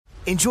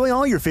Enjoy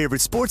all your favorite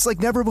sports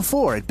like never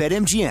before at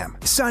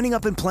BetMGM. Signing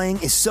up and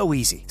playing is so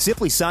easy.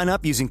 Simply sign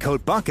up using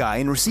code Buckeye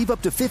and receive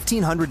up to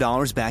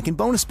 $1,500 back in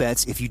bonus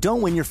bets if you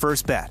don't win your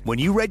first bet. When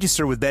you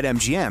register with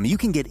BetMGM, you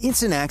can get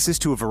instant access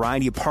to a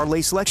variety of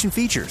parlay selection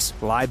features,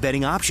 live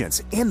betting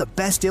options, and the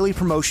best daily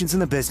promotions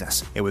in the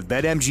business. And with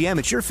BetMGM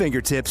at your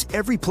fingertips,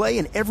 every play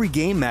and every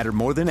game matter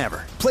more than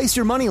ever. Place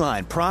your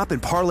moneyline, prop,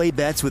 and parlay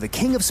bets with the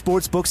king of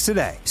sportsbooks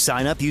today.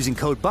 Sign up using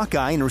code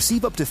Buckeye and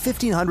receive up to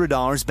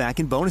 $1,500 back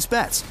in bonus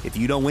bets if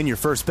you don't win your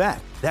first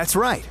bet. That's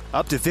right,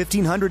 up to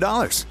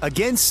 $1,500.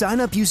 Again, sign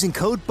up using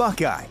code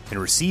Buckeye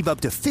and receive up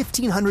to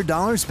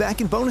 $1,500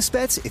 back in bonus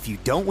bets if you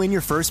don't win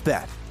your first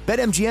bet.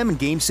 BetMGM and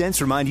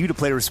GameSense remind you to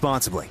play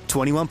responsibly.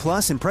 21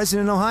 plus and present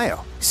in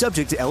Ohio.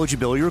 Subject to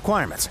eligibility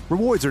requirements.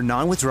 Rewards are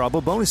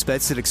non-withdrawable bonus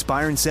bets that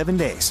expire in 7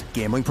 days.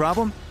 Gambling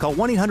problem? Call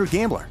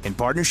 1-800-GAMBLER in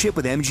partnership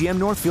with MGM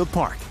Northfield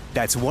Park.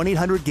 That's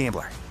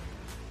 1-800-GAMBLER.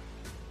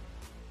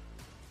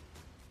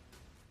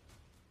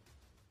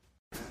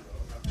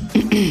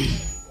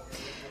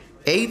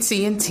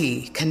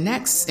 AT&T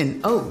connects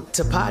an ode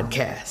to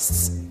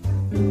podcasts.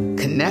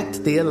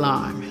 Connect the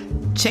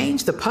alarm.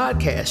 Change the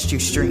podcast you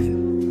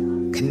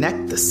stream.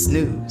 Connect the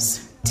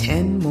snooze.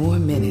 10 more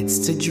minutes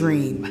to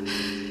dream.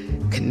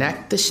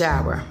 Connect the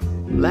shower.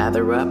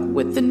 Lather up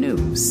with the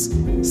news.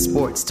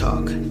 Sports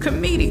talk,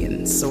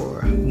 comedians,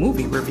 or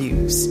movie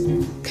reviews.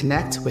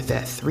 Connect with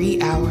that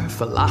 3-hour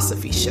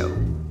philosophy show.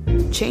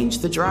 Change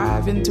the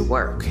drive into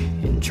work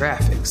in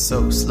traffic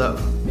so slow.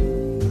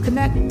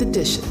 Connect the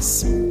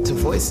dishes to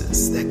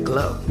voices that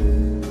glow.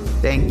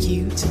 Thank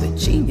you to the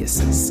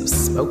geniuses of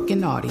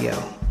spoken audio.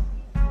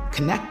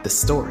 Connect the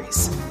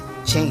stories.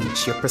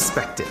 Change your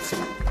perspective.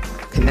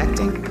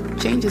 Connecting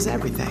changes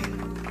everything.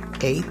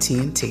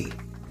 AT&T.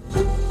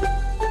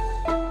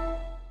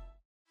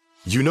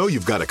 You know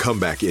you've got a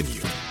comeback in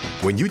you.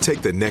 When you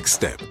take the next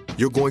step,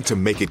 you're going to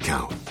make it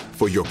count.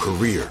 For your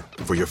career,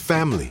 for your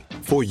family,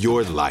 for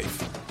your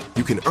life.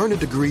 You can earn a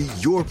degree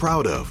you're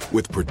proud of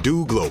with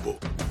Purdue Global.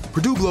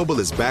 Purdue Global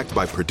is backed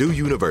by Purdue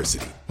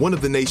University, one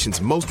of the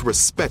nation's most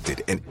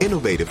respected and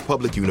innovative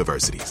public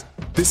universities.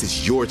 This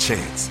is your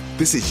chance.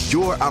 This is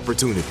your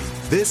opportunity.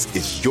 This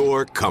is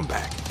your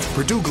comeback.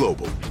 Purdue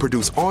Global,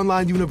 Purdue's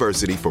online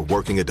university for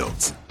working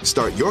adults.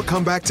 Start your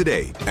comeback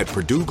today at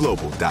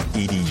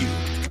purdueglobal.edu.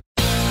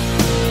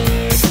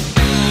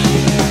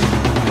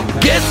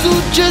 Guess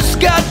who just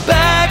got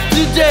back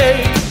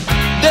today?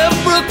 Them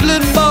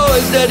Brooklyn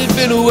boys that had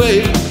been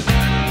away.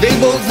 They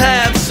both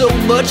have so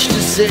much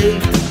to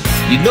say.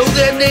 You know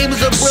their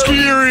names are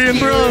Scary and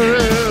Brother.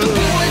 The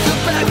boys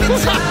are back in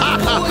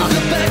town. Boys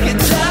are back in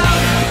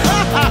town.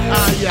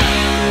 Yeah.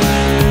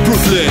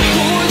 Brooklyn.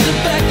 Boys are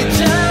back in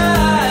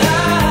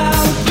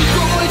town. The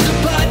boys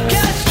are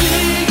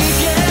podcasting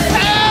again.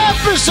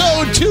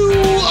 Episode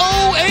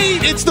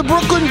 208. It's the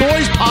Brooklyn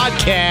Boys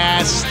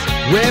Podcast.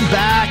 We're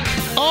back.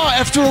 Oh,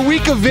 after a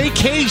week of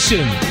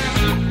vacation.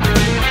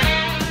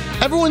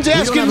 Everyone's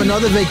asking. We don't have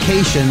another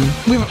vacation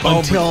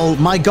until,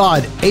 my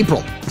God,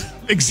 April.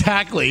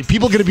 Exactly.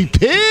 People are going to be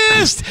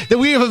pissed that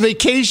we have a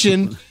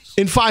vacation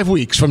in 5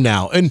 weeks from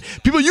now. And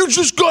people, you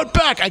just got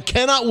back. I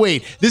cannot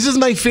wait. This is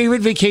my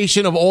favorite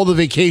vacation of all the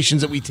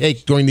vacations that we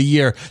take during the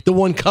year, the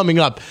one coming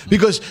up,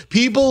 because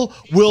people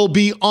will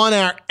be on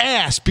our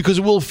ass because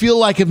it will feel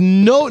like if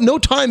no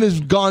time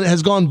has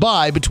gone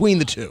by between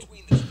the two.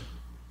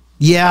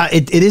 Yeah,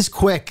 it is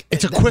quick.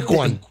 It's a quick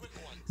one.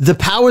 The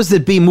powers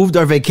that be moved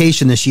our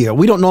vacation this year.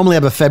 We don't normally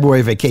have a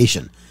February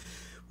vacation.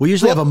 We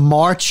usually have a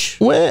March,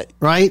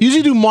 right?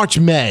 Usually do March,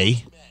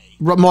 May.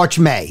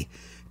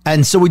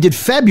 And so we did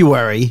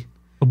February.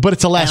 But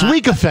it's the last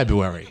week of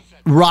February.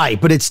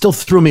 Right, but it still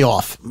threw me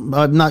off.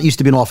 I'm not used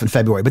to being off in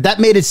February. But that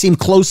made it seem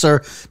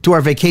closer to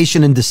our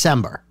vacation in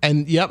December.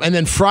 And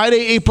then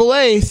Friday, April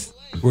 8th,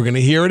 we're going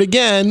to hear it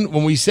again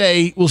when we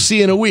say, we'll see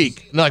you in a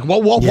week. And they're like,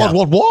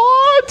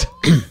 what?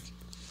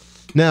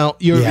 Now,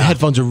 your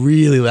headphones are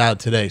really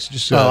loud today. So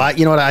just you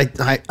know what?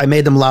 I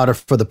made them louder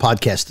for the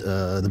podcast,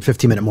 the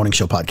 15-minute morning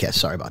show podcast.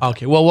 Sorry about that.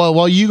 Okay, well,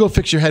 while you go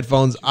fix your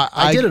headphones,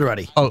 I did it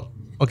already. Oh,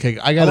 okay.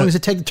 How long does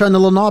it take to turn the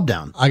little knob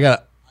down? I don't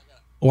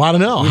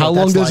know. How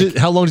long does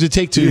it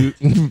take to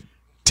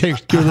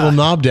get a little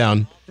knob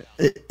down?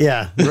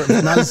 Yeah,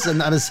 not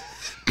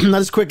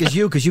as quick as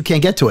you because you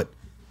can't get to it.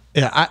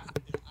 Yeah,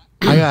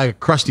 I got a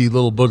crusty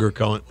little booger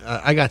going.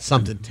 I got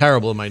something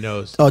terrible in my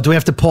nose. Oh, do we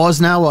have to pause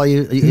now while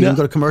you can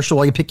go to commercial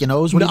while you pick your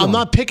nose? No, I'm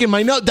not picking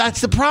my nose.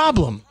 That's the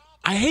problem.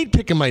 I hate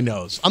picking my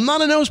nose. I'm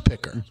not a nose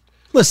picker.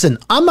 Listen,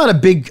 I'm not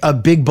a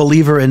big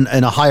believer in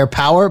a higher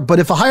power, but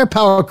if a higher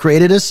power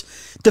created us,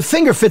 the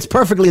finger fits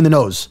perfectly in the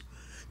nose.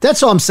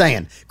 That's all I'm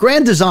saying.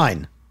 Grand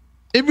design.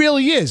 It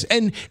really is.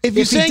 And if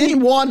he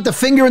didn't want the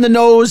finger in the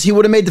nose, he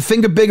would have made the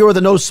finger bigger or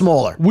the nose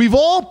smaller. We've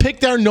all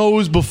picked our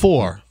nose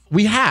before.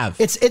 We have.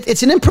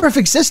 It's an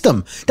imperfect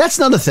system. That's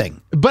another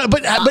thing. But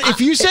if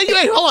you say,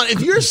 hey, hold on,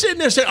 if you're sitting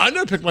there saying, I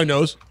never picked my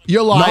nose,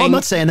 you're lying. No, I'm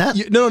not saying that.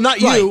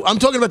 Not you. I'm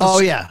talking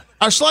about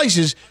our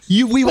slices,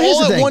 we've But here's all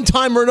the at thing. one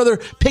time or another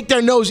picked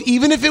our nose,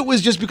 even if it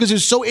was just because it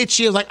was so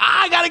itchy. I was like,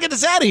 I got to get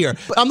this out of here.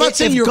 I'm not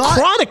saying if you're God-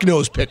 a chronic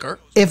nose picker.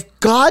 If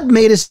God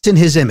made us in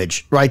his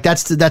image, right?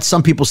 That's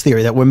some people's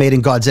theory, that we're made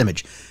in God's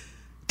image.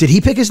 Did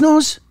he pick his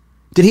nose?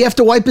 Did he have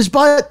to wipe his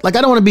butt? Like,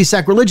 I don't want to be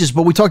sacrilegious,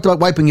 but we talked about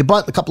wiping your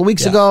butt a couple of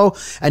weeks ago.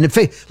 And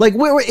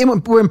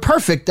we're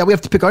imperfect that we have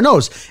to pick our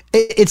nose.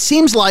 It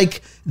seems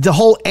like the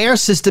whole air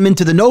system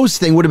into the nose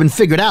thing would have been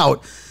figured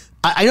out.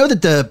 I know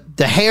that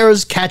the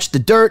hairs catch the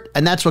dirt,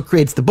 and that's what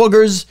creates the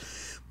boogers.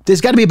 There's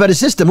got to be a better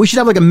system. We should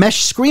have like a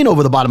mesh screen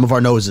over the bottom of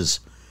our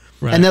noses.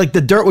 Right. And then like the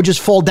dirt would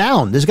just fall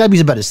down. There's got to be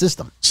a better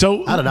system.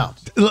 So I don't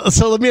know.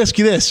 So let me ask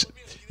you this.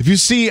 If you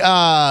see a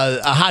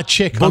hot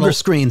chick, Booger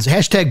screens,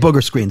 hashtag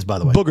booger screens, by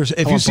the way. Boogers.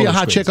 If you see a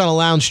hot chick on a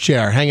lounge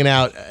chair hanging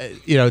out,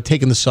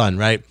 taking the sun,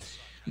 right?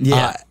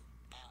 Yeah.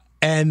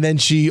 And then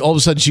all of a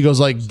sudden she goes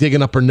like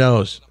digging up her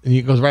nose, and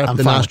it goes right up I'm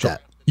the fine nostril.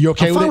 with that. You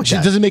okay I'm with fine it? with She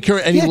that. doesn't make her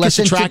any Yeah, 'cause less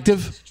then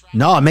attractive.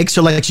 No, it makes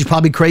her like she's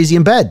probably crazy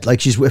in bed.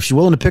 Like if she's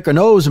willing to pick her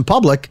nose in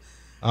public,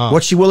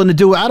 what's she willing to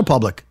do out of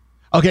public?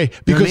 Okay, You know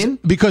because what I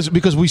mean?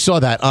 because we saw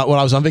that when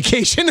I was on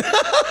vacation.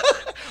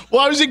 Well,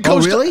 I was in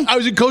Costa. really? I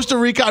was in Costa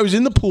Rica. I was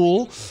in the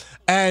pool,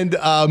 and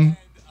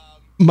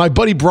my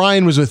buddy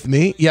Brian was with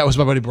me. Yeah, it was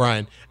my buddy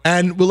Brian,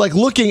 and we're like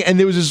looking, and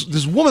there was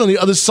this woman on the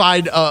other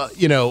side, of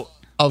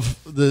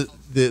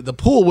the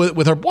pool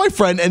with her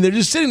boyfriend, and they're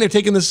just sitting there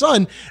taking the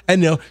sun,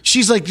 and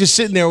she's like just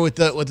sitting there with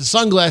the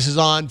sunglasses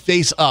on,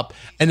 face up,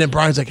 and then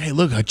Brian's like, "Hey,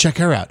 look, check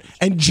her out,"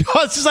 and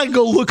just as I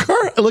go look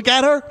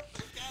at her.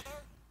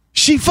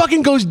 She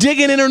fucking goes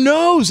digging in her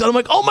nose. And I'm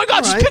like, oh my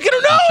God, she's picking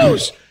her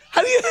nose.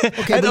 How do you?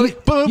 Okay,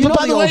 but but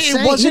by the way,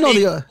 it wasn't.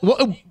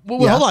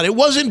 Hold on, it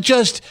wasn't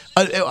just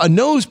a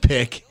nose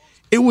pick.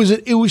 It was.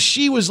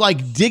 She was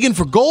like digging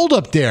for gold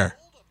up there.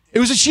 It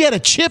was. She had a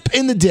chip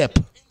in the dip.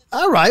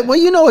 All right. Well,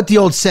 you know what the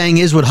old saying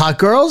is with hot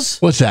girls?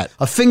 What's that?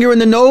 A finger in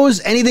the nose,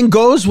 anything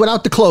goes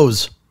without the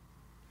clothes.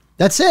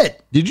 That's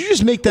it. Did you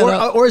just make that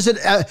up? Or is it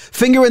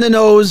finger in the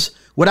nose,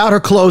 without her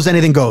clothes,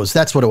 anything goes?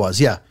 That's what it was.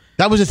 Yeah.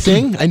 That was a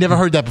thing? I never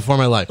heard that before in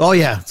my life. Oh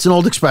yeah, it's an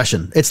old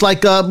expression. It's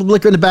like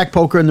liquor in the back,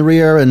 poker in the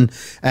rear, and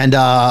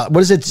what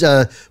is it?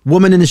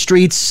 Woman in the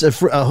streets,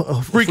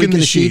 freak in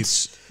the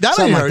sheets. That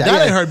I heard.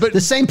 I heard. But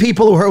the same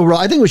people who wrote,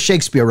 I think it was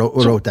Shakespeare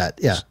who wrote that.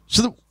 Yeah.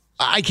 So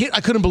I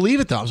couldn't believe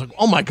it though. I was like,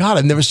 oh my God,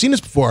 I've never seen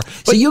this before.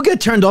 So you get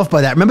turned off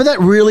by that. Remember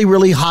that really,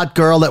 really hot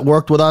girl that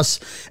worked with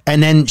us,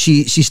 and then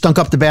she stunk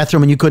up the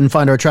bathroom, and you couldn't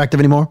find her attractive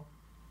anymore?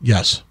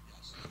 Yes.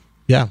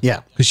 Yeah.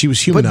 Yeah. Because she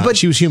was humanized. But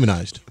she was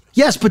humanized.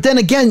 Yes, but then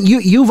again,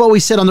 you've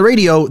always said on the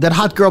radio that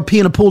hot girl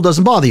pee in a pool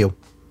doesn't bother you.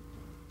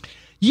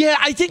 Yeah,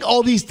 I think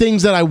all these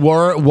things that I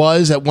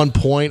was at one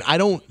point, I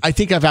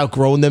think I've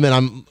outgrown them,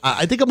 and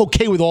I think I'm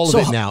okay with all of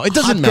it now. It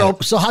doesn't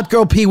matter. So hot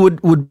girl pee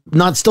would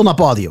still not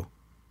bother you.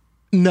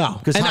 No,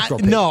 Because and hot girl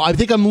pee. no, I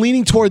think I'm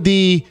leaning toward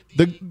the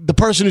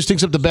person who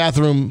stinks up the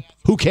bathroom.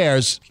 Who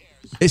cares?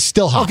 It's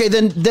still hot. Okay,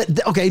 then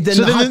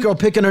So the hot girl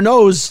picking her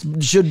nose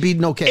should be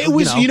okay. It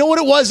was, you know what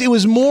it was? It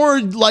was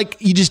more like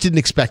you just didn't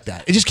expect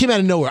that. It just came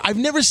out of nowhere. I've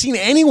never seen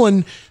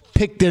anyone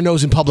pick their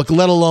nose in public,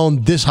 let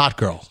alone this hot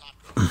girl.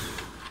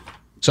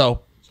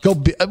 So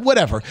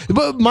whatever.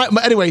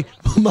 But anyway.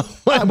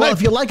 Well,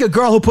 if you like a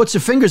girl who puts her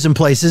fingers in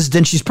places,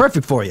 then she's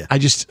perfect for you. I'm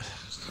just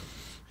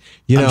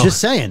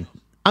saying.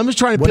 I'm just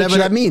trying to whatever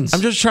picture, that means. I'm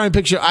just trying to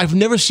picture. I've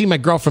never seen my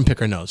girlfriend pick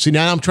her nose. See,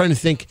 now I'm trying to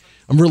think.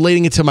 I'm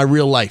relating it to my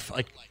real life.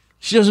 Like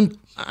she doesn't.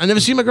 I never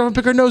seen my girlfriend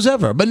pick her nose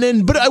ever. But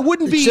I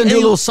wouldn't be. Shouldn't do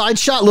a little side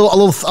shot, a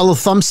little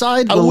thumb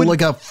side, like a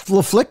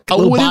little flick, a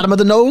little bottom of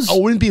the nose. I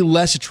wouldn't be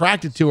less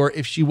attracted to her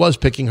if she was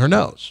picking her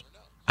nose.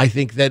 I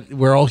think that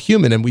we're all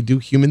human and we do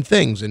human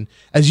things. And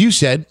as you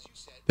said,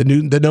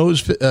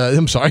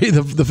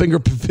 the finger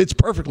fits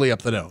perfectly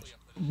up the nose.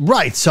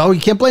 Right. So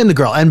you can't blame the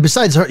girl. And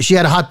besides, she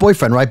had a hot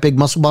boyfriend, right? Big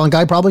muscle bound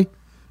guy, probably.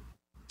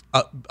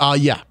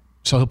 Yeah.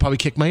 So he'll probably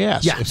kick my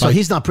ass. Yeah. So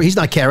he's not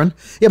caring.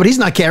 Yeah, but he's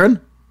not caring.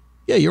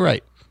 Yeah, you're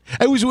right.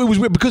 It was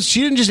weird because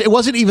she didn't just. It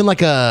wasn't even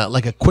like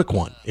a quick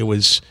one. It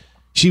was.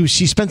 She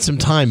spent some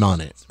time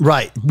on it.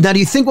 Right. Now, do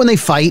you think when they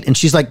fight and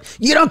she's like,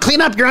 you don't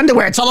clean up your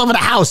underwear, it's all over the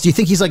house, do you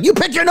think he's like, you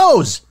pick your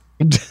nose?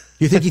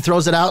 You think he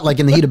throws it out like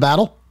in the heat of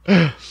battle?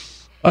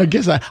 I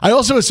guess I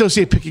also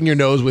associate picking your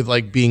nose with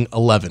like being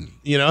 11,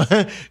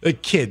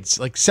 like kids,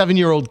 like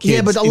 7-year-old kids.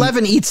 Yeah, but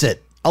 11 eats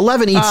it.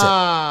 11 eats it.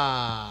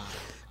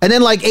 And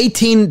then like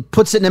 18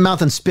 puts it in their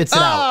mouth and spits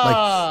it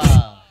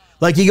out.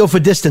 Like you go for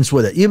distance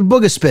with it. You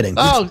booger spitting.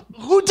 Oh,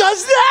 who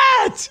does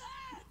that?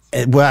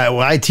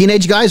 Well,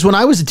 teenage guys, when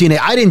I was a teenager,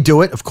 I didn't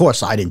do it. Of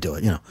course, I didn't do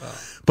it,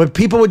 But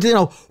people would,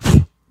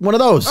 one of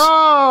those.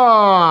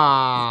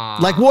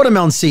 Like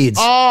watermelon seeds.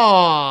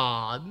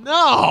 Oh,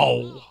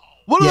 no.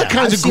 What other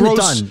kinds of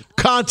gross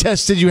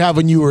contests did you have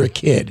when you were a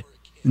kid?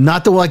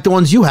 Not like the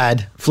ones you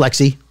had,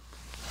 Flexi.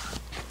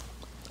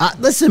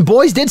 Listen,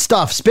 boys did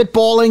stuff.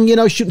 Spitballing,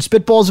 shooting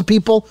spitballs at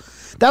people.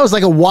 That was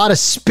like a wad of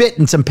spit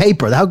and some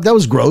paper. That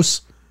was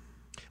gross.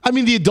 I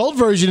mean, the adult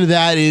version of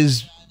that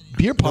is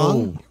beer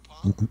pong.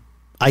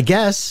 I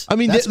guess. I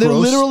mean, That's they're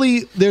gross.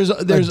 literally there's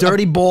a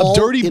dirty ball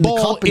in the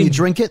cup and you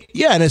drink it.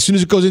 Yeah, and as soon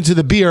as it goes into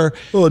the beer,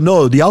 oh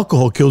no, the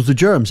alcohol kills the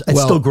germs.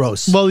 It's still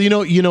gross. Well, you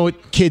know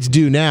what kids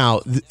do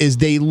now is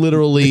they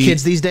literally the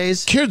kids these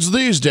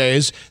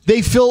days.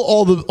 They fill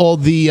all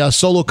the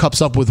Solo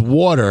cups up with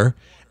water,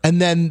 and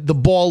then the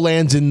ball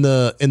lands in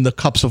the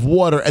cups of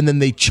water, and then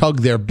they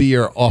chug their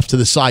beer off to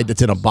the side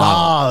that's in a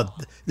bottle.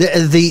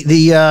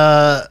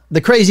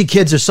 The crazy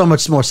kids are so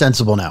much more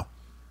sensible now.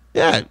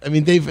 Yeah, I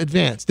mean, they've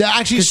advanced. They're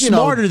actually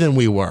smarter than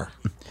we were.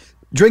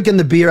 Drinking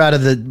the beer out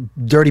of the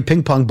dirty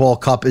ping pong ball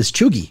cup is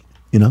chuggy,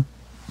 you know?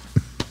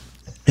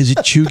 Is it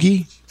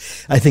chuggy?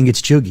 I think it's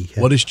chuggy.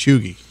 Yeah. What is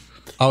chuggy?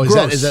 Oh,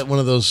 is that one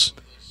of those?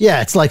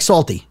 Yeah, it's like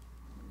salty.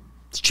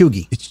 It's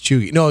chuggy. It's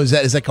chuggy. No, is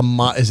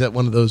that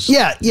one of those?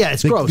 Yeah,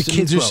 it's gross. The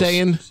kids are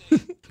saying?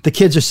 The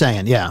kids are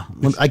saying, yeah.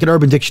 I could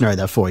Urban Dictionary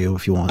that for you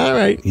if you want. All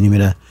right. You need me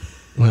to?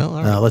 Well,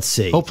 all right. Let's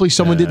see. Hopefully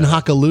someone didn't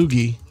hock a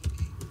loogie.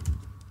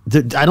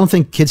 I don't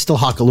think kids still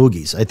hock a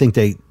loogies. I think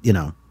they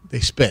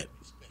spit.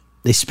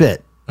 They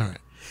spit. All right.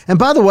 And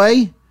by the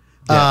way,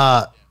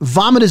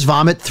 vomit is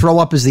vomit. Throw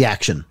up is the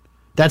action.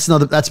 That's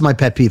my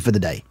pet peeve for the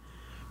day.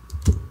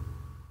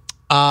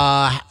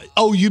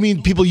 You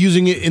mean people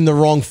using it in the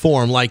wrong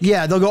form? Like,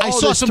 yeah, they'll go. I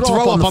saw some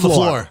throw up on the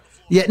floor.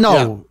 Yeah,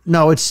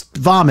 no, it's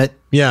vomit.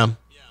 Yeah.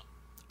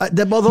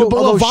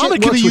 Although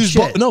vomit can be used.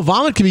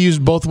 Vomit can be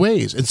used both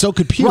ways, and so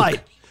could puke.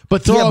 Right.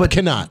 But throw up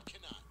cannot.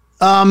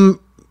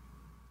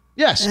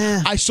 Yes,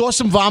 I saw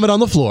some vomit on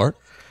the floor.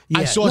 Yeah.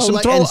 I saw some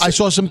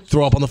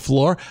throw up on the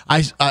floor.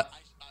 I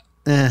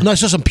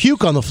saw some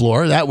puke on the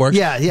floor. That works.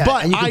 Yeah.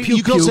 But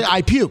you can say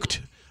I puked.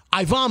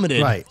 I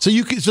vomited. Right.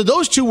 So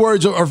those two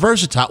words are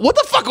versatile. What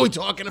the fuck are we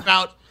talking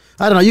about?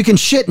 I don't know. You can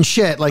shit and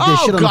shit like they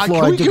shit on the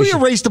floor. Can we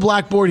erase the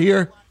blackboard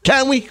here?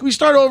 Can we? Can we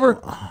start over?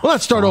 Well,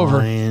 let's start over.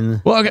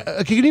 Well,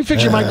 okay, can you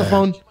fix your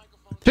microphone?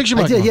 Fix your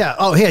microphone. I did, yeah.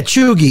 Oh, here,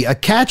 chuggy, a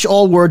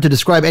catch-all word to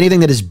describe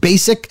anything that is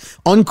basic,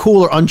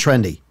 uncool, or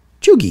untrendy.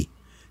 Chuggy.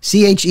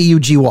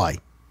 CHEUGY.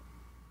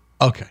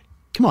 Okay.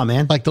 Come on,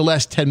 man. Like the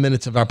last 10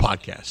 minutes of our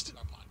podcast.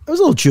 It was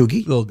a little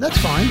chuggy. That's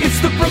fine.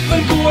 It's the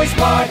Brooklyn Boys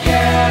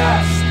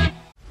Podcast.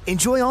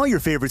 Enjoy all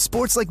your favorite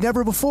sports like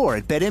never before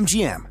at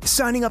BetMGM.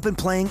 Signing up and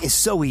playing is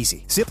so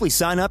easy. Simply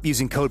sign up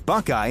using code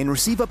Buckeye and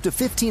receive up to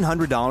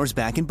 $1,500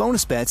 back in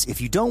bonus bets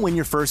if you don't win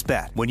your first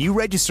bet. When you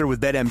register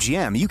with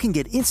BetMGM, you can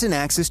get instant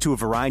access to a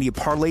variety of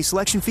parlay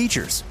selection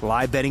features,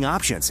 live betting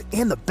options,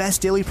 and the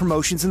best daily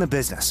promotions in the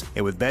business.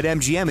 And with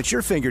BetMGM at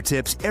your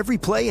fingertips, every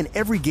play and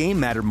every game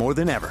matter more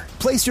than ever.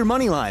 Place your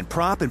moneyline,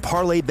 prop, and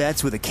parlay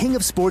bets with the king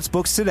of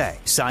sportsbooks today.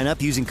 Sign up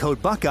using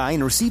code Buckeye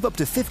and receive up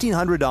to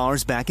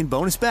 $1,500 back in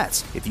bonus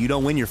bets if you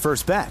don't win your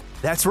first bet.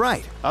 That's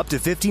right, up to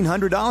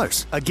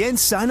 $1,500. Again,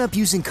 sign up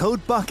using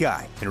code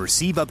Buckeye and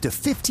receive up to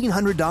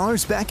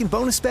 $1,500 back in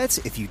bonus bets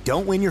if you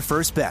don't win your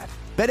first bet.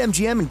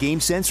 BetMGM and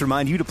GameSense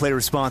remind you to play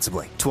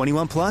responsibly.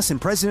 21 plus and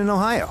present in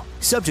Ohio.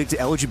 Subject to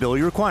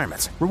eligibility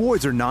requirements.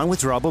 Rewards are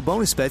non-withdrawable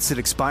bonus bets that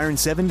expire in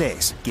 7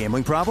 days.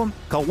 Gambling problem?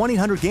 Call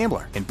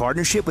 1-800-GAMBLER in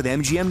partnership with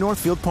MGM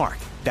Northfield Park.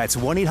 That's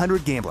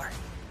 1-800-GAMBLER.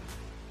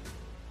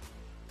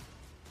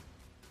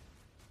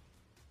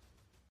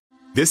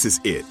 This is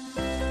it.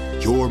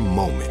 Your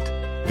moment.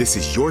 This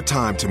is your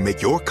time to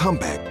make your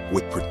comeback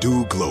with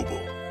Purdue Global.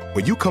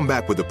 When you come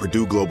back with a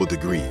Purdue Global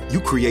degree, you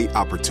create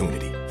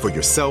opportunity for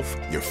yourself,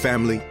 your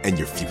family, and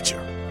your future.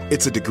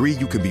 It's a degree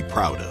you can be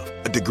proud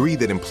of, a degree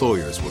that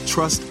employers will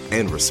trust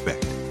and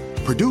respect.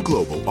 Purdue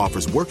Global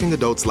offers working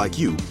adults like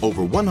you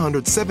over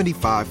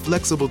 175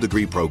 flexible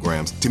degree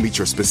programs to meet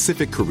your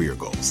specific career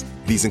goals.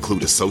 These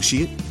include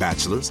associate,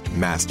 bachelor's,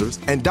 master's,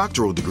 and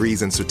doctoral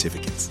degrees and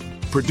certificates.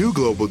 Purdue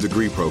Global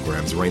degree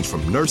programs range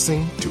from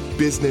nursing to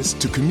business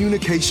to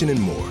communication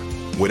and more.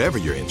 Whatever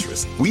your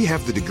interest, we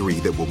have the degree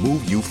that will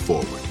move you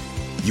forward.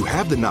 You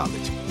have the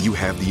knowledge, you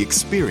have the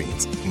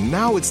experience.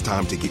 Now it's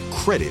time to get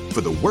credit for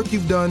the work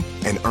you've done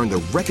and earn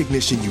the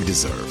recognition you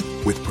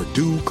deserve with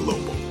Purdue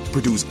Global,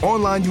 Purdue's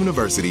online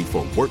university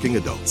for working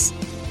adults.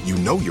 You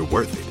know you're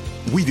worth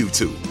it. We do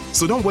too.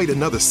 So don't wait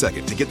another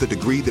second to get the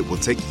degree that will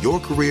take your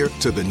career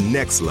to the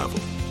next level.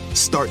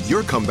 Start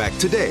your comeback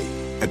today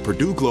at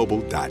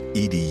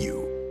purdueglobal.edu.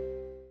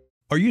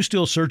 Are you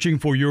still searching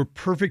for your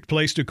perfect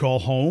place to call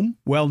home?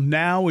 Well,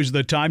 now is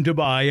the time to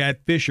buy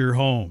at Fisher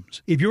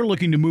Homes. If you're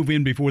looking to move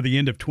in before the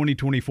end of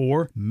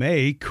 2024,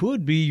 May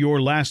could be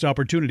your last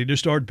opportunity to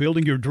start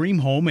building your dream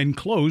home and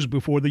close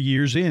before the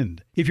year's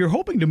end. If you're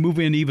hoping to move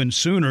in even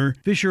sooner,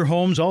 Fisher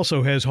Homes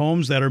also has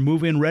homes that are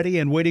move-in ready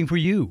and waiting for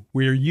you,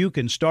 where you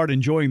can start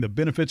enjoying the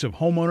benefits of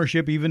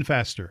homeownership even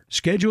faster.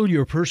 Schedule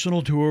your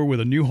personal tour with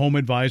a new home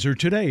advisor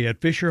today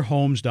at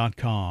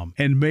FisherHomes.com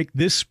and make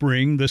this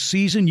spring the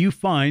season you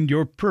find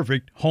your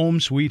perfect home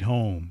sweet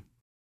home.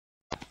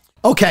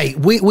 Okay,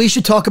 we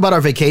should talk about our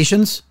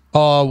vacations.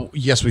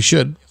 Yes, we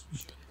should.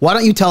 Why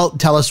don't you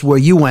tell us where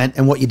you went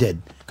and what you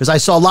did? Because I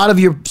saw a lot of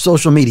your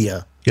social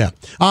media. Yeah.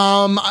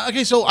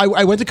 Okay, so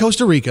I went to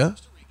Costa Rica,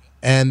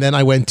 and then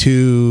I went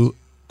to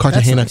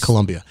Cartagena, nice.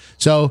 Colombia.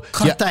 So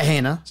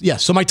Cartagena. Yeah.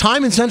 So my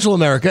time in Central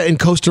America in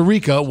Costa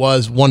Rica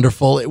was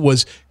wonderful. It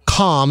was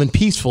calm and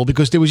peaceful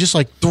because there was just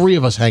like three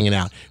of us hanging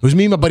out. It was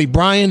me, my buddy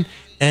Brian,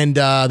 and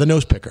the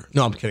nose picker.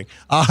 No, I'm kidding.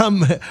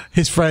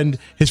 His friend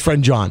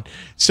John.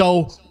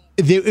 So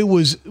it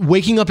was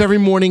waking up every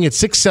morning at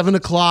 6, 7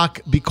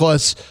 o'clock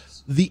because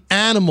the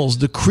animals,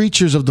 the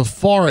creatures of the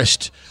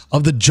forest,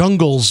 of the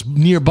jungles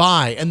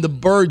nearby, and the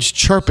birds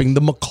chirping,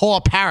 the macaw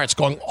parrots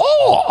going,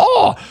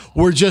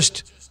 were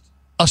just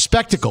a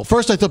spectacle.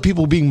 First, I thought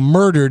people were being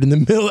murdered in the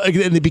middle,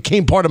 and they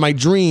became part of my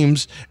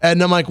dreams.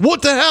 And I'm like,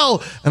 what the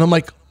hell? And I'm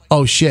like,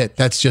 oh shit,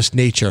 that's just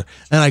nature.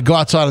 And I go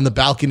outside on the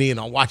balcony and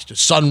I'll watch the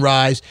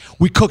sunrise.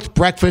 We cooked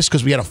breakfast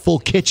because we had a full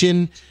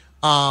kitchen.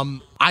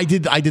 I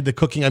did the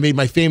cooking. I made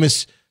my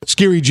famous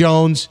Scary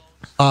Jones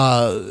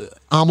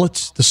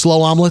omelets, the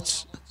slow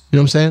omelets. You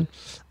know what I'm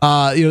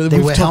saying? They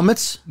wear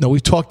helmets? No,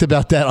 we've talked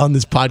about that on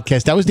this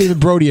podcast. That was David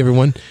Brody,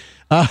 everyone.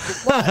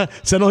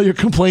 Send all your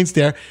complaints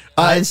there.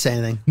 I didn't say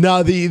anything.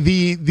 No,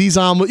 these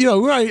omelets,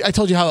 I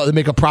told you how to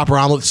make a proper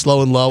omelet,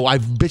 slow and low.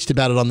 I've bitched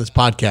about it on this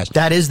podcast.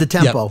 That is the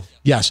tempo. Yep.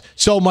 Yes.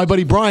 So my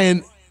buddy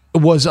Brian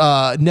was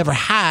never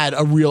had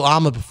a real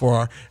omelet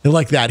before and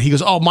like that. He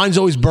goes, oh, mine's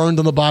always burned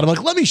on the bottom. I'm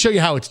like, let me show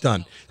you how it's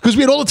done. Because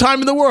we had all the time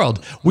in the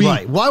world.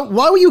 Right.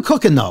 Why were you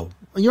cooking, though?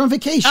 You're on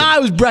vacation.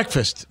 It was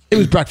breakfast. It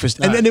was breakfast.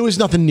 And then there was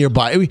nothing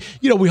nearby.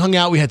 We hung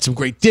out. We had some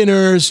great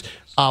dinners.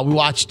 We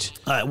watched.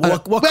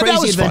 What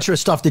crazy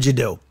adventurous stuff did you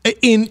do?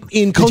 In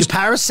Did you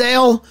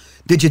parasail?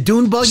 Did you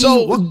dune buggy?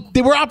 So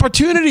there were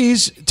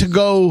opportunities to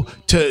go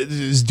to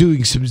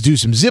do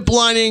some zip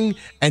lining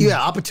and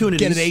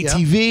opportunities. Get an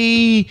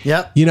ATV.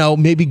 Yep.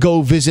 Maybe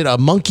go visit a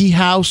monkey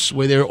house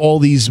where there are all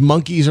these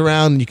monkeys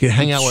around and you could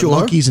hang out with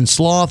monkeys and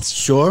sloths.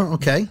 Sure.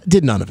 Okay.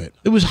 Did none of it.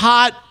 It was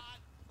hot.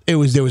 There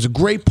was a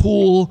great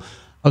pool.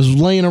 I was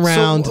laying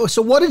around.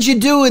 So what did you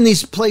do in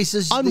these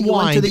places that you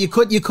went to that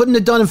you couldn't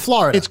have done in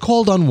Florida? It's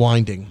called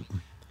unwinding.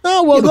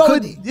 Oh, well,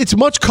 it's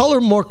much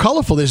more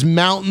colorful. There's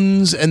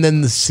mountains and then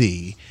the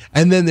sea.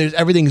 And then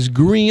everything's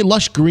green,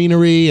 lush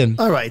greenery. And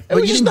all right.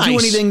 But you didn't do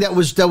anything that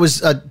was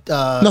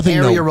nothing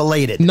area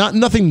related.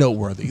 Nothing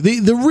noteworthy.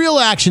 The real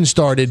action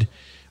started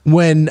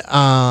when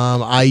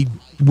I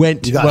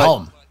went. You got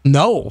home?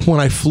 No, when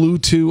I flew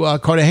to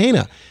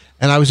Cartagena.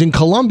 And I was in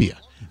Colombia.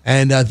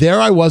 And there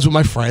I was with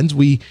my friends.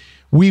 We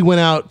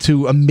went out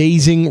to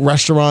amazing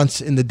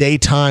restaurants in the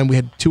daytime. We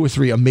had 2 or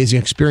 3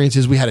 amazing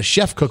experiences. We had a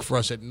chef cook for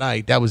us at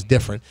night. That was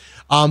different.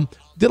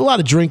 Did a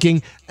lot of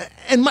drinking.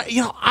 And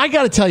I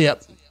got to tell you,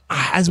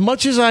 as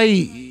much as I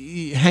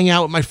hang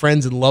out with my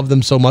friends and love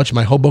them so much,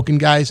 my Hoboken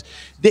guys,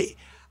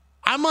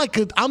 I'm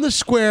the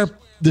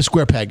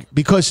square peg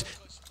because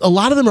a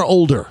lot of them are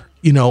older,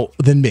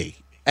 than me.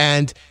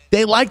 And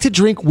they like to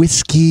drink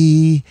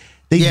whiskey.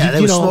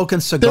 They were smoking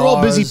cigars. They're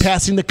all busy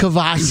passing the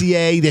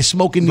Cavassier. They're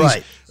smoking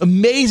these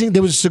amazing.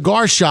 There was a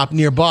cigar shop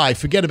nearby.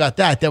 Forget about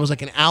that. That was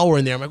like an hour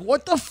in there. I'm like,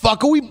 what the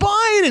fuck are we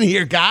buying in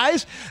here,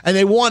 guys? And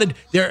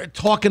they're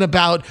talking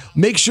about,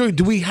 make sure,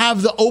 do we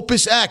have the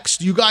Opus X?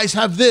 Do you guys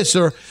have this?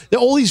 Or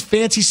all these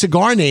fancy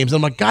cigar names.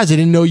 I'm like, guys, I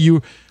didn't know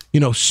you,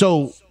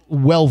 so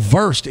well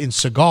versed in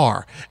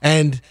cigar.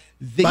 And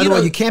by the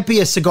way, you can't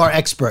be a cigar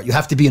expert. You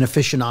have to be an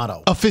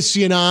aficionado.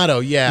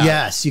 Yeah.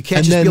 Yes, you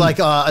can't be like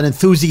an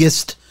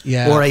enthusiast.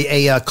 Yeah. Or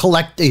a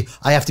collector.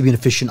 I have to be an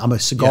aficionado. I'm a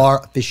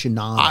cigar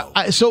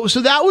aficionado.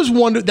 So that was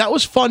that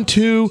was fun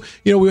too.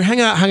 We were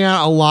hanging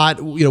out a lot.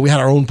 We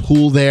had our own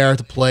pool there at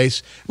the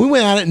place. We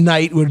went out at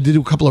night. We did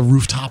a couple of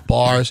rooftop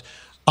bars.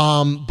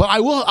 But I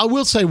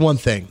will say one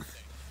thing.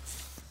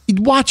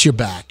 Watch your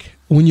back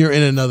when you're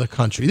in another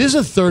country. This is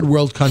a third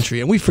world country,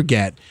 and we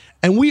forget.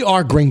 And we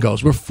are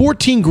gringos. We're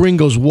 14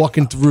 gringos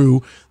walking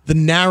through the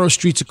narrow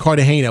streets of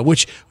Cartagena,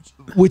 which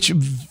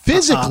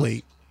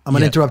physically. I'm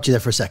going to interrupt you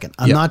there for a second.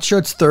 I'm not sure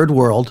it's third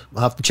world.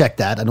 I'll have to check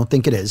that. I don't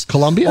think it is.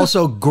 Colombia?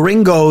 Also,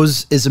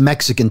 gringos is a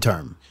Mexican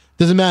term.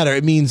 Doesn't matter.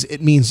 It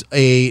means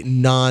a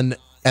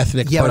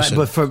non-ethnic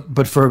person.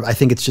 But for I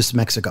think it's just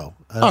Mexico.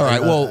 All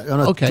right. Well, I don't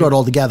know, okay. Throw it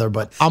all together,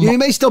 but you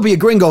may still be a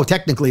gringo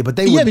technically, but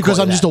they would because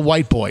I'm just a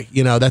white boy.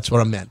 That's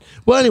what I meant.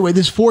 Well, anyway,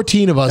 there's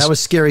 14 of us. That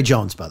was Scary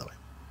Jones, by the way.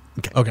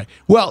 Okay.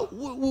 Well,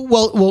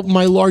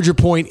 my larger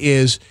point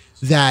is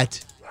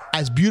that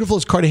as beautiful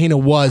as Cartagena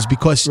was,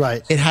 because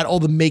it had all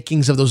the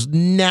makings of those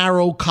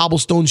narrow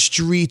cobblestone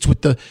streets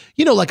with the,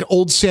 like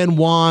old San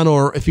Juan,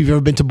 or if you've ever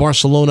been to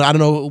Barcelona, I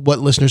don't know what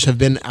listeners have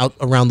been out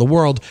around the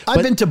world.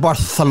 I've been to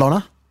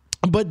Barcelona.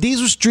 But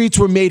these streets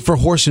were made for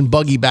horse and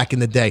buggy back in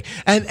the day.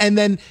 And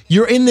then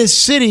you're in this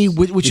city,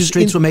 which is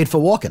streets were made for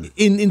walking.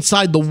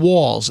 Inside the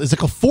walls. It's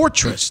like a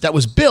fortress that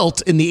was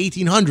built in the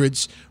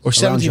 1800s or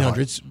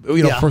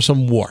 1700s, for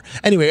some war.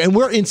 Anyway, and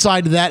we're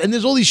inside of that, and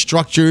there's all these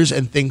structures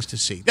and things to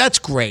see. That's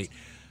great.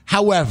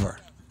 However,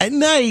 at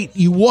night,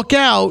 you walk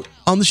out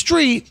on the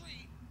street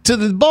to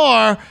the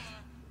bar,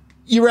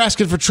 you're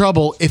asking for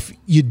trouble if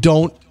you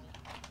don't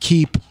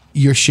keep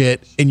your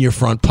shit in your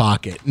front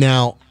pocket.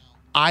 Now,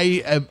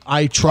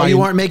 I try. You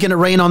weren't making it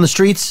rain on the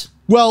streets?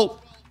 Well,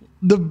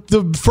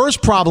 the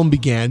first problem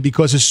began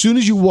because as soon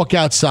as you walk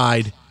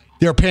outside,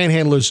 there are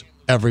panhandlers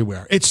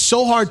everywhere. It's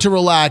so hard to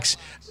relax.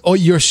 Or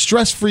your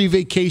stress-free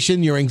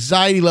vacation, your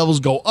anxiety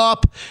levels go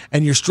up,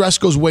 and your stress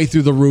goes way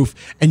through the roof,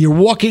 and you're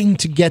walking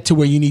to get to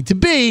where you need to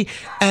be,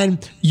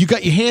 and you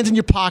got your hands in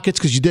your pockets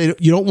because you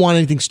don't want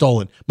anything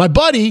stolen. My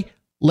buddy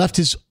left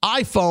his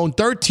iPhone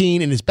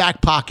 13 in his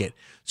back pocket.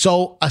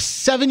 So a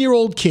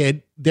 7-year-old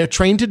kid, they're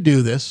trained to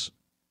do this.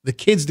 The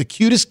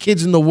cutest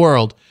kids in the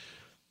world,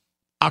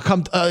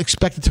 are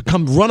expected to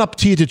come run up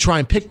to you to try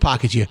and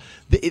pickpocket you.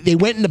 They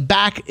went in the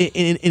back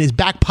in his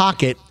back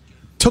pocket,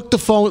 took the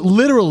phone,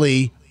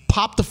 literally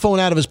popped the phone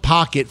out of his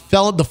pocket,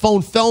 the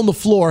phone fell on the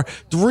floor.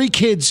 3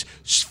 kids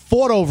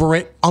fought over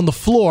it on the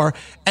floor,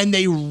 and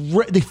they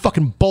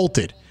fucking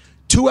bolted.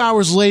 2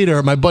 hours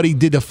later, my buddy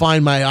did the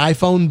Find My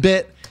iPhone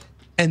bit,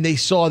 and they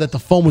saw that the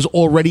phone was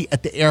already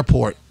at the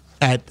airport,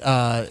 at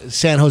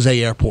San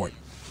Jose Airport.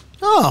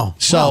 Oh.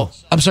 So, wow.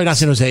 I'm sorry, not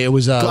San Jose. It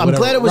was I'm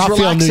glad it was Rafael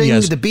relaxing,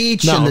 Nunez. the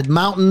beach and the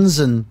mountains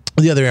and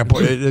the other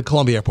airport, the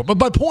Columbia Airport. But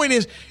my point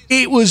is,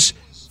 it was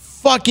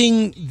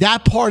fucking,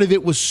 that part of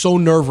it was so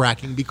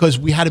nerve-wracking because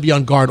we had to be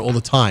on guard all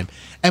the time.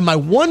 And my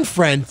one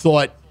friend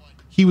thought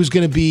he was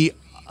going to be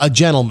a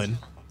gentleman,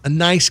 a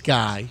nice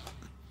guy,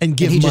 and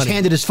give money. He just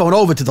handed his phone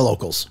over to the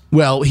locals.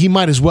 Well, he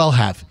might as well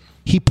have.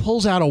 He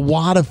pulls out a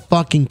wad of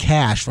fucking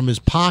cash from his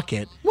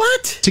pocket.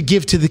 What? To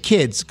give to the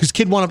kids. Because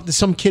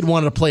some kid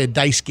wanted to play a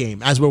dice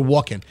game as we're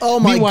walking. Oh,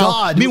 my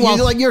God.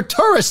 You're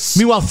tourists.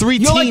 Meanwhile,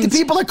 you're like the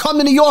people that come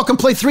to New York and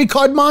play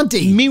 3-card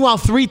Monte. Meanwhile,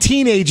 3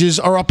 teenagers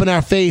are up in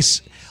our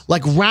face,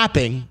 like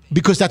rapping,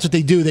 because that's what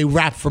they do. They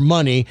rap for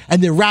money,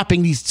 and they're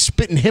rapping these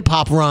spitting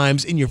hip-hop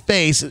rhymes in your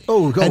face.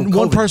 And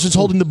one person's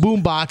holding the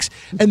boombox,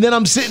 and then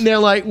I'm sitting there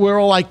like, we're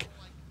all like,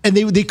 and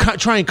they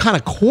try and kind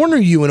of corner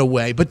you in a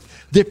way, but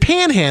they're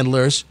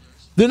panhandlers.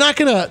 They're not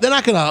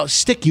gonna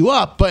stick you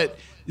up, but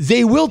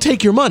they will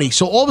take your money.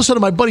 So all of a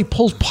sudden, my buddy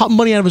pulls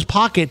money out of his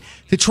pocket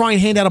to try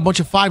and hand out a bunch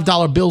of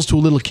 $5 bills to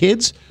little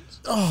kids.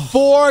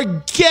 Oh.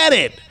 Forget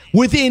it.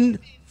 Within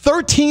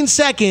 13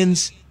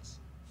 seconds,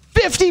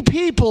 50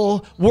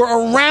 people were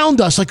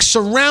around us, like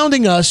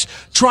surrounding us,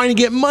 trying to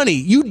get money.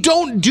 You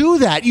don't do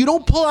that. You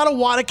don't pull out a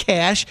wad of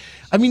cash.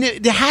 I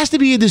mean, there has to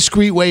be a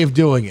discreet way of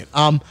doing it.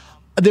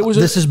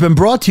 This has been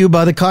brought to you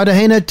by the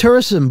Cartagena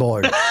Tourism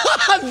Board.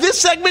 This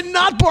segment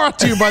not brought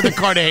to you by the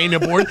Cartagena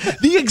Board.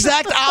 The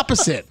exact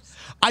opposite.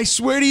 I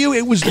swear to you,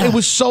 it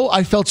was so.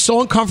 I felt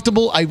so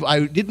uncomfortable.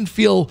 I didn't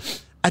feel.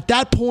 At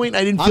that point,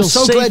 I didn't feel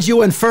safe. I'm so glad you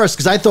went first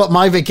because I thought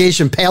my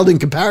vacation paled in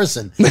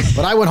comparison.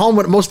 But I went home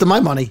with most of my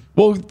money.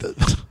 Well,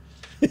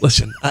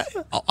 listen,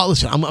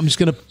 I'm just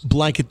going to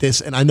blanket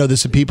this, and I know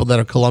there's some people that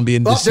are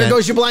Colombian descent. There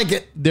goes your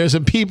blanket. There's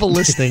some people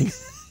listening,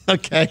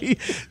 okay,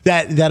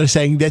 that are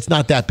saying that's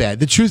not that bad.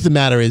 The truth of the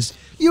matter is,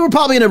 you were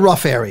probably in a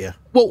rough area.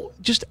 Well,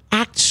 just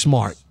act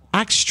smart,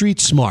 act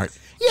street smart.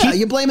 Yeah,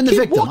 you're blaming the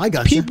victim. I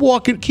got you.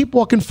 Keep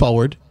walking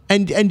forward,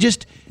 and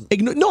just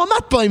ignore. No, I'm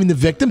not blaming the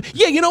victim.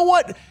 Yeah, you know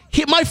what?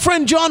 My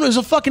friend John was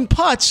a fucking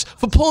putz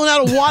for pulling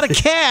out a wad of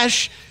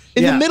cash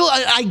in the middle.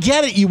 I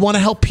get it. You want to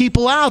help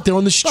people out there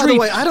on the street. By the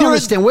way, I don't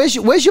understand.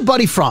 Where's your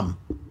buddy from?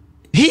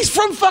 He's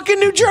from fucking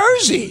New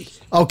Jersey.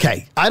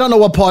 Okay. I don't know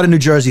what part of New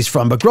Jersey's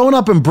from, but growing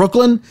up in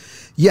Brooklyn,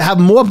 you have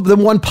more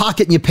than one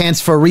pocket in your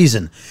pants for a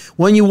reason.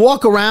 When you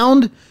walk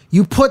around,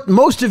 you put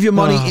most of your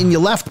money in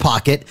your left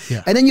pocket,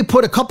 and then you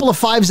put a couple of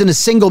 5s in a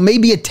single,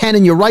 maybe a 10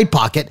 in your right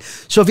pocket.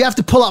 So if you have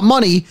to pull out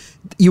money,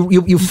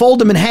 you fold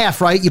them in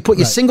half, right? You put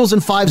your singles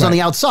and 5s on the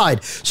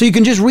outside. So you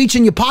can just reach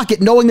in your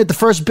pocket knowing that the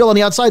first bill on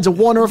the outside is a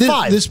 1 or a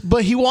 5.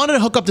 But he wanted to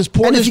hook up this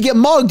poor... And if you get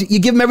mugged, you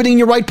give him everything in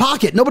your right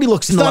pocket. Nobody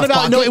looks in the left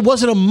pocket. No, it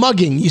wasn't a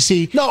mugging, you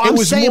see. No, I'm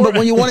saying, but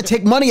when you want to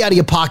take money out of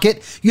your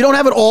pocket, you don't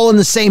have it all in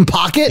the same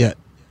pocket. Yeah.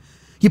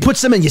 You put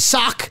some in your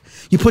sock.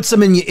 You put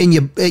some in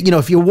your,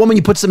 if you're a woman,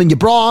 you put some in your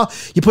bra.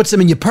 You put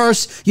some in your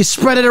purse. You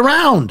spread it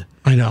around.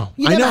 I know.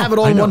 You never have it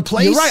all in one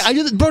place. You're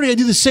right. Brody, I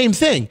do the same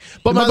thing.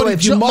 But by the way,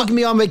 if you mug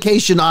me on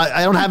vacation,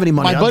 I don't have any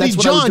money. My buddy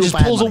John just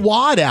pulls a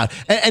wad out,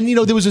 and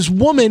there was this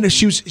woman.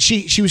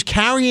 She was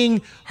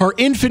carrying her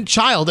infant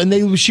child,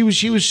 and she was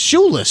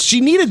shoeless.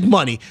 She needed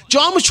money.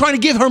 John was trying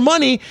to give her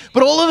money,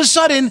 but all of a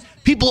sudden,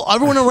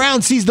 everyone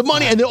around sees the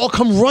money, and they all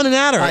come running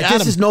at her.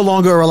 This is no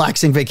longer a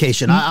relaxing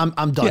vacation.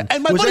 I'm done. Yeah,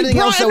 and my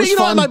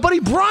buddy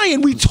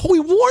Brian, we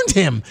warned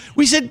him.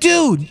 We said,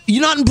 dude,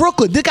 you're not in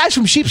Brooklyn. The guy's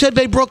from Sheepshead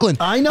Bay, Brooklyn.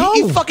 I know.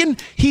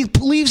 He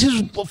leaves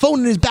his phone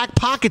in his back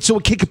pocket so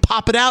a kid could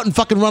pop it out and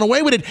fucking run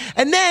away with it.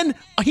 And then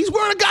he's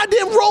wearing a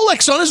goddamn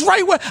Rolex on his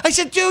right. I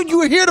said, dude, you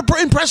were here to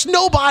impress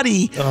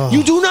nobody.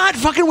 You do not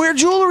fucking wear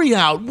jewelry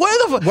out.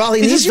 Where the fuck? Well,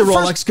 he needs the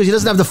Rolex because he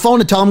doesn't have the phone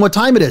to tell him what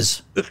time it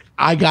is.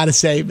 I gotta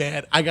say,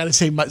 man,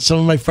 some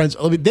of my friends,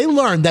 they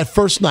learned that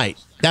first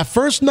night. That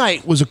first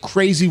night was a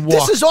crazy walk.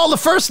 This is all the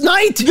first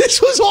night?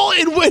 This was all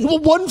in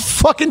one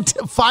fucking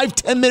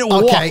 5-10 minute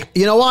walk. Okay,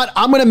 you know what?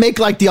 I'm going to make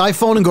like the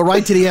iPhone and go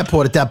right to the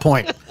airport at that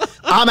point.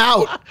 I'm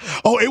out.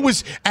 Oh, it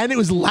was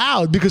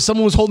loud because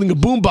someone was holding a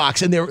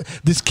boombox and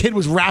this kid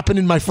was rapping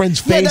in my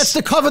friend's face. Yeah, that's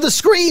to cover the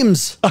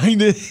screams. I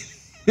know.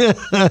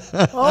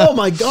 Oh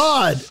my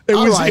God!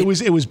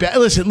 It was bad.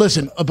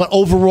 Listen. But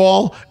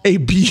overall, a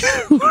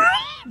beautiful.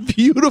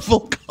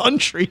 beautiful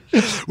country.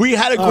 We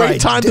had a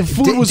great time. The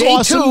food was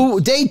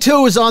awesome. Day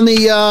two is on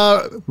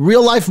the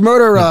Real Life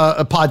Murder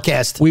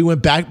podcast. We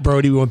went back,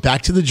 Brody. We went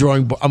back to the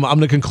drawing board. I'm going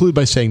to conclude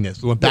by saying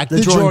this. We went back to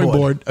the drawing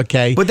board.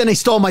 Okay. But then they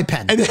stole my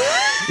pen.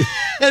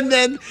 And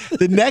then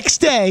the next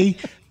day,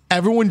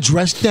 everyone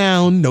dressed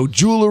down, no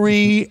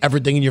jewelry,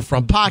 everything in your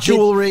front pocket.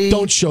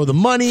 Don't show the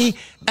money.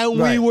 And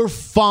we were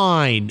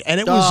fine. And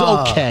it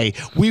was okay.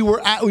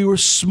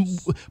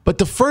 But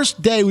the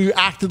first day we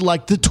acted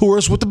like the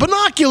tourists with the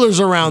binoculars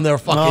around their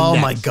fucking necks. Oh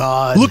my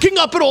God. Looking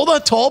up at all the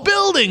tall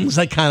buildings.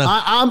 I kind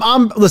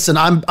of. Listen,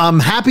 I'm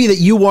happy that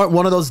you weren't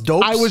one of those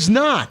dopes. I was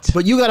not.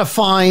 But you got to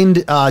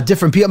find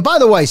different people. And by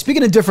the way,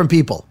 speaking of different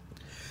people,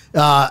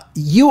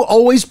 you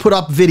always put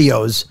up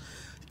videos,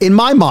 in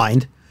my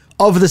mind,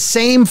 of the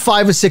same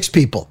 5 or 6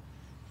 people.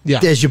 Yeah.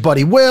 There's your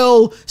buddy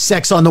Will,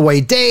 Sex on the Way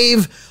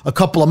Dave, a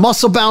couple of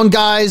muscle-bound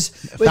guys.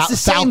 It's the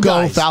same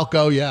guys.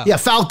 Falco, yeah. Yeah,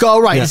 Falco,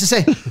 right. Yeah. It's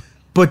the same.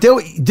 But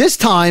this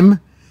time,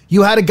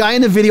 you had a guy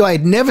in the video I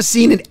had never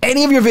seen in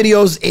any of your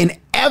videos in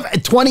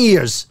 20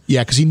 years.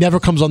 Yeah, because he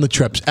never comes on the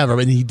trips, ever,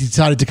 and he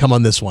decided to come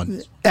on this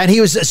one. And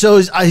he's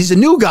a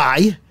new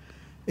guy.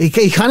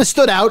 He kind of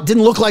stood out,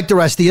 didn't look like the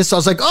rest of you, so I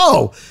was like,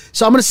 oh.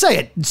 So I'm going to say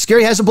it.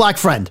 Scary has a black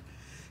friend.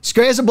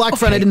 Scary has a black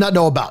friend I did not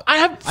know about. I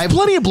have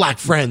plenty of black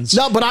friends.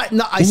 No, but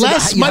I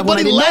said my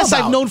buddy Les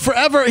I've known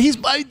forever.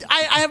 I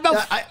have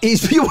about.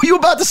 You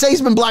about to say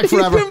he's been black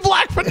forever? He's been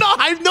black for no.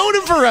 I've known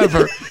him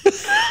forever.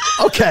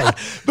 Okay,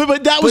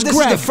 but that was this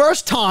Greg. Is the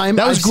first time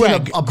that was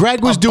Greg.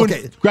 Greg was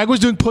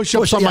doing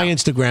push-ups on my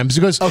Instagram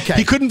because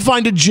he couldn't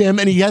find a gym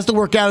and he has to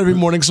work out every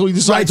morning, so he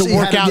decided to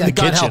work out in the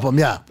kitchen. God help him.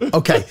 Yeah.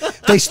 Okay.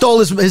 They stole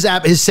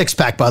his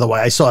six-pack, by the way.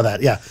 I saw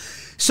that. Yeah.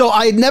 So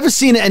I had never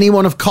seen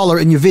anyone of color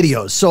in your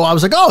videos. So I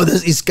was like, oh,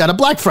 he's got a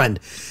black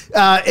friend.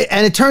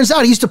 And it turns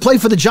out he used to play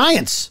for the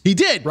Giants. He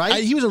did.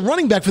 Right? He was a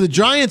running back for the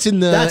Giants in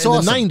the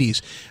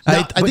 90s.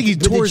 Now, I think he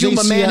tore his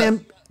ACL.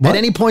 Him? At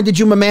any point, did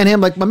you man him?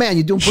 Like, my man,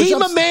 you doing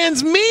push-ups? He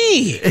mans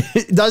me.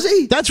 Does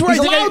he? That's right.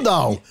 He's allowed,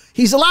 though.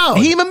 He's allowed.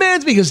 He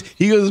mans me because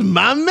he goes,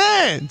 my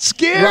man,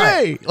 Scary.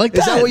 Right. Like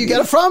Is that where you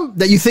get it from?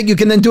 That you think you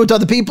can then do it to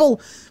other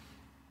people?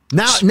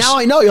 Now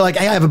I know. You're like,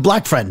 hey, I have a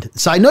black friend.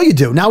 So I know you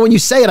do. Now when you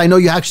say it, I know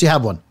you actually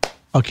have one.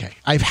 Okay,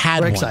 I've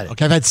had one. Excited.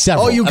 Okay, I've had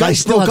several. Oh, you guys I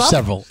still have broke up?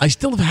 several. I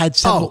still have had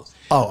several.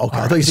 Oh, okay.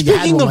 I thought you said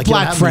Speaking you had one, of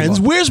black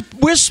friends, where's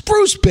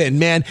Spruce been,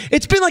 man?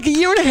 It's been like a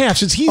year and a half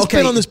since he's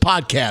been on this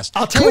podcast.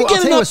 I'll tell you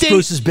what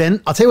Spruce has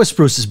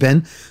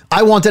been.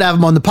 I wanted to have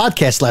him on the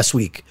podcast last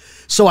week.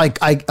 So I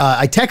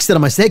texted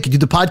him. I said, hey, could you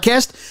do the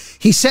podcast?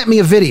 He sent me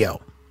a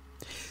video.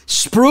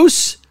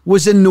 Spruce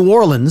was in New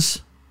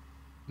Orleans.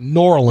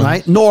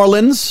 Right? New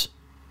Orleans.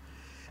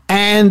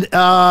 And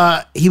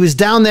he was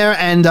down there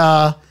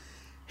and...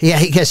 He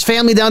has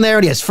family down there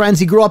and he has friends.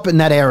 He grew up in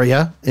that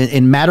area,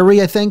 in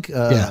Mattery, I think.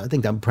 I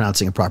think I'm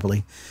pronouncing it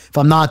properly. If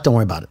I'm not, don't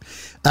worry about it.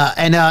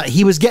 And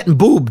he was getting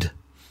boobed.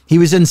 He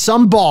was in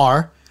some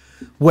bar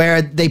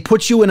where they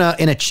put you in a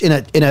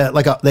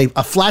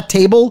flat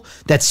table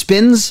that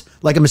spins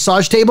like a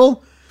massage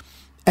table.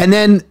 And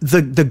then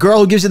the girl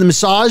who gives you the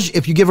massage,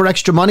 if you give her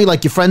extra money,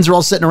 like your friends are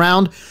all sitting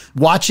around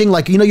watching,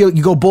 like,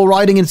 you go bull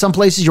riding in some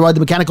places, you ride the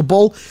mechanical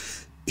bull.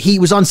 He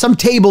was on some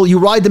table, you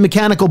ride the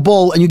mechanical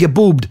bull and you get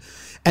boobed.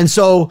 And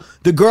so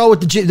the girl with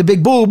the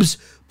big boobs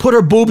put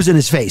her boobs in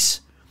his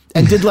face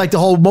and did like the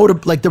whole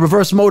the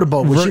reverse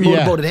motorboat where she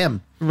motorboated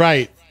him.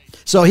 Right.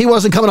 So he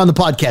wasn't coming on the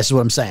podcast is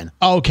what I'm saying.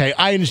 Okay,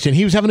 I understand.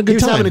 He was having a good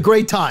time. He was having a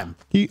great time.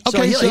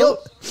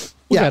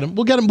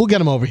 We'll get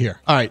him over here.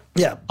 All right.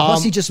 Yeah.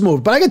 Plus he just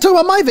moved. But I can talk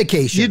about my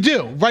vacation. You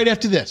do, right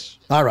after this.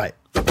 All right.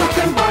 The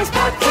Brooklyn Boys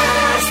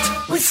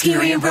Podcast with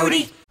Scary and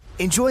Brody.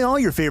 Enjoy all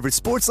your favorite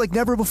sports like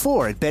never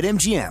before at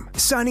BetMGM.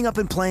 Signing up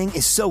and playing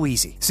is so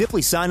easy.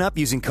 Simply sign up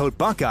using code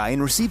Buckeye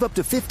and receive up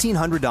to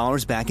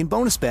 $1,500 back in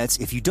bonus bets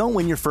if you don't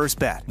win your first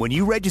bet. When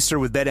you register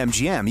with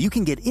BetMGM, you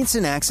can get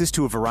instant access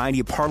to a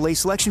variety of parlay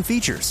selection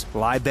features,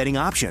 live betting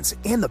options,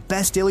 and the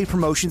best daily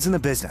promotions in the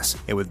business.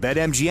 And with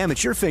BetMGM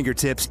at your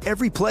fingertips,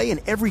 every play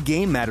and every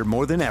game matter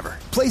more than ever.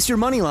 Place your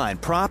moneyline,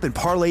 prop, and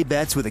parlay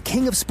bets with the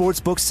king of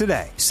sportsbooks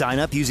today. Sign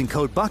up using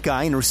code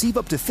Buckeye and receive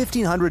up to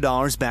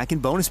 $1,500 back in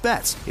bonus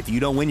bets if you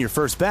don't win your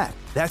first bet.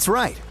 That's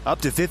right, up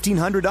to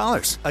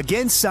 $1,500.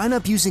 Again, sign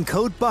up using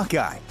code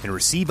Buckeye and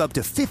receive up to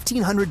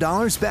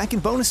 $1,500 back in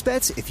bonus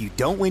bets if you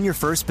don't win your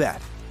first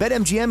bet.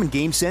 BetMGM and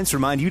GameSense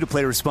remind you to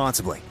play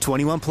responsibly.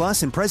 21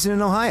 plus and present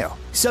in Ohio.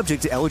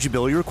 Subject to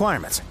eligibility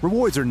requirements.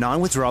 Rewards are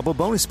non-withdrawable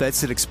bonus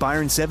bets that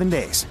expire in 7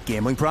 days.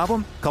 Gambling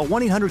problem? Call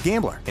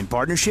 1-800-GAMBLER in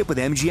partnership with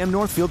MGM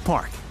Northfield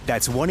Park.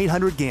 That's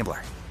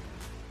 1-800-GAMBLER.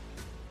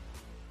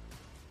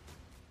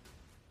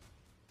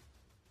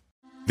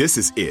 This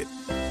is it.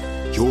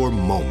 Your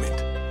moment.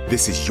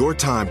 This is your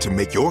time to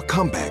make your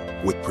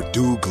comeback with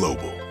Purdue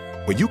Global.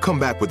 When you come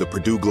back with a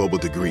Purdue Global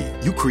degree,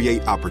 you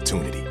create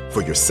opportunity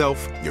for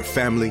yourself, your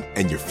family,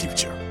 and your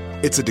future.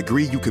 It's a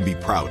degree you can be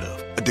proud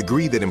of, a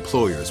degree that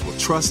employers will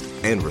trust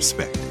and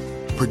respect.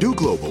 Purdue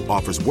Global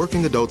offers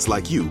working adults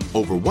like you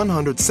over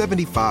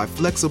 175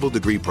 flexible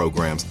degree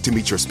programs to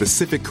meet your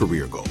specific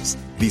career goals.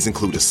 These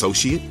include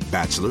associate,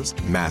 bachelor's,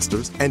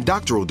 master's, and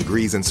doctoral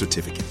degrees and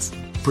certificates.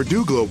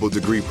 Purdue Global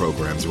degree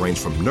programs range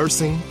from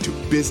nursing to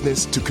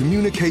business to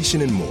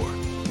communication and more.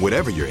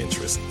 Whatever your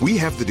interest, we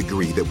have the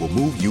degree that will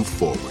move you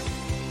forward.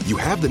 You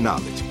have the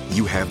knowledge,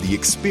 you have the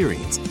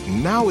experience.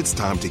 Now it's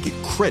time to get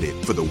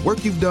credit for the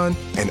work you've done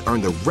and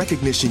earn the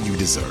recognition you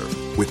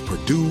deserve with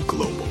Purdue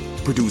Global,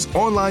 Purdue's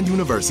online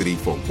university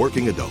for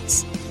working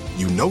adults.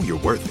 You know you're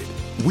worth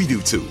it. We do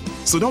too.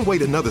 So don't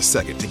wait another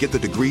second to get the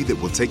degree that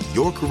will take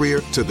your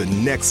career to the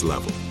next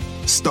level.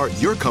 Start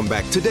your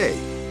comeback today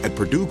at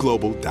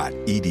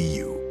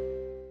purdueglobal.edu.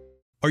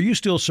 Are you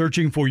still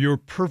searching for your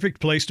perfect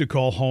place to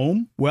call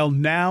home? Well,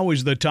 now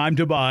is the time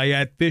to buy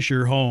at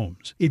Fisher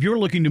Homes. If you're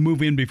looking to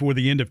move in before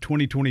the end of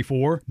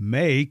 2024,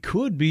 May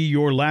could be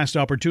your last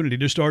opportunity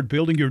to start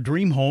building your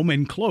dream home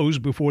and close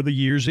before the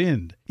year's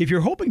end. If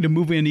you're hoping to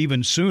move in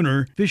even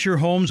sooner, Fisher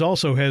Homes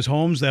also has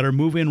homes that are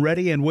move-in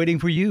ready and waiting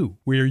for you,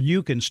 where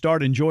you can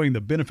start enjoying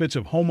the benefits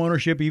of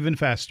homeownership even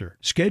faster.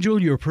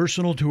 Schedule your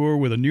personal tour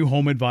with a new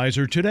home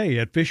advisor today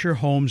at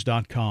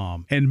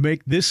FisherHomes.com and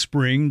make this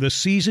spring the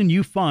season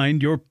you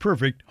find your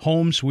perfect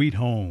home sweet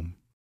home.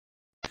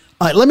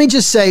 All right, let me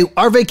just say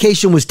our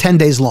vacation was 10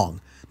 days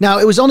long. Now,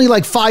 it was only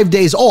like 5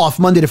 days off,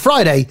 Monday to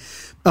Friday,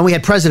 and we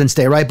had President's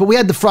Day, right? But we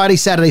had the Friday,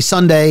 Saturday,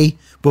 Sunday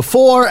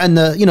before and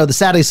the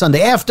Saturday,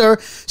 Sunday after.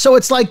 So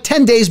it's like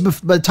 10 days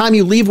by the time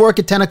you leave work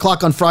at 10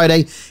 o'clock on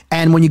Friday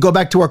and when you go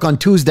back to work on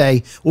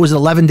Tuesday, what was it,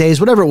 11 days,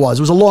 whatever it was.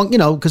 It was a long,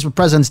 because for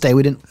President's Day,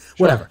 we didn't,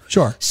 whatever.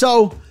 Sure.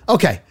 So,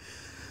 okay.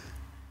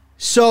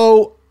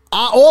 So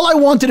all I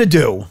wanted to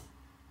do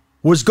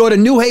was go to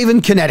New Haven,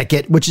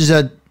 Connecticut, which is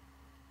a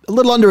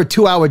little under a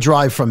 2-hour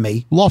drive from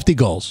me. Lofty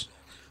goals.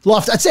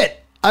 That's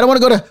it. I don't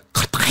want to go to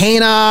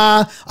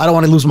Cartagena. I don't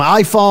want to lose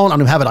my iPhone. I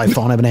don't even have an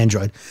iPhone. I have an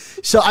Android.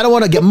 So I don't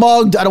want to get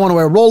mugged. I don't want to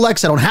wear a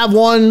Rolex. I don't have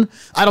one.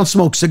 I don't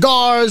smoke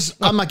cigars.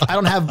 I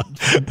don't have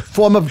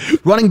form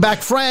of running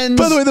back friends.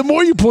 By the way, the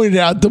more you point it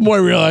out, the more I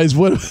realize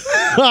what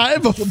I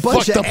have a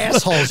bunch of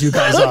assholes you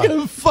guys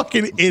are.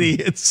 Fucking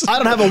idiots. I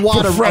don't have a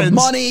wad of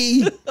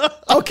money.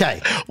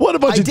 Okay. What a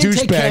bunch of douchebags. I did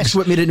take cash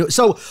with me to do it.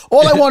 So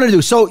all I wanted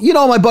to do,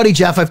 my buddy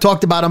Jeff, I've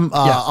talked about him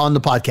on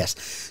the podcast.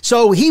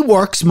 So he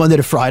works Monday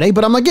to Friday,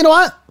 but I'm like, you know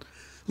what?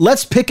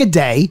 Let's pick a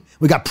day.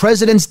 We got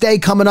President's Day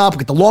coming up. We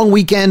got the long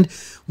weekend.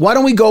 Why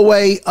don't we go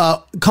away?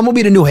 Come with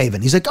me to New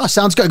Haven. He's like, oh,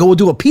 sounds good. I go, we'll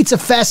do a pizza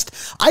fest.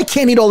 I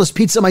can't eat all this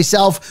pizza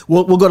myself.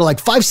 We'll go to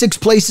like 5-6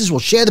 places. We'll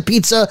share the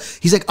pizza.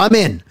 He's like, I'm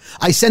in.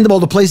 I send him all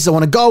the places I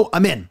want to go.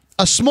 I'm in.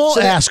 A small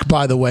ask,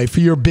 by the way, for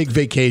your big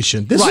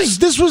vacation.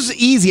 This was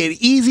easy. An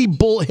easy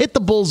hit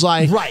the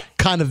bullseye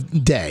kind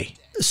of day.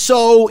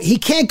 So he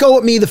can't go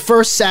with me the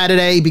first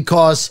Saturday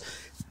because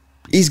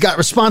he's got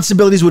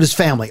responsibilities with his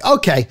family.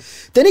 Okay.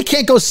 Then he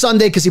can't go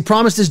Sunday because he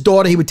promised his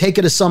daughter he would take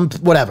her to some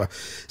whatever.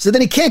 So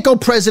then he can't go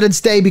President's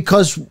Day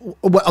because,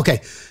 okay.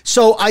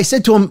 So I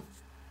said to him,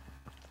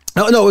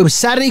 no, it was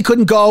Saturday he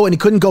couldn't go and he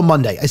couldn't go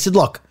Monday. I said,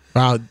 look.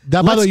 Wow.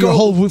 By the way, your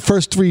whole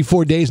first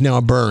 3-4 days now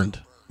are burned.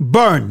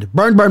 Burn.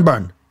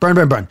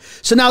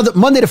 So now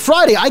Monday to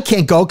Friday, I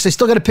can't go because I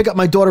still got to pick up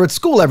my daughter at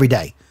school every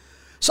day.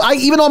 So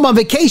even though I'm on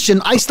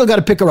vacation, I still got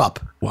to pick her up.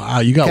 Wow.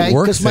 You got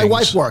work because my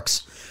wife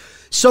works.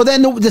 So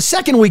then the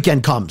second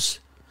weekend comes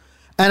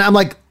and I'm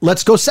like,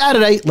 let's go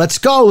Saturday. Let's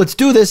go. Let's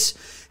do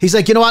this. He's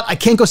like, you know what? I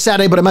can't go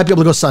Saturday, but I might be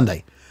able to go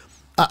Sunday.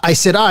 I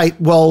said, all right,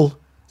 well,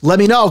 let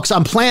me know because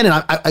I'm planning.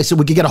 I said,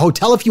 we could get a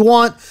hotel if you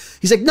want.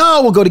 He's like,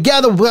 no, we'll go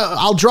together.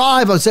 I'll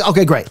drive. I say,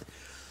 okay, great.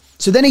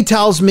 So then he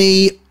tells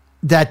me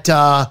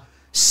that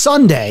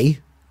Sunday,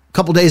 a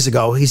couple days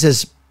ago, he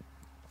says,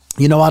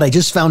 you know what? I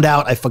just found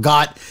out. I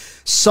forgot.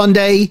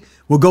 Sunday,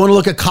 we're going to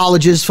look at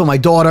colleges for my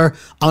daughter.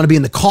 I'm going to be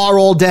in the car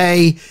all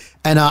day.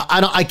 And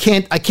I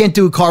can't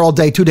do a car all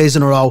day 2 days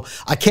in a row.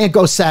 I can't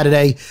go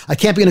Saturday. I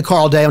can't be in the car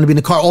all day. I'm going to be in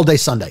the car all day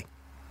Sunday.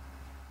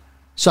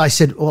 So I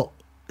said, well,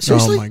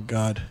 seriously? Oh my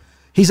God.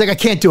 He's like, I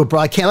can't do it, bro.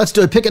 I can't. Let's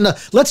do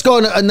it. Let's go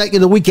in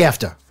the week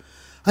after.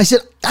 I said,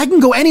 I can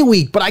go any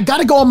week, but I got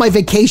to go on my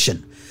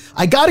vacation.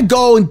 I got to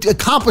go and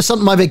accomplish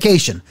something on my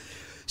vacation.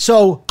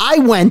 So I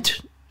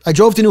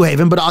drove to New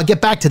Haven, but I'll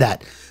get back to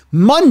that.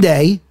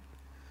 Monday,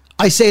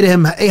 I say to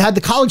him, hey, how'd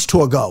the college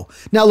tour go?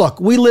 Now, look,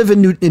 we live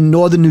in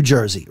northern New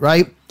Jersey,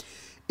 right?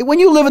 When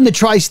you live in the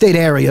tri-state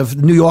area of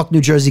New York,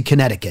 New Jersey,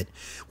 Connecticut,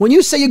 when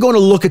you say you're going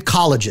to look at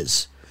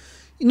colleges,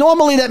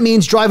 normally that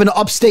means driving to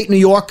upstate New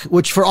York,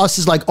 which for us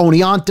is like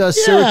Oneonta,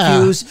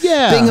 Syracuse,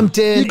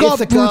 Binghamton, you go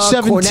Ithaca, Route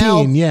 17,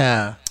 Cornell.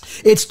 Yeah.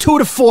 It's 2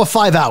 to 4 or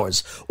 5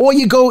 hours. Or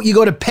you go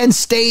to Penn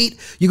State,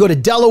 you go to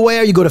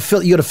Delaware, you go to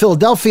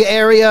Philadelphia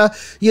area,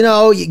 you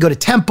go to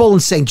Temple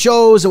and St.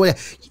 Joe's or whatever.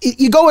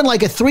 You go in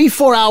like a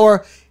 3-4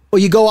 hour, or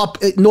you go up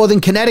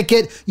northern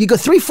Connecticut, you go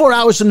 3-4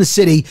 hours from the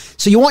city.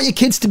 So you want your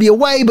kids to be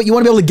away, but you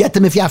want to be able to get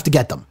them if you have to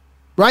get them,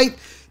 right?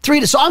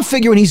 So I'm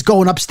figuring he's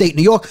going upstate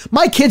New York.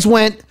 My kids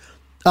went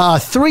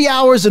 3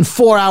 hours and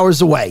 4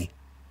 hours away.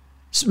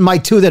 My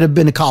 2 that have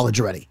been to college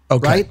already,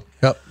 okay. Right?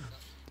 Yep.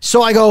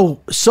 So I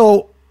go,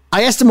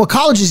 I asked him what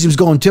colleges he was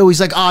going to.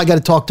 He's like, I got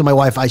to talk to my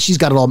wife. She's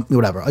got it all,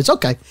 whatever. It's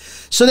okay.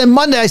 So then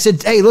Monday I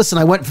said, hey, listen,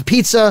 I went for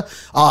pizza.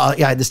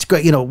 This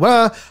great,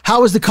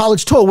 how was the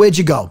college tour? Where'd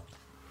you go?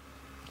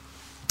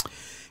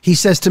 He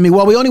says to me,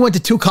 well, we only went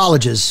to 2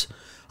 colleges.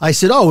 I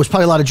said, oh, it was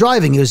probably a lot of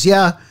driving. He goes,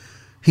 yeah.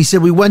 He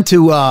said, we went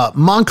to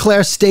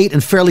Montclair State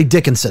and Fairleigh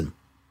Dickinson.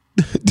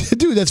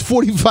 Dude, that's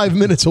 45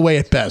 minutes away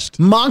at best.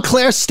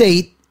 Montclair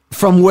State,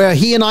 from where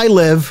he and I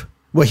live,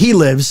 where he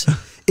lives,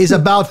 is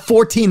about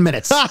 14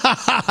 minutes.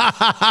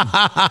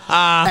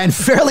 And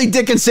Fairleigh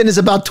Dickinson is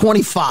about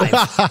 25.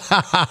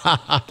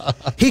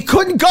 He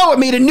couldn't go with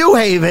me to New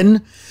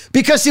Haven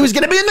because he was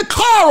going to be in the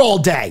car all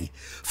day.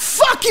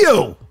 Fuck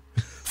you.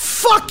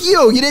 Fuck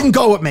you. You didn't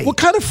go with me. What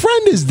kind of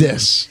friend is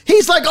this?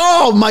 He's like,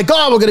 oh my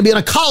God, we're going to be in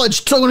a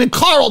college, in a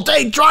car all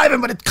day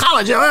driving, but it's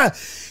college.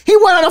 He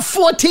went on a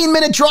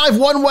 14-minute drive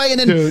one way, and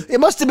then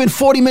it must have been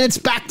 40 minutes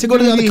back to go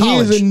to the other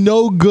college. He is a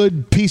no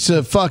good piece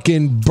of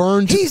fucking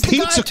burnt pizza crust. He's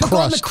the guy who took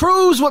on the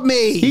cruise with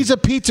me. He's a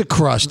pizza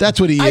crust.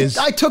 That's what he is.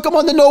 I took him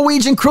on the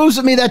Norwegian cruise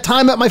with me that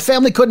time that my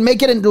family couldn't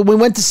make it, and we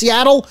went to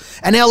Seattle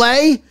and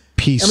L.A.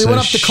 Piece and we went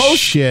up the coast.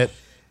 Shit.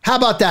 How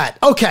about that?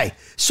 Okay,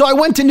 so I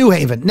went to New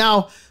Haven.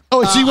 Now,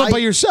 so you went by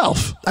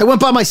yourself? I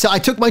went by myself. I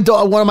took my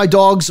one of my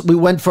dogs. We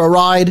went for a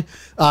ride,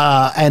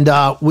 and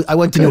I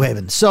went to New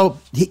Haven. So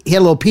he had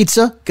a little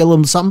pizza, get a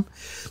little something.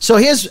 So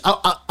here's,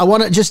 I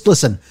want to just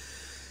listen.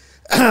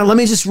 Let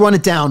me just run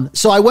it down.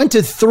 So I went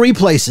to 3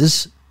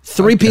 places,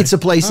 3 pizza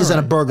places and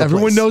a burger place.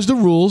 Everyone knows the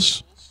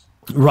rules.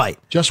 Right.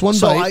 Just one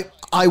bite. So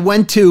I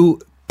went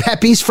to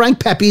Pepe's, Frank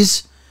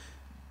Pepe's.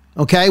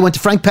 Okay, I went to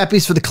Frank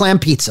Pepe's for the clam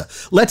pizza.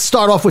 Let's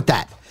start off with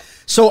that.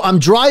 So I'm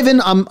driving,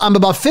 I'm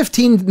about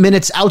 15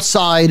 minutes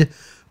outside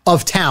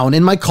of town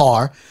in my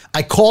car.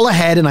 I call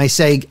ahead and I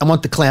say, I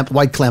want the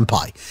white clam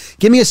pie.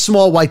 Give me a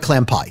small white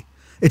clam pie.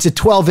 It's a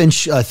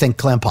 12-inch,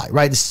 clam pie,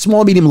 right? It's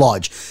small, medium,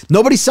 large.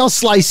 Nobody sells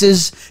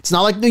slices. It's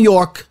not like New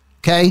York,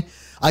 okay?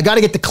 I got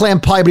to get the clam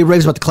pie, but he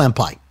raves about the clam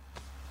pie.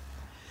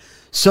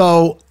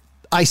 So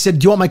I said,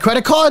 do you want my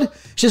credit card?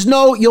 She says,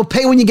 no, you'll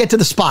pay when you get to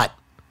the spot,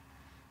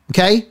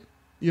 okay?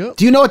 Yep.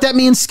 Do you know what that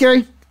means,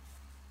 Scary?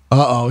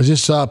 Is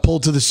this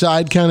pulled to the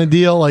side kind of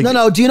deal? Like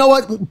no. Do you know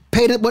what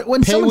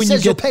when someone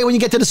says you'll pay when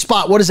you get to the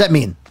spot? What does that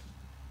mean?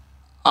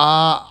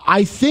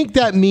 I think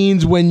that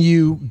means when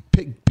you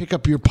pick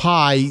up your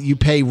pie, you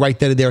pay right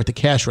then and there at the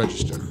cash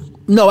register.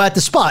 No, at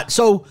the spot.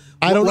 So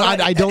I don't know.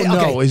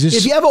 Okay. Is this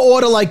if you ever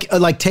order like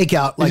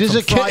takeout? Like is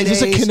this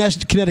a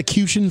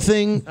Connecticution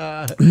thing?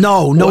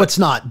 No, it's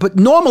not. But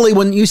normally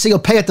when you say you'll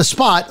pay at the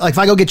spot, like if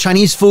I go get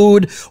Chinese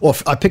food or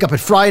I pick up at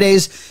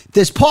Fridays,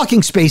 there's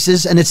parking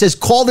spaces and it says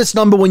call this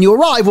number when you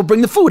arrive. We'll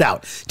bring the food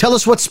out. Tell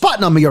us what spot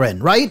number you're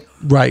in. Right.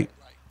 Right.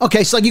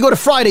 Okay, so like you go to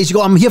Fridays, you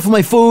go, I'm here for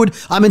my food,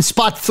 I'm in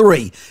spot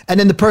 3. And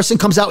then the person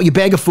comes out with your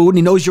bag of food and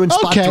he knows you're in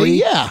spot 3.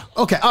 Yeah.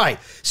 Okay, all right.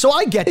 So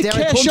I get there.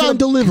 Cash on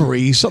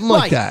delivery, something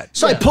like that.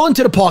 So I pull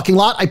into the parking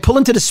lot. I pull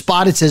into the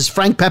spot. It says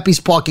Frank Pepe's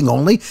parking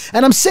only.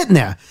 And I'm sitting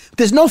there.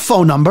 There's no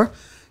phone number.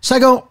 So I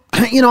go,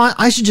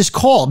 I should just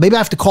call. Maybe I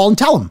have to call and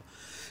tell him.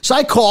 So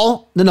I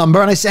call the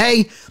number and I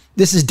say, hey,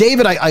 this is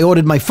David. I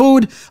ordered my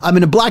food. I'm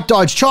in a black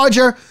Dodge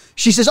Charger.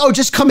 She says, oh,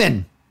 just come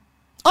in.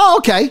 Oh,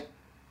 okay.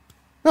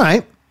 All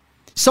right.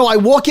 So I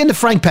walk into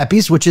Frank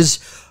Pepe's, which is,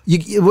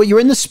 you're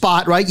in the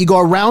spot, right? You go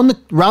around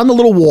the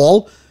little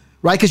wall,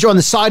 right? Because you're on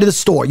the side of the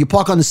store. You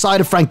park on the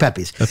side of Frank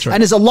Pepe's. That's right.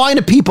 And there's a line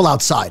of people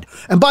outside.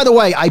 And by the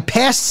way, I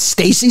passed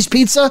Stacy's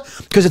Pizza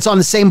because it's on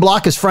the same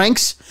block as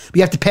Frank's. But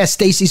you have to pass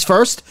Stacy's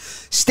first.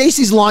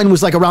 Stacy's line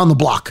was like around the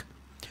block.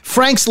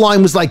 Frank's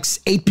line was like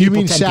 8 people, You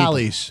mean 10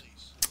 Sally's?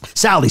 People.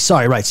 Sally's,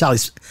 sorry, right.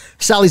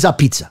 Sally's Up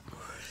Pizza.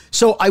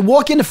 So I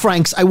walk into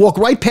Frank's. I walk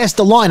right past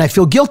the line. I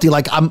feel guilty.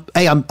 Like I'm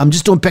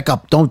just doing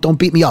pickup. Don't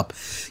beat me up.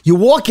 You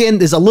walk in.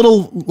 There's a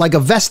little like a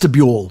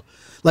vestibule,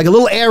 like a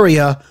little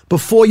area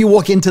before you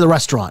walk into the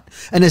restaurant.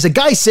 And there's a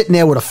guy sitting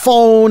there with a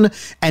phone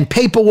and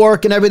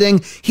paperwork and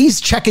everything.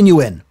 He's checking you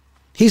in.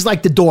 He's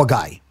like the door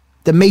guy,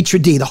 the maitre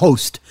d', the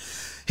host.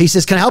 He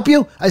says, "Can I help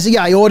you?" I said,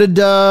 "Yeah, I ordered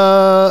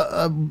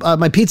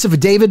my pizza for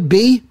David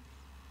B."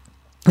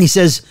 He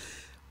says,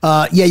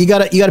 "Yeah, you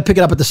gotta pick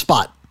it up at the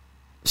spot."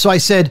 So I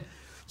said,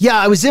 yeah,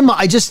 I was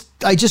I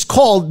just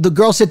called. The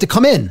girl said to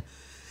come in.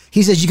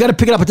 He says, you got to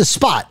pick it up at the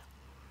spot.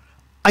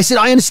 I said,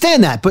 I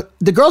understand that, but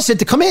the girl said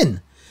to come in.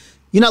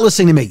 You're not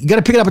listening to me. You got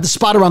to pick it up at the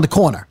spot around the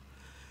corner.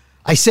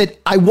 I said,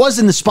 I was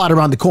in the spot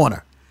around the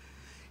corner.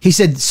 He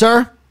said,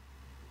 sir,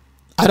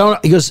 I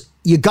don't, he goes,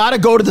 you got to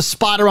go to the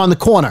spot around the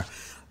corner.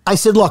 I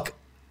said, look,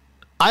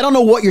 I don't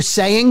know what you're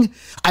saying.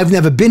 I've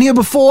never been here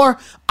before.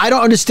 I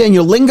don't understand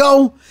your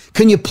lingo.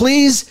 Can you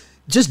please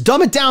just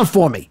dumb it down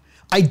for me?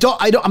 I'm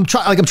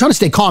trying to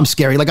stay calm,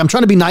 Scary. Like I'm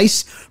trying to be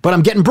nice, but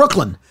I'm getting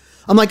Brooklyn.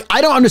 I'm like, I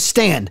don't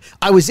understand.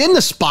 I was in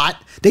the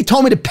spot. They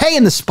told me to pay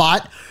in the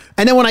spot.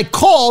 And then when I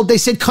called, they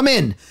said, come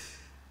in.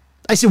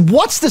 I said,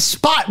 what's the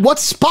spot? What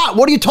spot?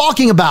 What are you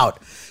talking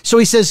about? So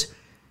he says,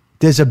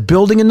 there's a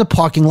building in the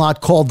parking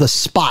lot called The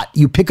Spot.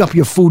 You pick up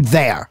your food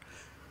there.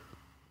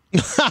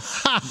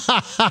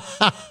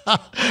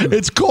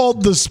 It's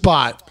called The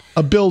Spot,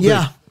 a building.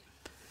 Yeah.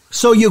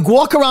 So you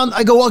walk around.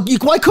 I go, well,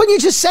 why couldn't you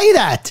just say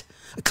that?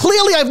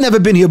 Clearly, I've never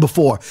been here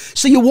before.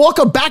 So you walk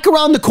back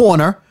around the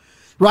corner,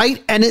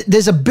 right? And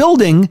there's a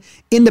building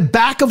in the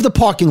back of the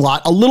parking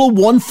lot, a little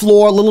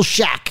one-floor, little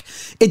shack.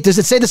 Does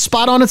it say the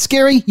spot on it,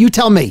 Scary? You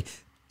tell me.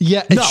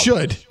 Yeah, it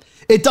should.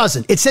 It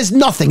doesn't. It says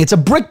nothing. It's a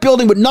brick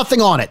building with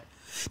nothing on it.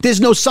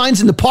 There's no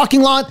signs in the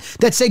parking lot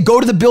that say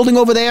go to the building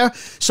over there.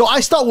 So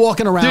I start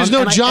walking around.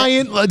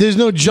 There's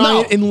no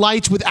giant in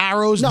lights with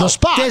arrows. No, the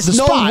spot. There's the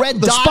no spot,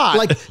 red the dot. spot.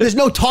 Like there's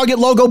no Target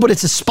logo, but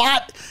it's a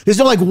spot. There's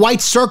no like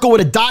white circle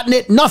with a dot in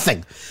it.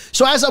 Nothing.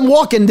 So as I'm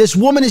walking, this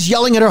woman is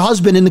yelling at her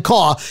husband in the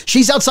car.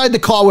 She's outside the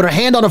car with her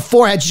hand on her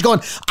forehead. She's going,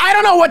 I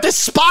don't know what this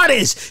spot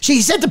is.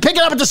 She said to pick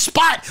it up at the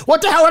spot.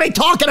 What the hell are they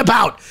talking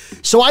about?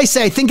 So I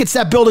say, I think it's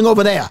that building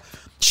over there.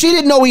 She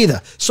didn't know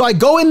either. So I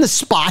go in the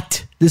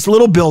spot, this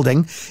little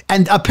building,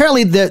 and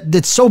apparently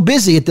it's so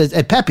busy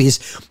at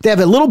Pepe's, they have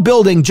a little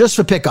building just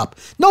for pickup.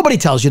 Nobody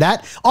tells you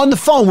that. On the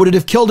phone, would it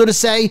have killed her to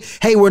say,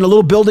 hey, we're in a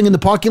little building in the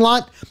parking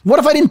lot? What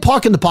if I didn't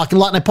park in the parking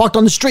lot and I parked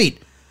on the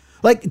street?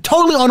 Like,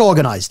 totally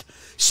unorganized.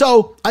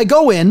 So I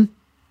go in,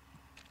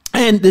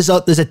 and there's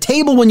a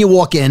table when you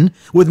walk in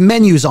with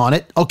menus on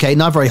it. Okay,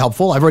 not very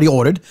helpful. I've already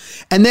ordered.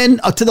 And then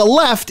to the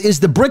left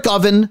is the brick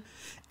oven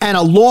and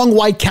a long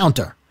white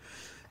counter.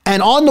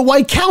 And on the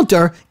white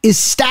counter is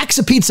stacks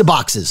of pizza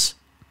boxes.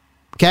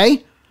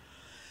 Okay?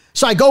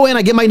 So I go in,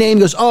 I get my name,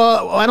 goes,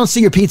 oh, I don't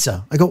see your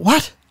pizza. I go,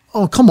 what?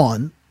 Oh, come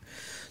on.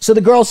 So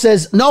the girl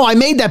says, no, I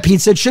made that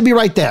pizza. It should be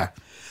right there.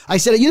 I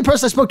said, are you the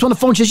person I spoke to on the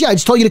phone? She says, yeah, I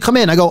just told you to come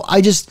in. I go, I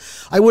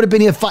would have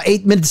been here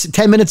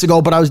 10 minutes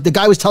ago, but the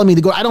guy was telling me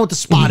to go, I don't know what the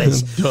spot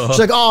is. She's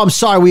like, oh, I'm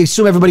sorry. We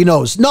assume everybody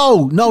knows.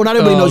 No, not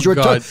everybody knows.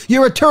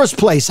 You're a tourist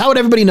place. How would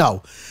everybody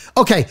know?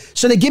 Okay.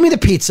 So they give me the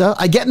pizza.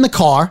 I get in the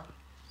car.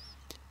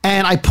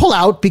 And I pull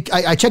out,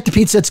 I check the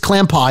pizza, it's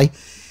clam pie.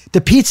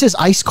 The pizza's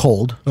ice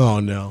cold.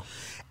 Oh, no.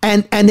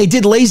 And they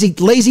did lazy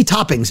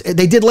toppings.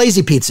 They did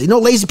lazy pizza. You know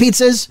what lazy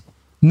pizza is?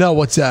 No,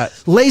 what's that?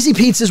 Lazy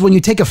pizza is when you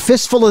take a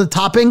fistful of the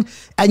topping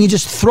and you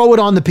just throw it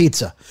on the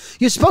pizza.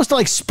 You're supposed to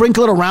like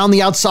sprinkle it around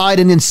the outside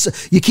and then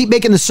you keep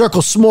making the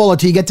circle smaller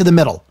till you get to the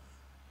middle.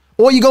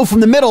 Or you go from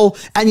the middle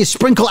and you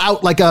sprinkle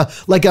out like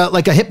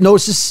a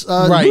hypnosis.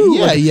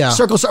 Right, yeah.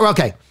 Circle,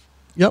 okay.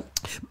 Yep.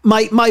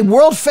 My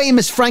world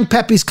famous Frank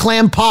Pepe's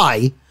clam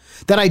pie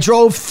that I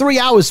drove 3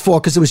 hours for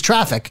because it was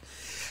traffic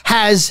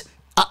has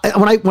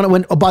when I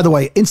went. Oh, by the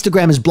way,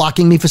 Instagram is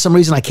blocking me for some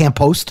reason. I can't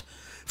post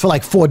for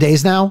like 4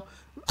 days now.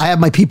 I have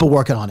my people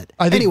working on it.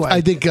 I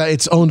think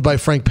it's owned by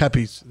Frank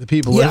Pepe's, the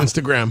people on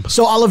Instagram.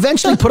 So I'll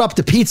eventually put up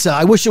the pizza.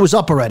 I wish it was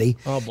up already.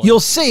 Oh, boy. You'll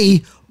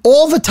see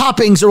all the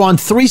toppings are on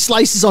 3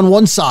 slices on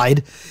one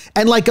side,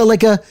 and like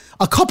a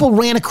couple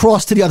ran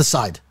across to the other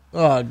side.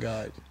 Oh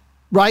God.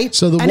 Right?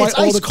 So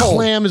the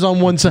clam is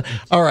on one side.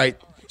 All right.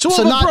 So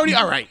Brody,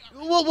 all right.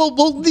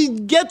 We'll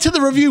get to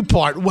the review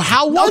part.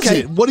 How was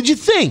it? What did you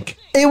think?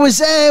 It was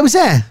no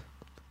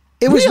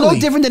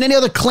different than any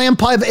other clam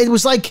pie. It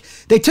was like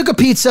they took a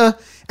pizza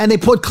and they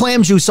put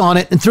clam juice on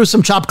it and threw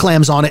some chopped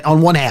clams on it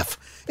on one half.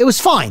 It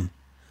was fine.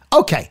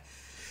 Okay.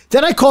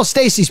 Then I call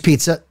Stacy's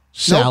Pizza.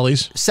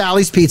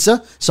 Sally's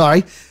Pizza.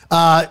 Sorry.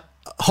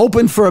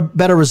 Hoping for a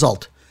better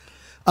result.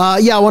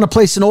 I want to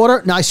place an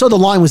order. Now, I saw the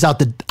line was out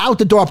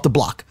the door up the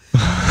block.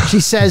 She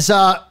says,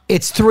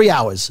 it's 3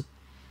 hours.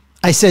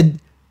 I said,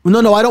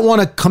 no, I don't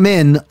want to come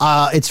in.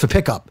 It's for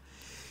pickup.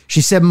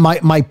 She said,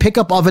 my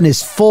pickup oven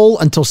is full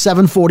until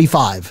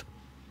 7:45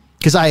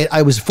 because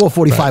I was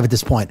 4:45 at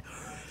this point.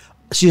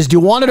 She says, do you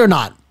want it or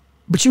not?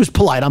 But she was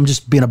polite. I'm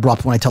just being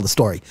abrupt when I tell the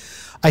story.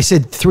 I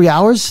said, 3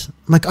 hours?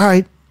 I'm like, all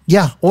right,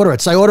 yeah, order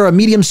it. So I order a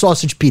medium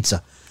sausage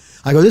pizza.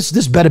 I go,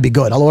 this better be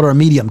good. I'll order a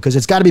medium because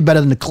it's got to be better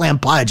than the clam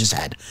pie I just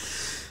had.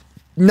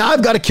 Now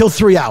I've got to kill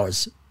 3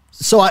 hours.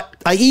 So I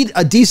eat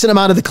a decent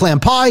amount of the clam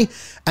pie,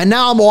 and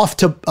now I'm off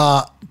to,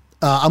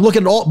 I'm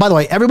looking at all, by the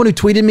way, everyone who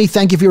tweeted me,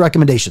 thank you for your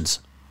recommendations.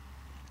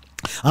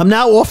 I'm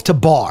now off to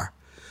Bar.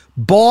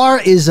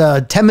 Bar is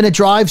a 10-minute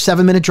drive,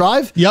 7-minute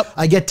drive. Yep.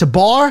 I get to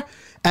Bar,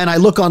 and I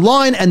look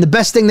online, and the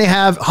best thing they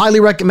have,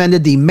 highly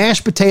recommended, the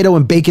mashed potato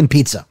and bacon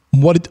pizza.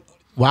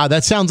 Wow,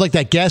 that sounds like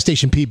that gas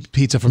station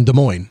pizza from Des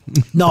Moines.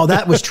 No,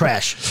 that was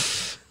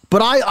trash.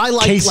 But I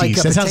like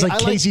Casey's. That sounds like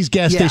Casey's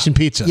gas station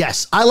pizza.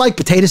 Yes, I like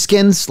potato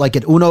skins, like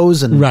at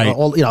Uno's and right.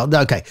 All.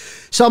 Okay,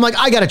 so I'm like,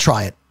 I got to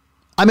try it.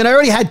 I mean, I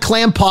already had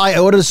clam pie. I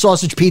ordered a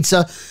sausage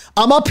pizza.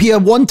 I'm up here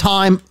one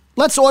time.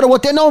 Let's order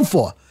what they're known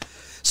for.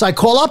 So I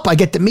call up. I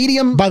get the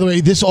medium. By the way,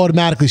 this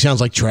automatically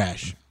sounds like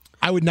trash.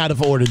 I would not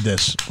have ordered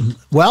this.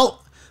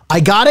 Well,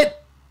 I got it.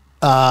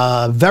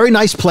 Very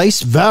nice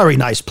place. Very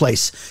nice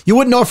place. You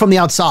wouldn't know it from the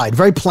outside.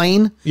 Very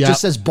plain. Yep.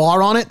 Just says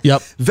Bar on it.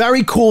 Yep.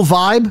 Very cool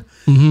vibe.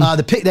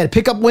 Mm-hmm. They had a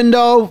pickup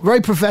window.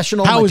 Very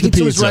professional. How was the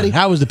pizza? Was ready.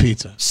 How was the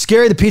pizza?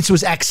 Scary. The pizza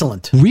was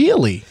excellent.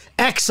 Really?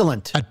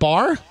 Excellent. At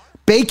Bar?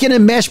 Bacon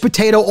and mashed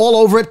potato all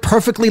over it.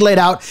 Perfectly laid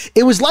out.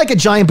 It was like a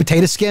giant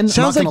potato skin.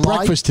 Sounds like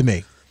breakfast to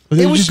me.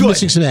 They were just good.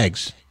 missing some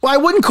eggs. Well, I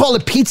wouldn't call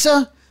it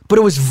pizza, but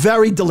it was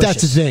very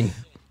delicious. That's the thing.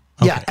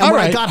 Okay. Yeah, and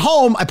when I got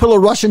home, I put a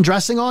little Russian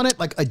dressing on it,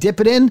 like I dip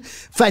it in.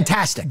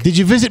 Fantastic. Did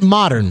you visit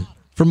Modern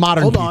for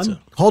modern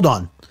pizza. Hold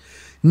on.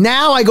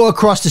 Now I go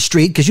across the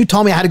street because you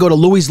told me I had to go to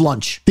Louis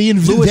Lunch.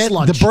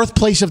 The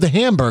birthplace of the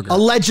hamburger.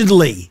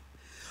 Allegedly.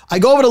 I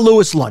go over to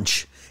Louis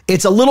Lunch.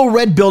 It's a little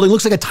red building.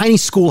 Looks like a tiny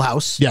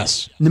schoolhouse.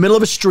 Yes. In the middle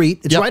of a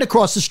street. It's right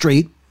across the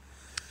street.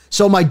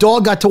 So my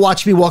dog got to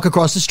watch me walk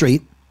across the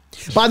street.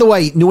 By the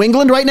way, New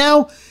England right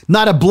now,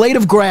 not a blade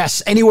of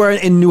grass anywhere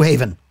in New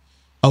Haven.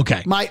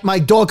 Okay. My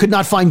dog could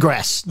not find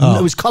grass.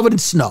 It was covered in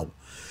snow.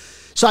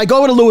 So I go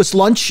over to Louis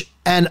Lunch,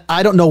 and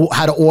I don't know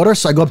how to order.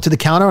 So I go up to the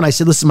counter, and I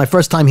said, listen, my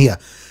first time here.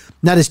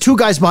 Now, there's two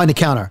guys behind the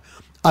counter.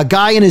 A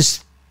guy in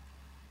his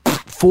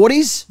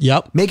 40s.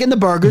 Yep. Making the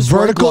burgers.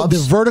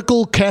 The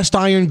vertical cast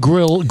iron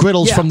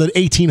griddles from the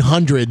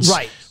 1800s.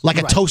 Right. Like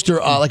a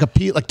toaster,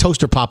 like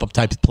toaster pop-up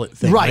type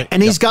thing. Right.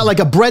 And he's got like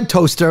a bread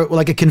toaster,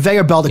 like a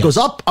conveyor belt that goes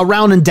up,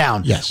 around, and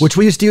down. Yes. Which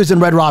we used to use in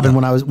Red Robin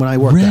when I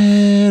worked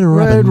there.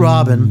 Red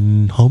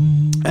Robin.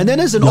 And then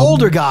there's an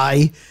older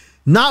guy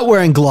not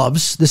wearing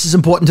gloves. This is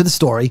important to the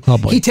story. Oh,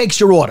 boy. He takes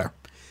your order.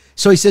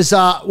 So he says,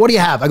 what do you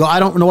have? I go,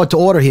 I don't know what to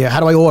order here. How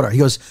do I order? He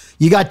goes,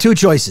 you got two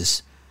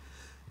choices.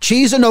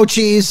 Cheese or no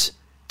cheese,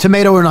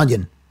 tomato or an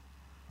onion.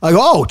 I go,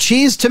 oh,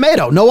 cheese,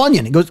 tomato, no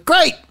onion. He goes,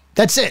 great.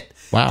 That's it.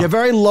 Wow. They're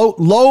very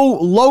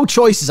low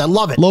choices. I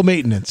love it. Low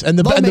maintenance. And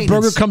the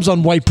burger comes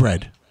on white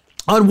bread.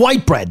 On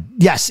white bread.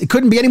 Yes. It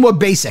couldn't be any more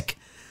basic.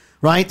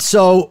 Right?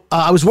 So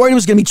I was worried it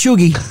was going to be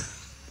chuggy.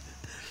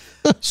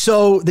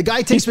 So the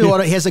guy takes me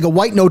order. He has like a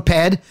white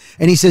notepad,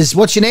 and he says,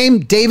 "What's your name,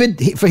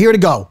 David? For here to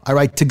go." I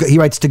write to go. He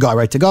writes to go. I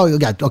write to go.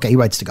 Okay, he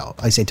writes to go.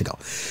 I say to go.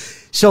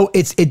 So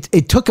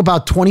it took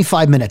about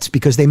 25 minutes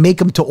because they make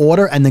them to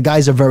order, and the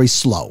guys are very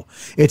slow.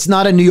 It's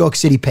not a New York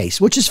City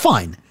pace, which is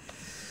fine.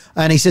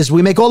 And he says,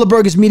 "We make all the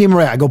burgers medium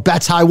rare." I go,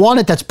 "That's how I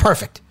want it. That's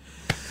perfect."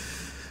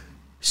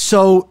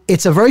 So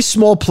it's a very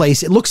small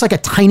place. It looks like a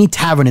tiny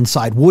tavern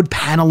inside, wood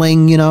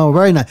paneling,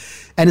 very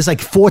nice. And it's like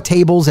 4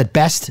 tables at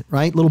best,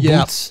 right? Little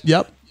booths.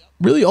 Yep.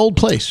 Really old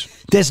place.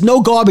 There's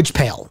no garbage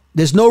pail.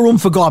 There's no room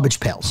for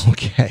garbage pails.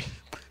 Okay.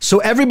 So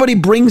everybody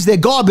brings their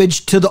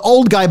garbage to the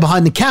old guy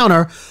behind the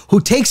counter who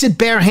takes it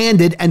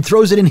barehanded and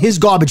throws it in his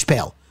garbage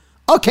pail.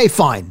 Okay,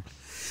 fine.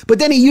 But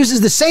then he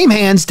uses the same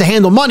hands to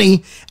handle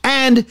money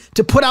and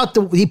to put out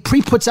he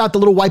pre-puts out the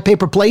little white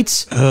paper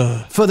plates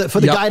for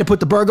the guy to put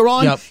the burger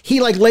on. Yep. He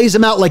like lays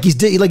them out like he's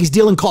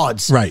dealing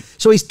cards. Right.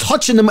 So he's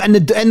touching them and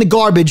the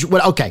garbage.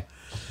 Okay.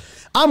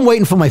 I'm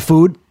waiting for my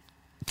food.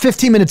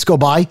 15 minutes go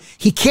by.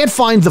 He can't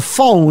find the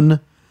phone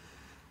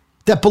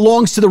that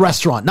belongs to the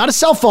restaurant. Not a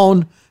cell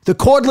phone, the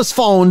cordless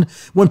phone.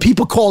 When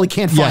people call, he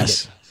can't find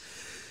it.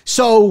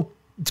 So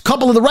a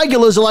couple of the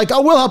regulars are like,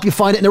 "Oh, we'll help you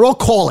find it." And they're all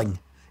calling.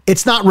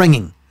 It's not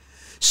ringing.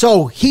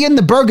 So he and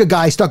the burger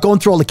guy start going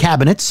through all the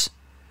cabinets.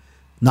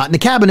 Not in the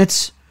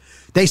cabinets.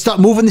 They start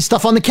moving the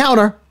stuff on the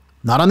counter.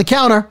 Not on the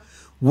counter.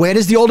 Where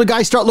does the older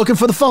guy start looking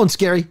for the phone,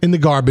 Scary? In the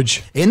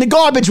garbage. In the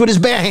garbage with his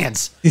bare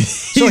hands.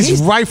 So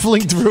he's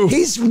rifling through.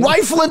 He's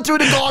rifling through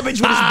the garbage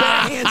with his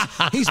bare hands.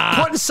 He's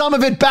putting some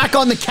of it back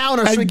on the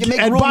counter so he can make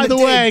room. And by the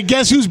way,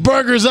 guess whose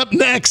burger's up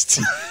next?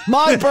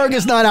 My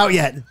burger's not out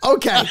yet.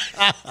 Okay.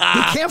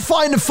 He can't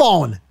find the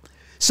phone.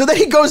 So then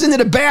he goes into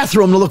the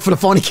bathroom to look for the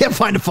phone. He can't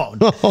find the phone.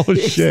 Oh,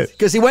 shit.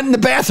 Because he went in the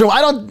bathroom.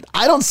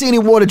 I don't see any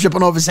water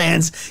dripping off his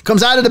hands.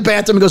 Comes out of the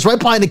bathroom and goes right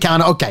behind the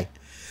counter. Okay.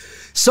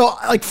 So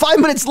like 5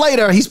 minutes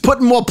later, he's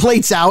putting more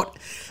plates out.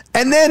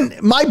 And then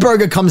my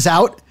burger comes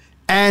out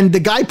and the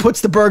guy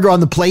puts the burger on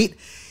the plate.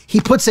 He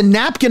puts a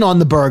napkin on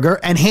the burger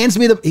and hands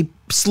me he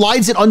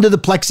slides it under the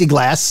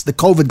plexiglass, the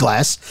COVID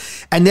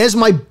glass. And there's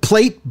my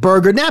plate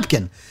burger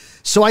napkin.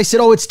 So I said,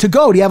 "Oh, it's to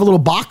go. Do you have a little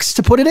box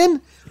to put it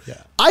in?" Yeah.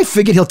 I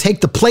figured he'll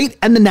take the plate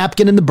and the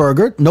napkin and the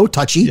burger, no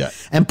touchy,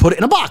 and put it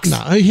in a box. No,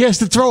 he has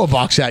to throw a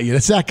box at you.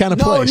 That's that kind of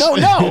place.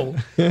 No.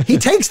 He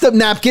takes the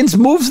napkins,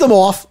 moves them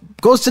off,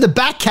 goes to the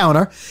back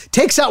counter,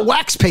 takes out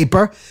wax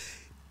paper,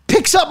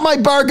 picks up my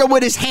burger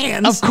with his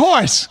hands. Of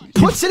course.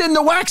 Puts it in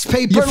the wax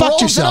paper. You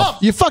fucked yourself.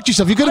 You fucked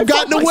yourself. You could have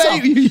gotten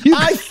away.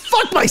 I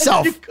fucked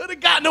myself. You could have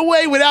gotten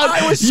away without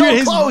his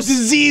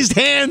diseased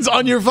hands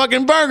on your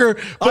fucking burger,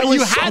 but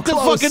you had to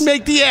fucking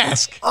make the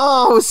ask.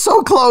 Oh, it was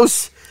so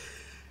close.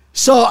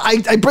 So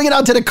I bring it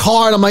out to the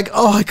car and I'm like,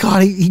 "Oh my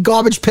God, he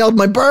garbage pailed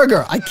my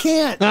burger. I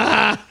can't."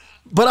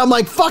 But I'm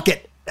like, fuck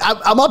it.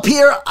 I'm up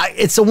here.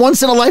 It's a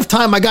once in a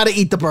lifetime. I got to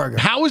eat the burger.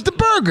 How was the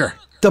burger?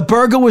 The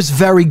burger was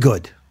very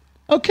good.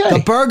 Okay. The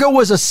burger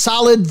was a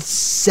solid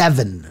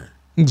 7.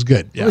 It was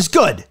good. Yeah. It was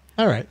good.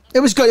 All right. It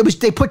was good.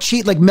 They put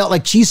cheese,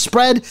 like cheese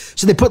spread.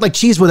 So they put like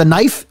cheese with a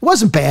knife. It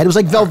wasn't bad. It was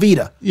like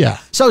Velveeta. Yeah.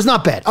 So it's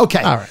not bad.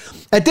 Okay. All right.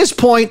 At this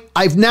point,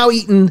 I've now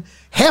eaten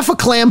half a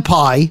clam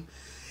pie,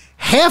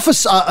 half a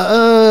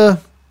slice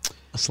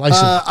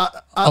of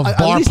bar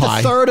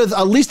pie.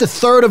 At least a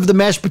third of the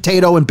mashed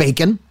potato and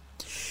bacon,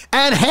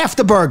 and half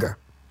the burger.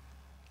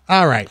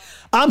 All right.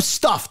 I'm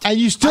stuffed. And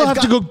you still have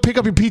to go pick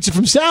up your pizza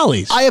from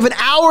Sally's. I have an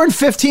hour and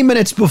 15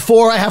 minutes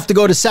before I have to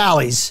go to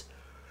Sally's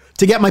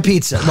to get my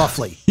pizza,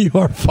 roughly. You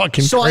are fucking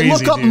crazy. So I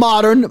look up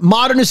Modern.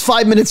 Modern is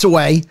 5 minutes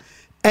away.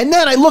 And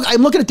then I'm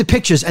looking at the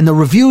pictures, and the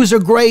reviews are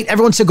great.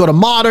 Everyone said go to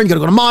Modern, you got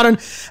to go to Modern.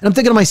 And I'm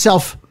thinking to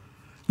myself,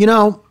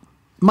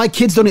 My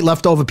kids don't eat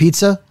leftover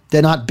pizza.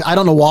 They're not. I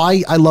don't know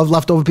why. I love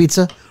leftover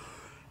pizza.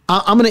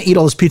 I'm going to eat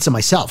all this pizza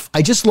myself.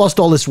 I just lost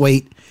all this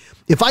weight.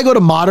 If I go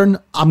to Modern,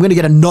 I'm going to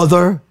get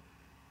another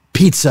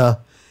pizza,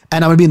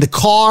 and I'm going to be in the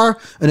car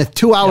and a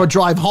 2-hour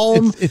drive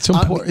home. It's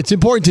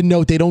important to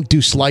note they don't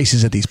do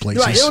slices at these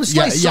places. Right, they don't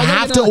slice. You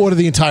have to order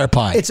the entire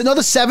pie. It's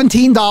another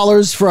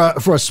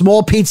 $17 for a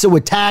small pizza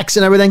with tax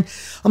and everything.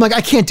 I'm like,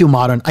 I can't do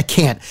Modern. I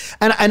can't.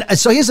 And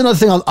so here's another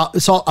thing. I'll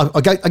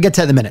get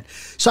to that in a minute.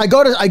 So I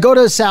go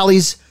to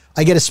Sally's.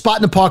 I get a spot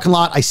in the parking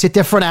lot. I sit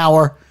there for an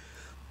hour.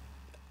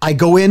 I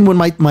go in when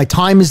my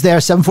time is there,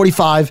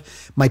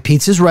 7:45. My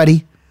pizza's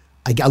ready.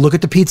 I look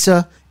at the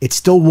pizza. It's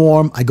still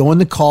warm. I go in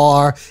the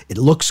car. It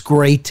looks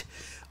great.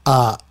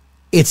 I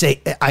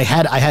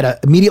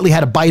immediately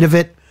had a bite of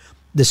it.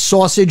 The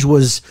sausage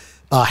was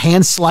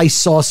hand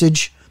sliced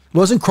sausage. It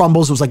wasn't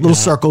crumbles. It was like little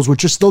circles,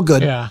 which are still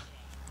good. Yeah.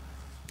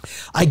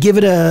 I give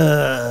it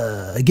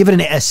a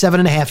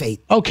 7.5,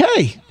 8.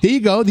 Okay, there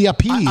you go. The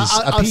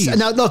appease.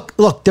 Now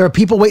look. There are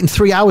people waiting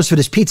 3 hours for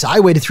this pizza.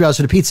 I waited 3 hours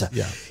for the pizza.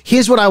 Yeah.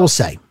 Here's what I will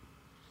say.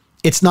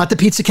 It's not the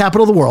pizza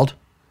capital of the world.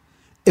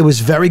 It was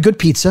very good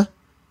pizza.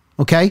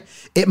 Okay,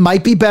 it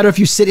might be better if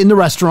you sit in the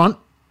restaurant,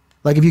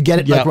 like if you get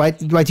it like right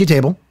to your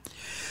table.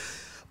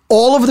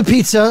 All of the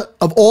pizza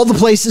of all the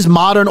places,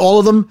 Modern, all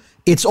of them,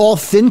 it's all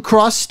thin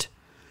crust,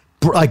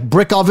 like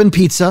brick oven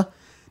pizza.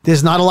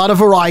 There's not a lot of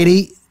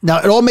variety. Now,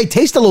 it all may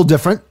taste a little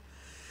different,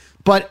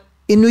 but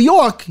in New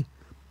York,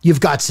 you've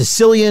got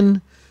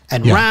Sicilian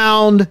and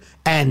round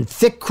and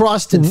thick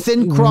crust and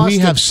thin crust. We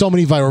have so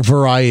many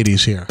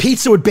varieties here.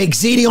 Pizza with baked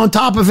ziti on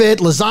top of it,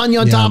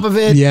 lasagna on top of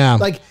it. Yeah.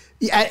 Like,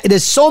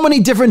 there's so many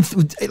different.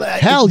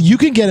 Hell, you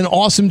can get an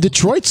awesome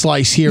Detroit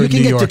slice here in New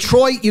York. You can get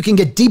Detroit. You can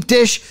get deep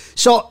dish.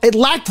 So it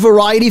lacked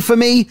variety for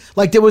me.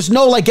 Like there was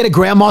no like get a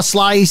grandma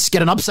slice,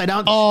 get an upside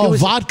down. Oh,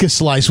 vodka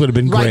slice would have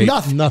been great.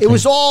 Nothing. It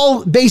was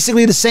all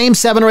basically the same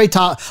 7 or 8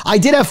 top. I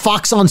did have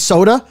Fox on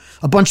soda.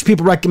 A bunch of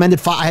people recommended.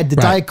 I had the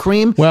Diet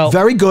Cream. Well,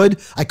 very good.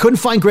 I couldn't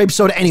find grape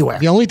soda anywhere.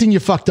 The only thing you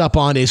fucked up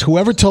on is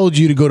whoever told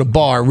you to go to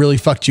bar really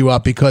fucked you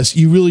up because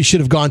you really should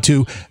have gone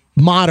to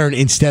Modern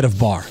instead of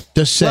bar.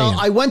 Just saying. Well,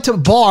 I went to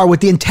bar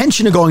with the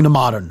intention of going to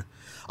Modern.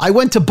 I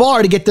went to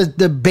bar to get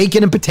the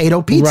bacon and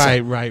potato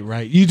pizza.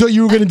 Right. You thought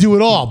you were going to do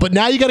it all, but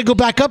now you got to go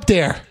back up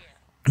there.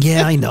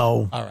 Yeah, I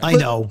know. All right. I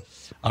know.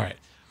 All right.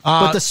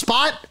 But the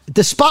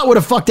spot would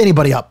have fucked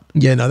anybody up.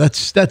 Yeah, no,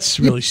 that's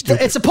really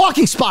stupid. It's a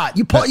parking spot.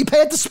 You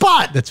pay at the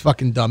spot. That's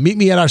fucking dumb. Meet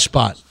me at our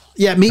spot.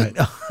 Yeah, meet.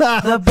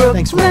 Right. The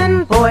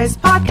Brooklyn Boys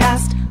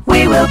Podcast.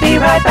 We will be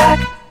right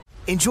back.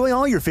 Enjoy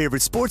all your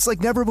favorite sports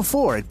like never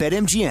before at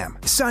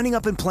BetMGM. Signing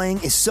up and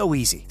playing is so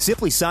easy.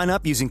 Simply sign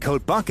up using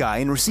code Buckeye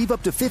and receive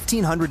up to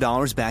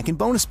 $1,500 back in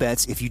bonus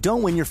bets if you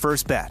don't win your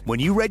first bet. When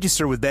you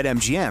register with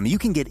BetMGM, you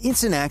can get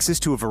instant access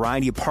to a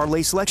variety of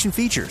parlay selection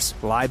features,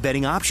 live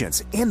betting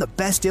options, and the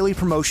best daily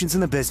promotions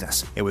in the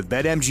business. And with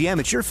BetMGM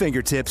at your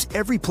fingertips,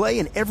 every play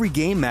and every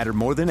game matter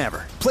more than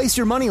ever. Place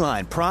your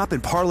moneyline, prop,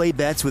 and parlay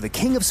bets with the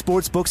king of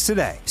sportsbooks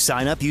today.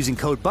 Sign up using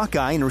code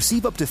Buckeye and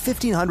receive up to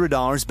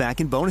 $1,500 back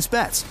in bonus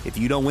bets if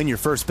you don't win your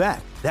first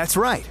bet. That's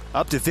right,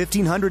 up to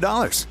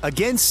 $1,500.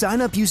 Again, sign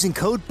up using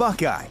code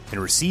Buckeye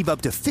and receive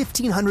up to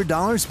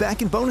 $1,500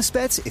 back in bonus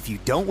bets if you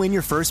don't win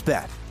your first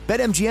bet.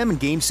 BetMGM and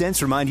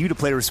GameSense remind you to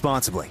play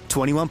responsibly.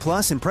 21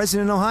 plus and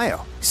present in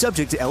Ohio.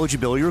 Subject to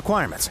eligibility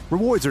requirements.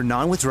 Rewards are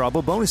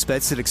non-withdrawable bonus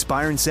bets that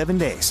expire in 7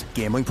 days.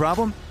 Gambling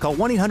problem? Call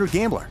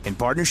 1-800-GAMBLER in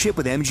partnership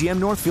with MGM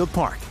Northfield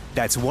Park.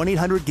 That's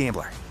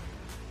 1-800-GAMBLER.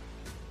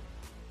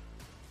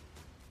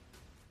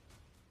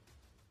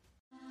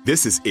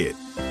 This is it.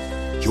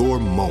 Your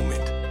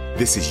moment.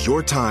 This is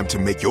your time to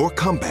make your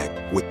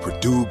comeback with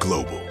Purdue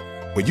Global.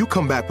 When you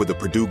come back with a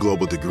Purdue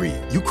Global degree,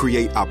 you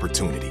create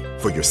opportunity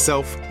for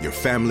yourself, your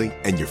family,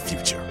 and your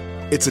future.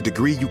 It's a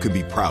degree you can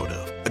be proud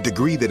of, a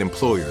degree that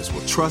employers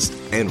will trust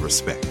and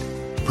respect.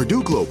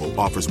 Purdue Global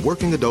offers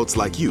working adults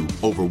like you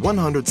over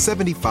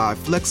 175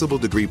 flexible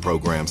degree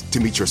programs to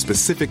meet your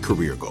specific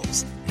career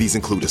goals. These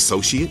include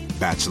associate,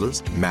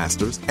 bachelor's,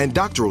 master's, and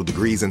doctoral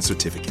degrees and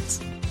certificates.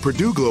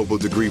 Purdue Global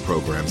degree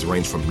programs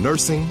range from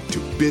nursing to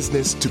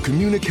business to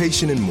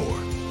communication and more.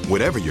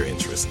 Whatever your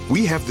interest,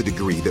 we have the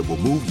degree that will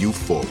move you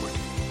forward.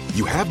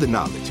 You have the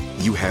knowledge,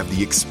 you have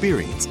the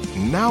experience.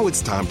 Now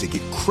it's time to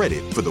get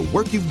credit for the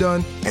work you've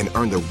done and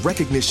earn the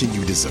recognition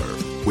you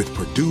deserve with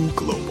Purdue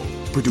Global,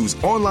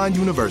 Purdue's online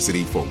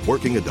university for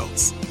working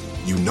adults.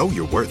 You know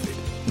you're worth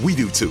it. We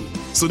do too.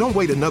 So don't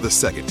wait another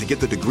second to get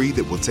the degree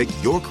that will take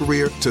your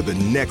career to the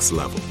next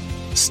level.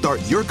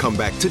 Start your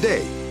comeback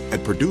today at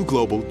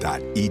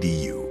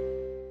purdueglobal.edu.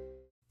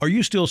 Are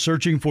you still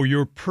searching for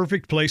your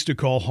perfect place to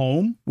call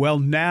home? Well,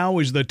 now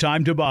is the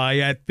time to buy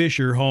at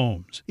Fisher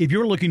Homes. If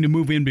you're looking to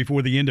move in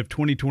before the end of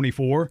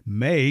 2024,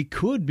 May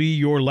could be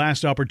your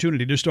last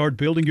opportunity to start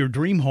building your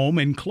dream home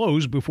and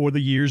close before the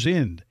year's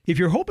end. If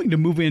you're hoping to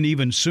move in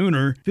even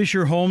sooner,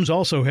 Fisher Homes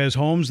also has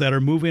homes that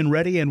are move-in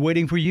ready and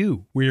waiting for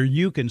you, where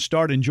you can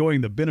start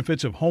enjoying the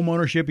benefits of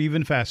homeownership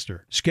even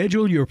faster.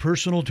 Schedule your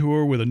personal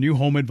tour with a new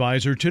home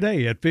advisor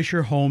today at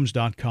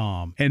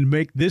FisherHomes.com and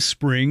make this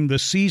spring the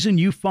season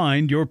you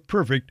find your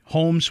perfect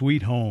home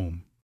sweet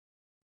home.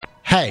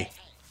 Hey,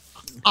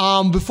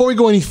 before we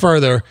go any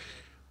further,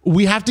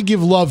 we have to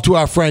give love to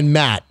our friend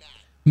Matt.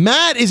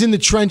 Matt is in the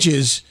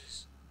trenches,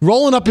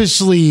 rolling up his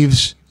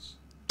sleeves,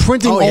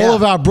 printing all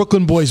of our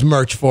Brooklyn Boys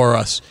merch for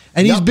us.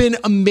 And he's been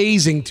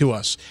amazing to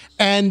us.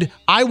 And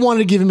I wanted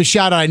to give him a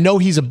shout out. I know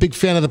he's a big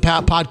fan of the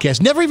podcast.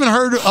 Never even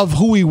heard of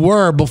who we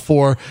were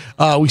before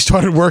we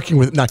started working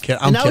with. Not kidding.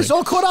 I'm now kidding. he's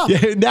all caught up.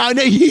 Yeah, now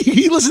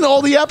he listened to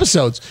all the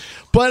episodes.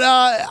 But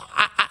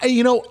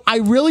I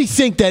really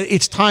think that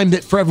it's time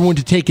that for everyone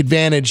to take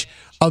advantage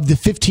of the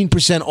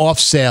 15% off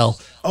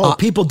sale.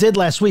 People did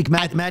last week.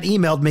 Matt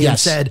emailed me and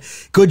said,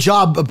 "Good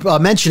job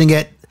mentioning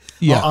it."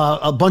 Yeah,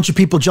 a bunch of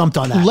people jumped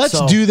on that.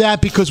 Let's do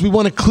that because we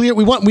want to clear.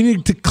 We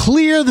need to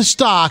clear the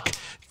stock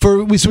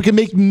so we can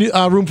make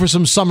room for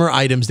some summer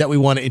items that we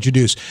want to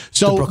introduce.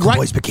 So the Brooklyn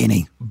Boys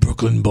bikini.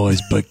 Brooklyn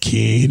Boys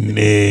bikini,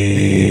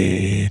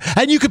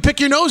 and you can pick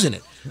your nose in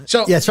it.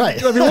 So yeah, that's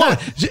right. If you want.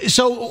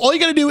 So all you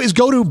got to do is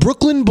go to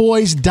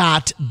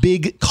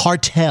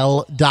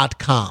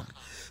brooklynboys.bigcartel.com.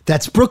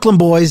 That's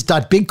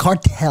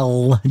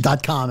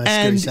brooklynboys.bigcartel.com.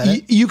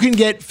 And you can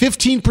get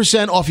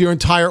 15% off your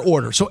entire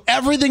order. So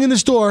everything in the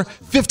store,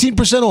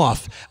 15%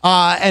 off.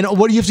 And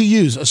what do you have to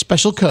use? A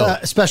special code.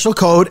 Special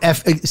code.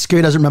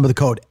 Scary doesn't remember the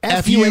code.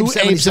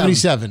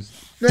 FU877.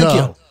 Thank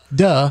you.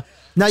 Duh.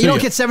 Now you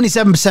don't get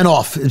 77%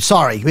 off.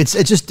 Sorry,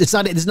 it's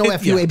not. There's no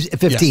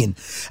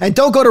FU815, and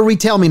don't go to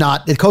Retail Me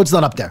Not. The code's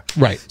not up there.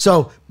 Right.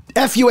 So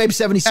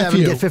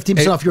FU877 get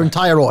 15% off your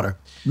entire order.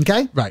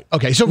 Okay. Right.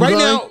 Okay. So right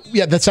now,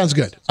 that sounds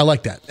good. I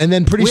like that. And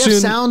then pretty soon, we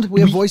have sound.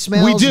 We have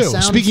voicemails. We do.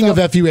 Speaking of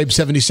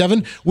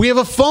FU877, we have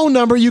a phone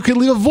number you can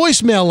leave a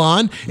voicemail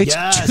on. It's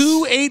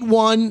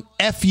 281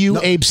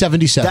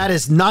 FU877. That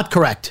is not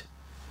correct.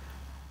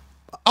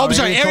 Oh, I'm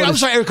sorry. Area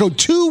code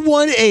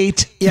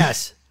 218.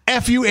 Yes.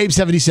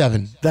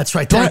 FU877. That's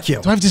right. Thank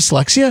you. Do I have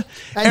dyslexia?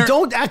 And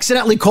don't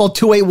accidentally call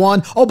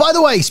 281. Oh, by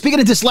the way,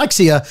 speaking of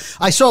dyslexia,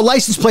 I saw a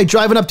license plate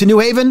driving up to New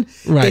Haven.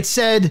 Right. It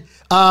said,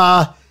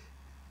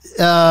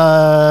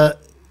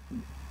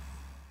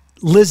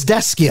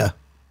 Lizdeskia.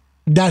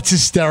 That's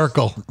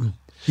hysterical.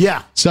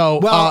 Yeah. So,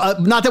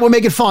 not that we're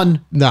making fun.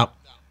 No.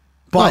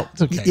 But,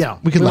 it's okay.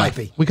 We could laugh.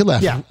 We could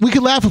laugh. Yeah. We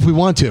could laugh if we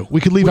want to. We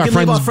could leave our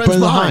friends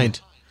behind.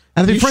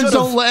 And if your friends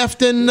don't laugh,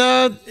 then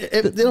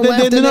if they don't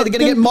laugh, then they're going to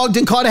get mugged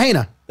in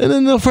Cartagena. And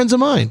then they're friends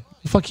of mine.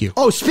 Fuck you.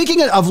 Oh, speaking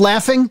of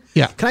laughing,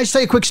 can I just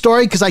tell you a quick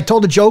story? Because I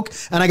told a joke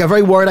and I got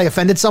very worried I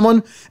offended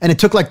someone, and it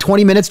took like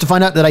 20 minutes to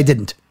find out that I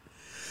didn't.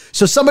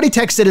 So somebody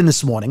texted in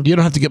this morning. You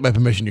don't have to get my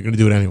permission. You're going to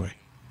do it anyway.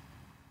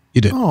 You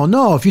did. Oh,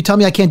 no. If you tell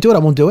me I can't do it, I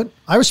won't do it.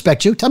 I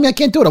respect you. Tell me I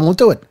can't do it, I won't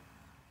do it.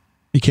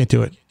 You can't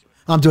do it.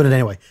 I'm doing it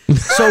anyway.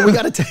 So we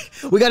got a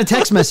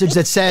text message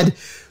that said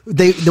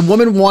the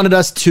woman wanted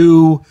us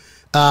to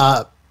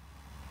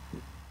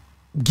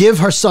give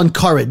her son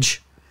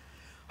courage.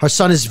 Her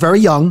son is very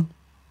young.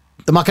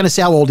 I'm not going to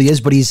say how old he is,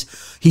 but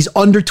he's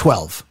under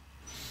 12.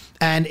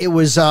 And it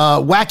was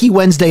Wacky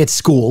Wednesday at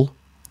school.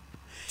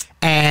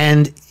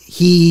 And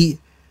you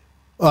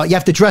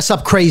have to dress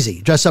up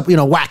crazy,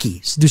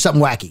 wacky, do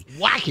something wacky.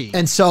 Wacky.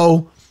 And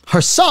so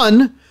her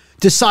son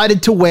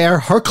decided to wear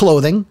her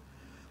clothing,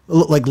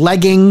 like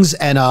leggings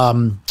and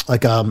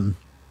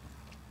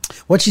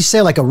what'd she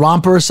say, like a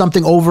romper or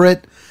something over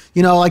it,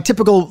 like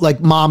typical like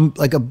mom,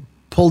 like a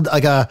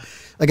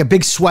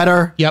big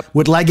sweater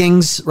with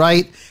leggings,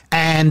 right?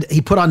 And he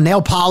put on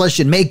nail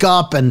polish and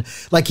makeup, and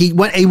like he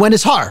went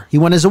as her. He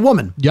went as a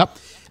woman. Yep.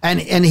 And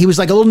he was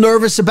like a little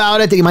nervous about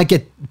it, that he might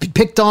get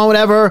picked on,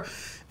 whatever.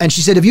 And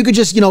she said, if you could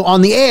just,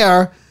 on the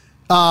air,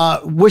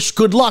 wish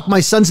good luck. My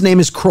son's name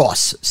is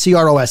Cross,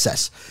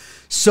 Cross.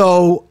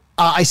 So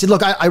I said,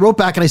 look, I wrote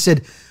back and I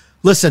said,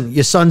 listen,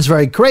 your son's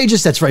very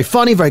courageous. That's very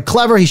funny, very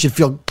clever. He should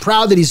feel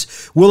proud that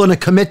he's willing to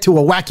commit to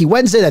a Wacky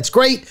Wednesday. That's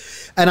great.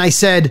 And I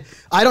said,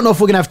 I don't know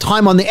if we're going to have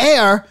time on the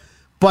air,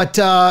 but,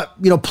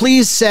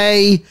 please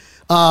say,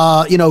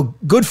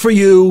 good for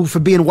you for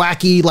being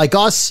wacky like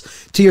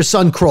us to your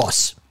son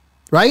Cross.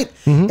 Right?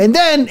 Mm-hmm. And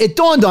then it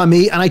dawned on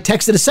me, and I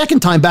texted a second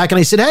time back, and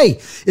I said, hey,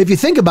 if you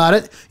think about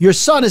it, your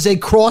son is a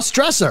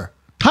cross-dresser.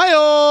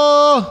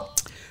 Hi-oh!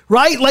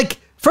 Right? Like,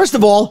 first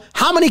of all,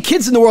 how many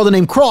kids in the world are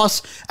named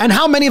Cross, and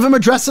how many of them are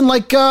dressing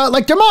like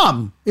their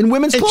mom in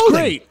women's clothing? It's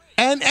great.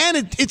 And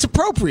it's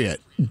appropriate.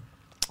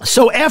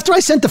 So after I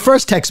sent the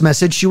first text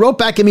message, she wrote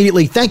back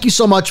immediately, thank you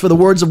so much for the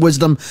words of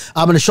wisdom.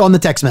 I'm going to show him the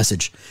text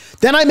message.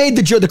 Then I made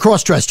the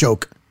cross-dress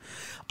joke.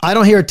 I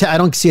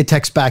don't see a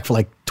text back for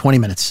like 20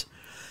 minutes.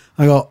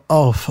 I go,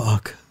 oh,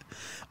 fuck.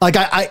 Like,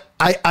 I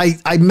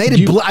made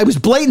it, I was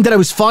blatant that I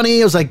was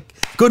funny. I was like,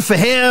 good for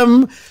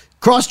him.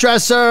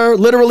 Cross-dresser,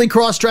 literally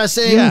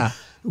cross-dressing. Yeah.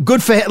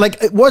 Good for him.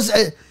 Like, it was,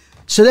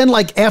 so then,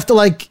 like, after,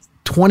 like,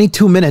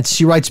 22 minutes,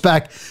 she writes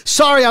back,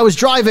 sorry, I was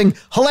driving.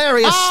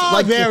 Hilarious. Oh,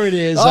 like, there it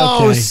is.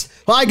 Oh, okay.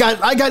 Well, I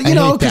got, I you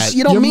know, hate because that.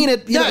 you don't mean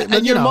it. You know,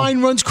 and your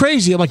mind runs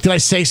crazy. I'm like, did I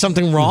say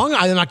something wrong?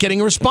 I'm not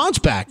getting a response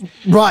back.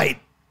 Right.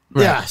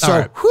 Yeah. So, All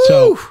right.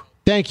 So,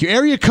 thank you.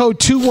 Area code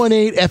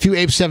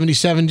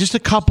 218-FU-877. Just a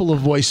couple of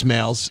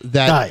voicemails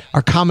that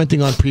are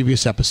commenting on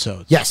previous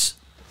episodes. Yes.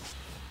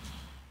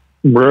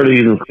 Brody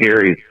and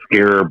Scary,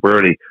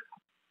 Brody.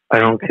 I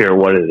don't care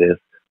what it is.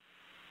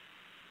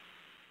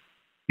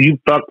 You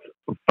fucked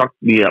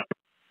me up.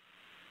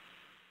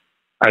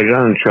 I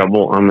got in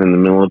trouble. I'm in the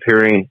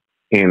military,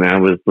 and I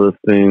was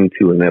listening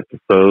to an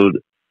episode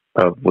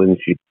of when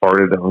she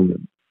farted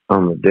on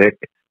the dick.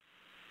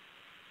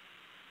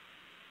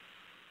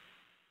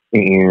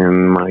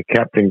 And my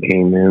captain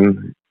came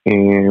in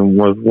and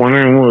was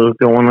wondering what was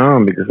going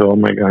on because all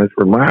my guys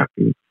were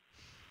laughing.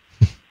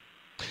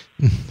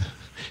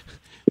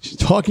 She's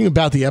talking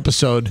about the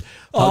episode,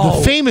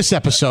 the famous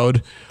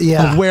episode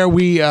of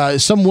where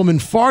some woman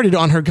farted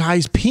on her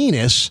guy's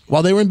penis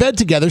while they were in bed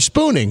together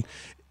spooning.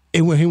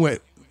 And when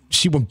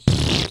she went.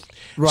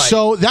 Right.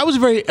 So that was a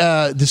very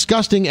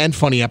disgusting and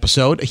funny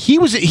episode.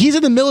 He's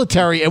in the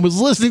military and was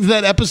listening to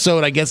that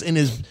episode, I guess, in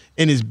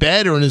his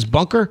bed or in his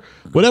bunker,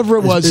 whatever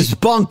it was. His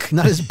bunk,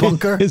 not his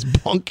bunker. His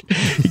bunk.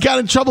 He got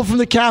in trouble from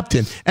the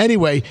captain.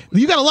 Anyway,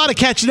 you got a lot of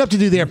catching up to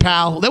do there,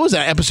 pal. That was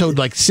an episode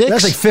like 6.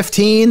 That's like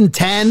 15,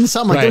 10,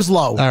 something like that. It was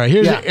low. All right,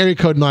 here's area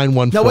code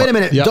 914. Now, wait a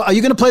minute. Yep. Are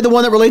you going to play the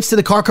one that relates to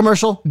the car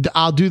commercial?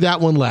 I'll do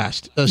that one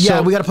last. We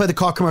got to play the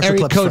car commercial area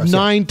clips code first.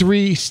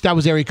 93. That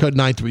was area code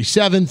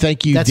 937.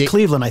 Thank you. That's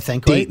Cleveland, I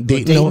think, right?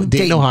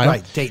 Dayton, Ohio.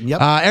 Right, Dayton,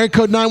 yep. Area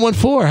code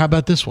 914. How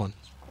about this one?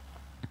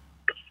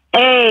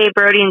 Hey,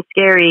 Brody and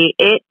Scary.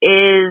 It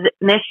is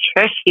Miss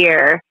Trish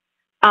here.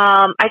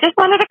 I just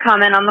wanted to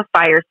comment on the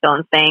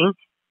Firestone thing.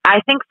 I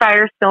think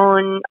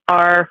Firestone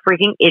are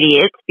freaking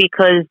idiots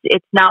because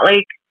it's not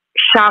like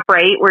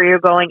ShopRite where you're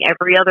going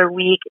every other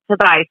week to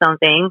buy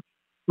something.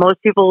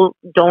 Most people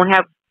don't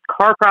have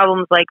car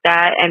problems like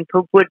that and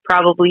would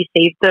probably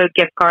save the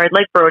gift card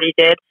like Brody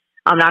did.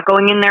 I'm not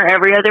going in there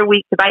every other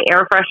week to buy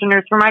air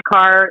fresheners for my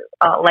car,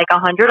 like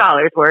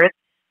 $100 worth.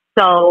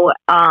 So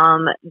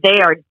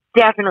they are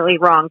definitely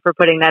wrong for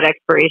putting that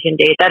expiration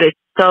date. That is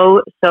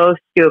so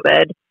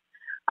stupid.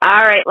 All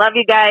right. Love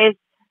you guys.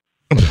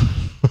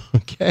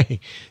 Okay.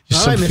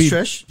 All right, Miss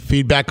Trish.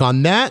 Feedback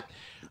on that.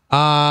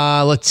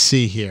 Let's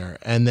see here.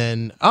 And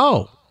then,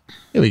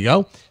 here we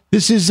go.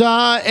 This is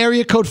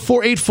area code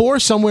 484,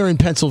 somewhere in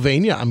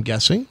Pennsylvania, I'm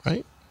guessing,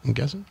 right?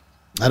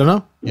 I don't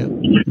know. Yeah.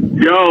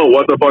 Yo,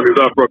 what the fuck is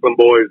up, Brooklyn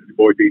boys? It's your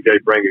boy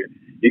DJ Bring It.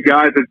 You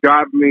guys are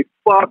driving me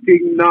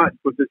fucking nuts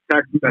with this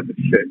text message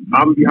shit.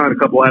 I'm behind a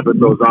couple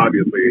episodes,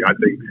 obviously. I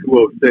think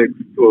 206,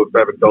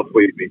 207, don't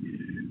tweet me.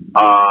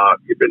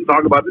 You've been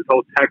talking about this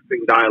whole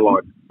texting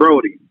dialogue.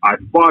 Brody, I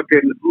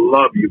fucking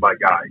love you, my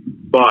guy.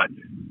 But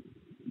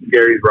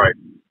Gary's right.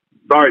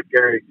 Sorry,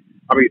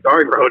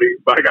 Brody,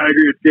 but I gotta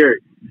agree with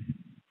Gary.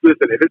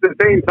 Listen, if it's the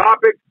same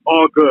topic,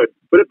 all good.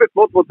 But if it's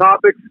multiple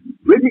topics,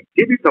 let me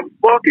give you some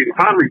fucking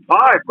time to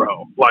reply,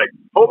 bro. Like,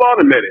 hold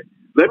on a minute.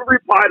 Let me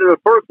reply to the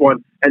first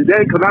one and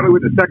then come at me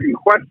with the second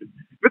question.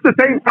 If it's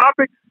the same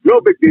topic,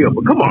 no big deal.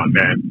 But come on,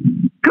 man.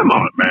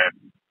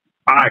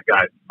 All right,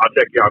 guys. I'll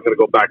check you out. I'm going to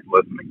go back to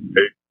listening.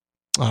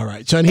 Peace. All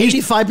right. So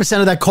 85%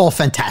 of that call,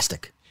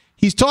 fantastic.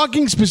 He's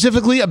talking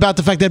specifically about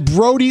the fact that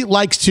Brody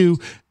likes to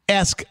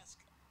ask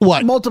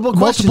multiple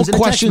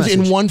questions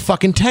in one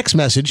fucking text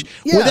message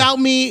without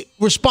me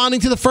responding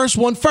to the first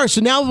one first.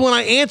 So now when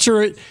I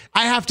answer it,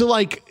 I have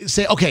to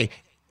say, okay,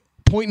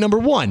 point number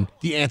 1,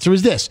 the answer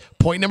is this.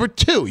 Point number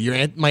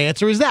 2, my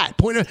answer is that.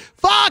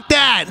 Fuck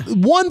that.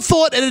 One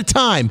thought at a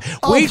time.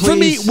 Wait for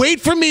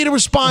me to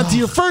respond to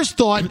your first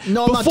thought.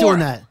 No, I'm not doing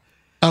that.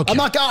 Okay.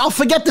 I'll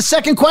forget the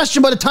second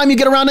question by the time you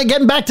get around to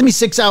getting back to me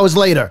 6 hours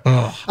later.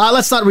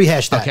 Let's not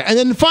rehash that. Okay, and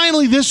then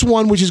finally this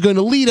one, which is going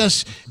to lead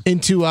us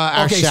into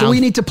our sound. So we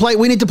need to play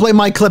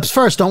my clips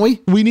first, don't we?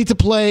 We need to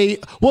play.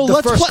 Well,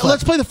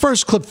 let's play the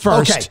first clip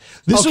first. Okay.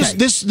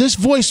 This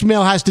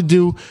voicemail has to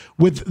do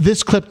with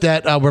this clip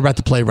that we're about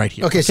to play right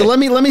here. Okay, so let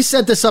me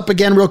set this up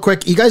again real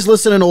quick. You guys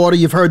listen in order.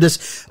 You've heard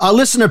this.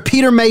 Listener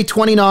Peter May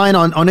 29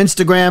 on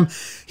Instagram.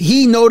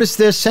 He noticed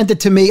this, sent it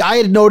to me. I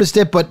had noticed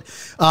it, but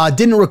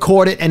didn't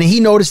record it. And he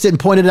noticed it and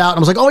pointed it out. And I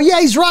was like, oh,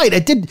 yeah, he's right.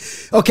 It did.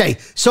 Okay,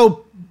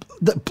 so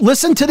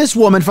listen to this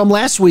woman from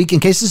last week. In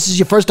case this is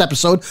your first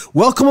episode,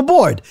 welcome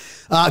aboard.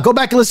 Go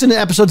back and listen to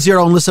episode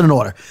 0 and listen in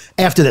order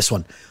after this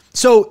one.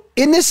 So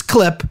in this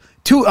clip,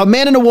 a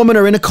man and a woman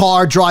are in a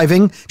car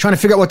driving, trying to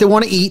figure out what they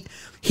want to eat.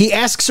 He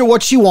asks her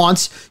what she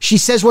wants. She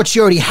says what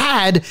she already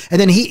had. And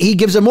then he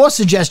gives her more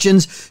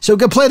suggestions. So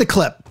go play the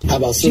clip. How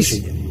about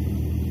sushi?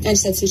 I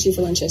just had sushi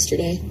for lunch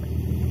yesterday.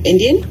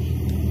 Indian?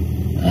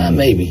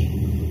 Maybe.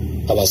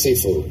 How about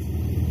seafood?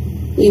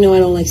 You know I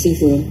don't like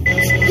seafood.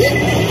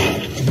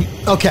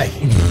 Okay.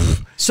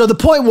 So the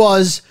point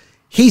was,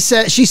 she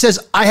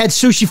says, I had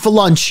sushi for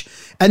lunch.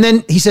 And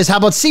then he says, how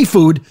about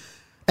seafood?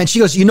 And she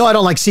goes, you know I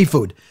don't like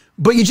seafood.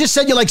 But you just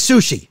said you like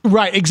sushi.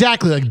 Right,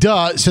 exactly. Like,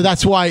 duh. So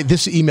that's why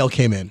this email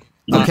came in.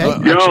 Okay.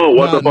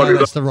 What the fuck is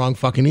that's the wrong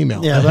fucking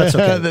email. Yeah, that's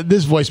okay.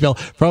 This voicemail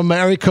from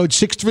area code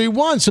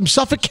 631, some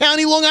Suffolk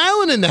County, Long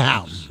Island in the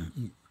house.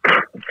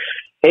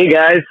 Hey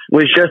guys,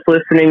 was just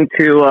listening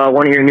to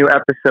one of your new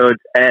episodes,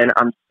 and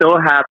I'm so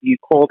happy you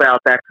called out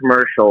that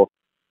commercial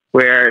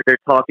where they're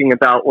talking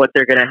about what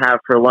they're going to have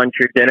for lunch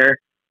or dinner.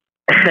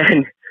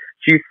 And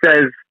she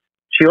says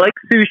she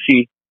likes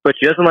sushi, but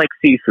she doesn't like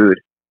seafood.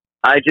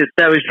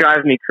 That was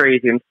driving me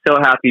crazy. I'm so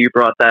happy you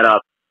brought that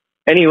up.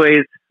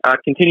 Anyways,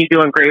 continue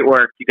doing great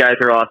work. You guys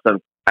are awesome.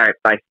 All right,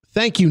 bye.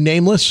 Thank you,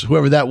 Nameless,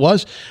 whoever that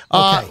was.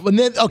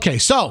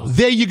 So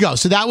there you go.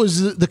 So that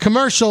was the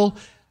commercial.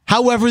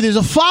 However, there's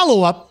a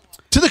follow-up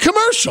to the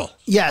commercial.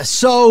 Yeah,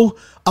 so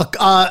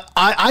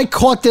I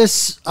caught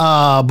this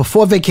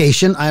before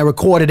vacation. I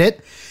recorded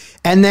it.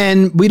 And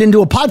then we didn't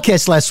do a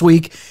podcast last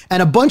week.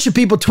 And a bunch of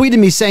people tweeted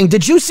me saying,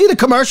 did you see the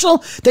commercial?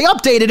 They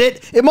updated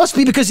it. It must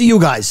be because of you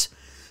guys.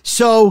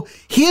 So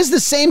here's the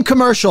same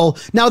commercial.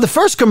 Now, the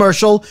first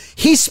commercial,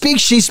 he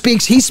speaks, she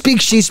speaks, he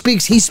speaks, she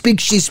speaks, he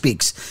speaks, she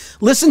speaks.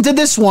 Listen to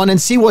this one and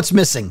see what's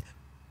missing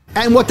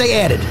and what they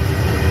added.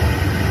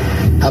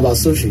 How about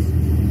sushi?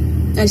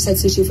 I just had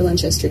sushi for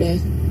lunch yesterday.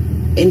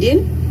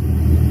 Indian?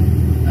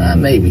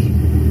 Maybe.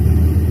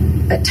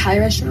 That Thai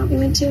restaurant we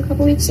went to a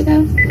couple weeks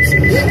ago?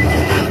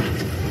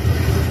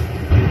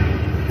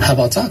 How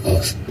about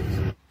tacos?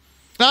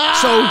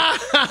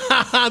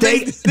 So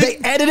they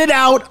edited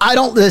out.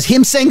 There's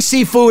him saying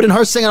seafood and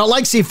her saying I don't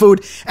like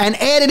seafood, and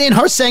added in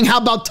her saying how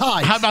about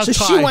Thai? How about so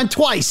Thai? She went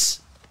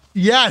twice.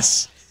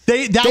 Yes,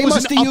 they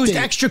must have used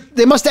extra.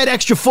 They must have had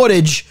extra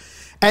footage.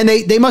 And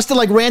they must have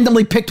like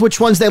randomly picked which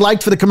ones they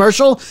liked for the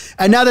commercial.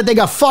 And now that they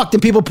got fucked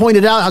and people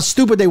pointed out how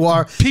stupid they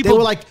were, they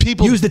were like,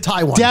 use the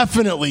Thai one.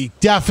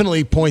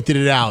 Definitely pointed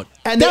it out.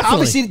 And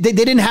obviously they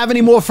didn't have any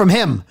more from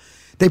him.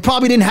 They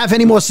probably didn't have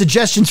any more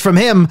suggestions from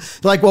him.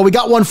 They're like, well, we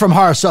got one from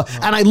her. So,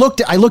 and I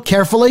looked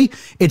carefully.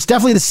 It's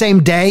definitely the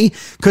same day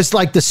because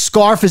like the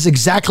scarf is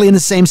exactly in the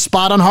same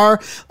spot on her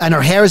and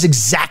her hair is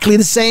exactly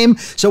the same.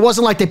 So it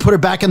wasn't like they put her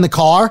back in the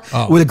car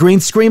with a green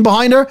screen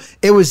behind her.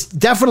 It was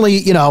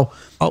definitely,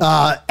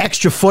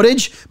 extra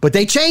footage, but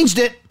they changed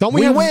it. Don't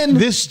we win?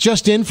 This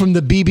just in from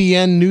the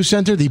BBN News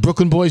Center, the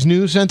Brooklyn Boys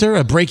News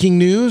Center, breaking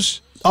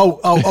news.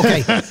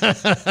 Okay.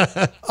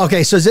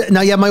 Okay, so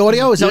now you have my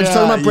audio? Is that what you're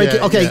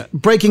talking about?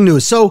 Breaking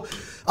news. So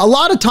a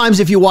lot of times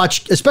if you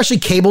watch, especially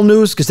cable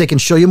news, because they can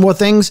show you more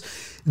things,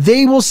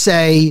 they will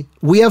say,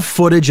 we have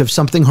footage of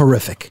something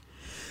horrific.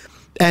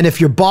 And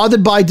if you're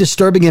bothered by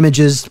disturbing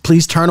images,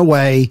 please turn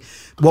away.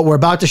 What we're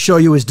about to show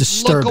you is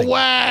disturbing. Look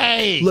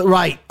away.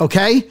 Right,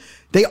 okay?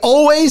 They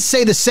always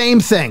say the same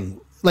thing.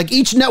 Like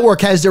each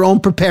network has their own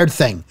prepared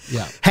thing.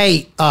 Yeah.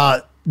 Hey,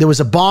 there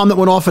was a bomb that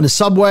went off in a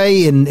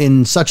subway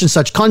in such and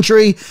such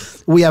country.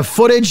 We have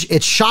footage.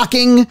 It's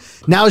shocking.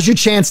 Now's your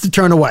chance to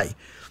turn away.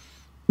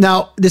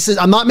 Now,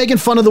 I'm not making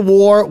fun of the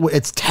war.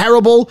 It's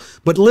terrible,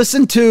 but this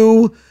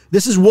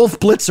is Wolf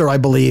Blitzer, I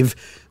believe.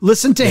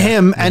 Listen to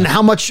him and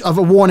how much of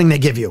a warning they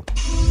give you.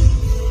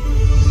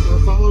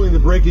 We're following the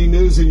breaking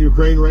news in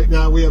Ukraine right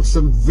now. We have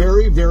some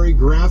very, very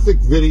graphic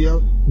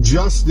video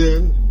just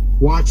in.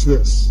 Watch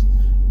this.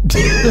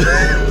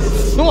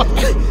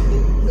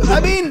 I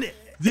mean,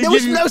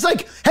 that was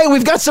like, hey,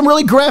 we've got some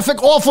really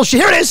graphic, awful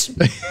shit. Here it is.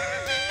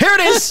 Here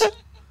it is.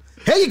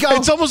 Here you go.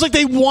 It's almost like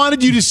they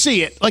wanted you to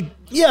see it. Like,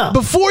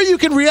 before you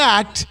can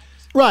react,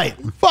 right?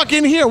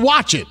 Fucking here,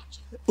 watch it.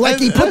 Like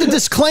he put the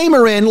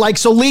disclaimer in, like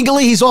so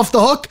legally he's off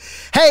the hook.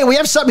 Hey, we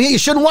have something here you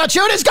shouldn't watch.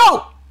 Here it is.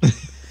 Go.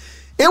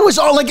 It was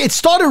all like it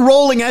started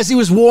rolling as he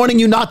was warning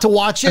you not to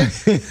watch it.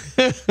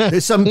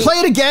 There's some. Play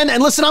it again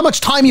and listen how much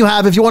time you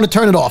have if you want to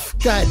turn it off.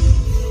 Go ahead.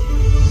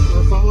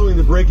 We're following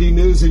the breaking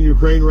news in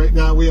Ukraine right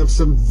now. We have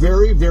some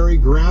very, very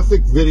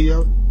graphic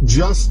video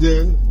just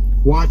in.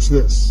 Watch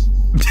this.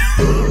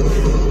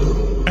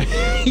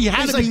 He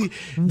had to be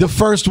the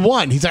first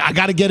one. He's like, I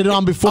got to get it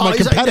on before my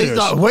competitors.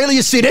 Wait till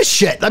you see this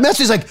shit. I mean,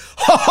 he's like,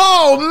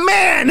 oh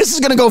man, this is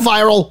gonna go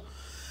viral.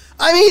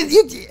 I mean,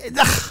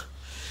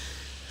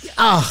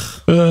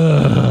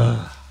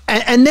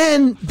 and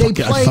then they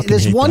play.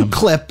 There's one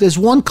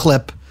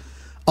clip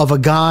of a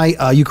guy,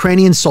 a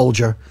Ukrainian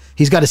soldier.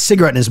 He's got a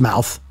cigarette in his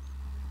mouth,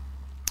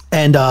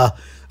 and I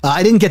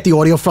didn't get the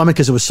audio from it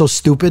because it was so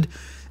stupid.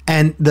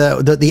 And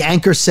the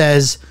anchor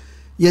says,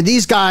 yeah,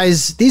 these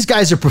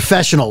guys are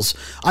professionals.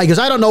 I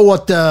don't know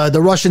what the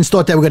Russians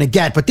thought they were going to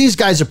get, but these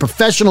guys are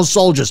professional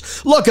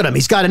soldiers. Look at him.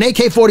 He's got an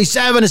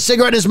AK-47, a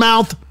cigarette in his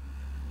mouth.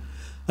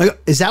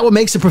 Is that what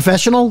makes a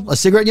professional? A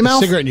cigarette in your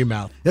mouth? A cigarette in your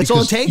mouth. That's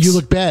all it takes? You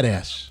look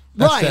badass.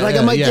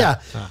 Right.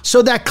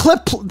 So that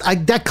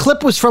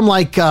clip was from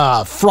like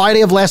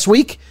Friday of last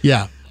week.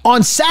 Yeah.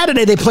 On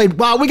Saturday, they played,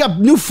 wow, we got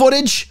new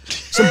footage,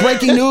 some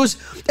breaking news.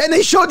 And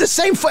they showed the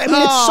same. It's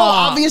so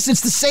obvious.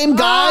 It's the same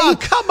guy. Oh,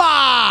 come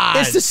on.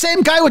 It's the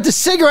same guy with the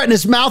cigarette in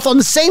his mouth on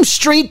the same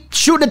street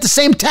shooting at the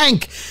same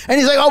tank. And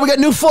he's like, "Oh, we got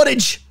new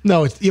footage."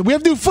 No, we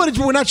have new footage,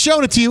 but we're not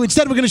showing it to you.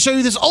 Instead, we're going to show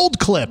you this old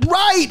clip.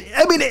 Right.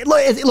 I mean,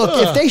 look,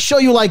 if they show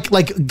you like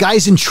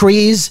guys in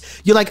trees,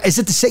 you're like, is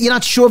it the same? You're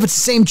not sure if it's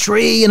the same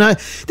tree.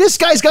 This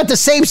guy's got the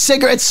same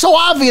cigarette. It's so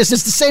obvious.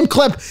 It's the same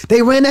clip.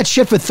 They ran that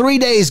shit for 3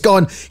 days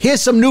going,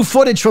 here's some new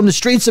footage from the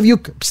streets of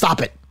you.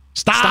 Stop it.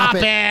 Stop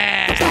it.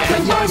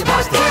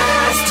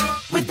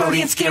 Podcast with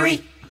Brody and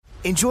Scary.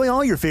 Enjoy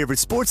all your favorite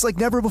sports like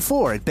never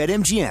before at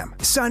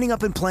BetMGM. Signing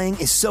up and playing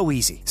is so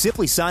easy.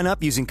 Simply sign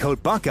up using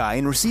code Buckeye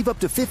and receive up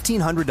to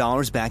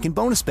 $1,500 back in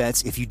bonus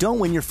bets if you don't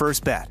win your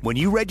first bet. When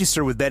you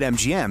register with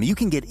BetMGM, you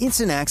can get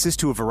instant access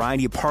to a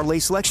variety of parlay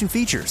selection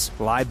features,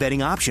 live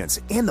betting options,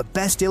 and the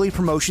best daily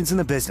promotions in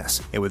the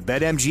business. And with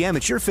BetMGM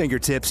at your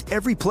fingertips,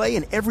 every play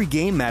and every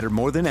game matter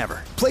more than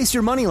ever. Place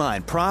your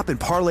moneyline, prop, and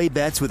parlay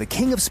bets with the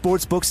king of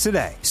sportsbooks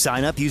today.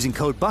 Sign up using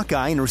code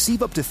Buckeye and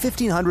receive up to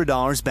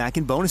 $1,500 back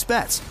in bonus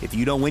bets if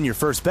you don't win your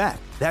first bet.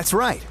 That's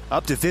right,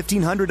 up to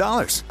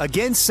 $1,500.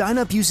 Again, sign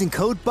up using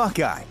code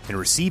Buckeye and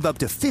receive up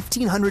to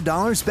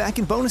 $1,500 back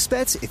in bonus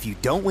bets if you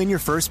don't win your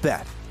first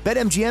bet.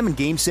 BetMGM and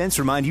GameSense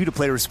remind you to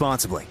play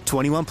responsibly.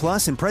 21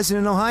 plus and present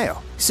in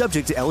Ohio.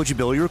 Subject to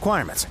eligibility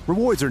requirements.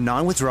 Rewards are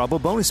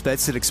non-withdrawable bonus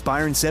bets that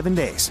expire in 7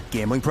 days.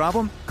 Gambling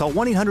problem? Call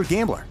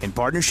 1-800-GAMBLER in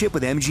partnership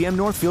with MGM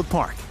Northfield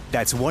Park.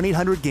 That's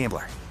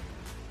 1-800-GAMBLER.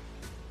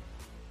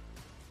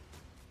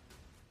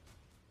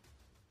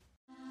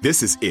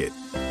 This is it.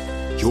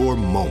 Your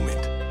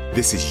moment.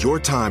 This is your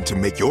time to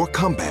make your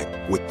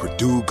comeback with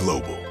Purdue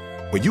Global.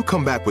 When you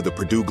come back with a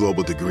Purdue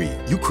Global degree,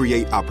 you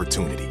create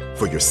opportunity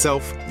for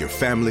yourself, your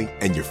family,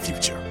 and your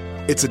future.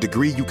 It's a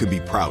degree you can be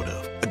proud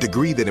of, a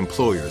degree that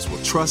employers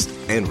will trust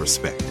and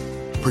respect.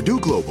 Purdue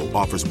Global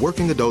offers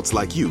working adults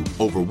like you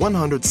over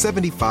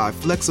 175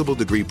 flexible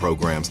degree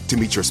programs to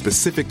meet your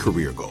specific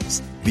career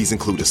goals. These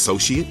include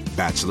associate,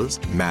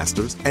 bachelor's,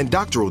 master's, and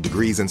doctoral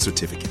degrees and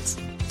certificates.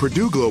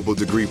 Purdue Global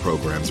degree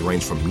programs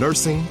range from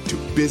nursing to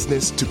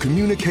business to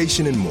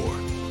communication and more.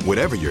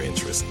 Whatever your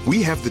interest,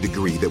 we have the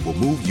degree that will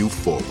move you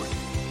forward.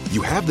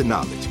 You have the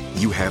knowledge,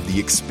 you have the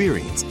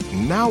experience.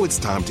 Now it's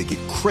time to get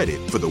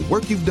credit for the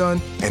work you've done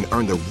and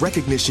earn the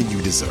recognition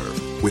you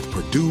deserve with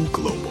Purdue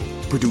Global,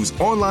 Purdue's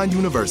online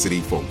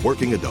university for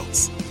working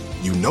adults.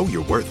 You know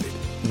you're worth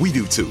it. We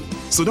do too.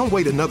 So don't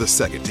wait another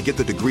second to get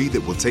the degree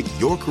that will take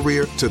your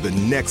career to the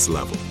next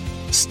level.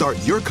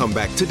 Start your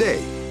comeback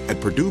today at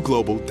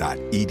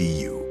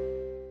purdueglobal.edu.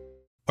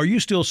 Are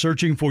you still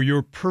searching for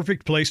your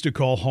perfect place to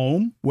call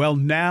home? Well,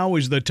 now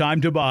is the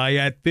time to buy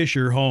at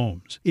Fisher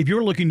Homes. If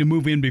you're looking to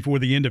move in before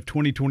the end of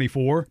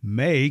 2024,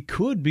 May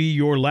could be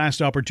your last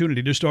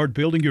opportunity to start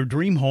building your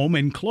dream home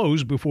and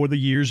close before the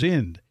year's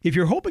end. If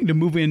you're hoping to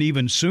move in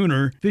even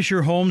sooner,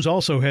 Fisher Homes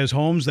also has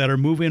homes that are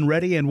move-in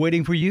ready and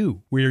waiting for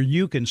you, where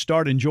you can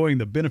start enjoying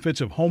the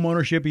benefits of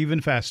homeownership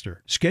even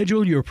faster.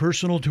 Schedule your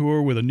personal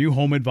tour with a new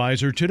home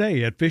advisor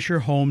today at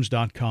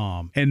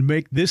FisherHomes.com and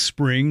make this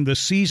spring the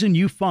season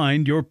you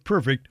find your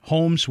perfect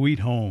home sweet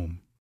home.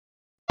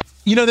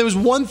 You know, there was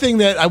one thing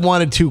that I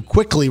wanted to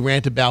quickly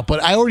rant about,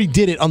 but I already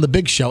did it on the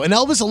Big Show. And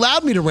Elvis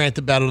allowed me to rant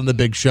about it on the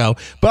Big Show,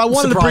 but I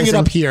wanted to bring it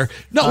up here.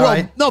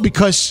 No,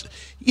 because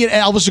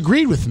Elvis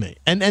agreed with me.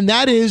 And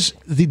that is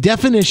the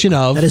definition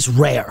of... That is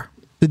rare.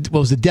 What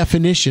was the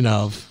definition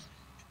of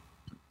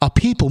a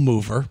people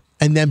mover?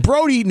 And then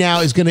Brody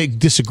now is going to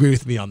disagree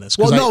with me on this.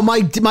 Well, no,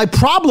 my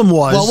problem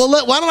was...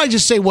 Well, why don't I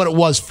just say what it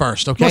was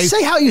first, okay? Well,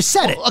 say how you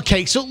said it.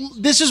 Okay, so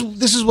this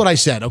is what I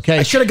said, okay?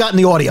 I should have gotten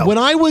the audio. When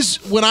I was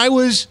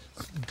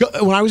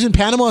in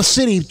Panama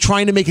City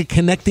trying to make a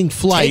connecting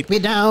flight... Take me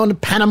down to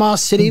Panama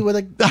City with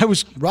I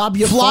was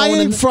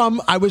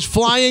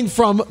flying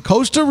from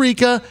Costa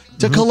Rica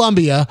to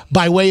Colombia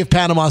by way of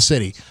Panama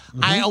City.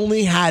 I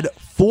only had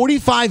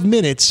 45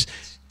 minutes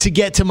to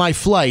get to my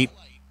flight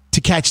to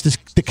catch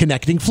the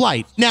connecting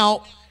flight.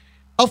 Now,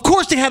 of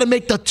course, they had to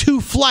make the two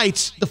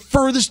flights the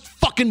furthest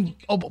fucking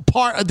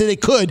apart that they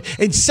could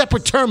in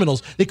separate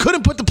terminals. They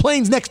couldn't put the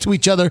planes next to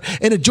each other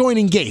in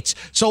adjoining gates.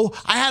 So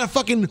I had to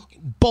fucking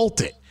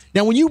bolt it.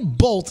 Now, when you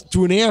bolt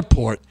through an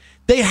airport,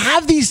 they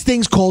have these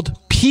things called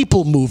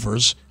people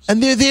movers,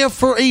 and they're there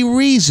for a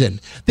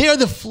reason. They are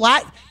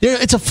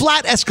it's a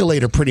flat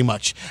escalator pretty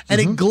much, and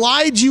it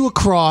glides you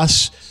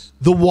across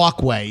the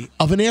walkway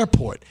of an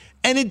airport.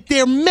 And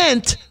they're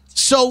meant...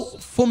 So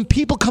from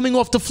people coming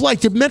off the flight,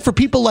 they're meant for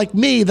people like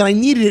me that I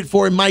needed it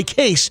for in my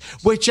case,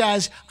 which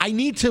as I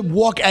need to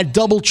walk at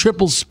double,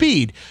 triple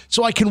speed.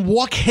 So I can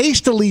walk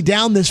hastily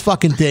down this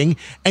fucking thing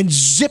and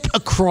zip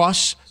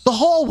across the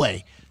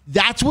hallway.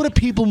 That's what a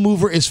people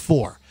mover is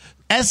for.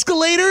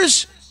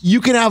 Escalators,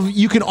 you can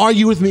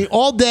argue with me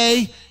all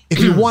day if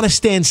you want to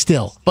stand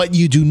still, but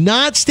you do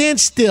not stand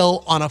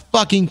still on a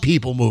fucking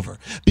people mover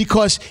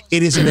because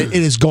it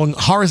is going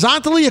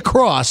horizontally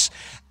across.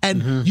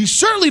 And you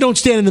certainly don't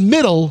stand in the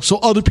middle so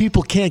other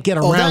people can't get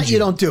around that you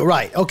don't do.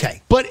 Right,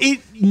 okay. But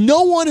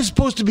no one is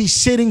supposed to be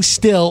standing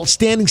still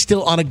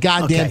on a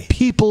goddamn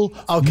people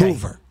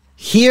mover.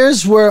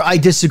 Here's where I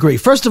disagree.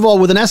 First of all,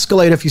 with an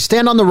escalator, if you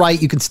stand on the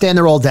right, you can stand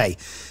there all day.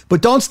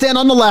 But don't stand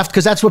on the left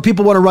because that's where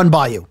people want to run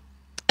by you.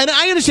 And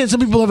I understand some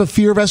people have a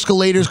fear of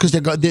escalators because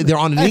they're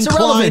on an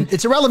incline.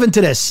 It's irrelevant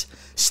to this.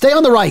 Stay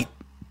on the right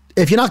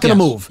if you're not going to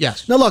move.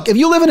 Yes. Now, look, if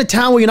you live in a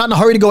town where you're not in a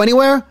hurry to go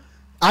anywhere,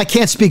 I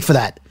can't speak for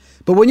that.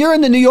 But when you're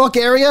in the New York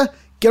area,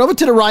 get over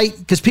to the right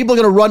because people are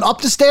going to run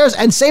up the stairs,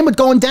 and same with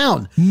going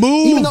down.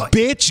 Move,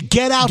 bitch.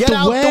 Get out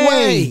the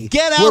way.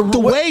 Get out the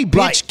way, bitch.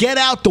 Right. Get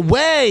out the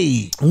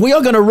way. We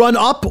are going to run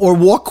up or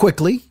walk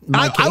quickly.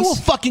 I will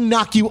fucking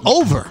knock you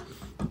over.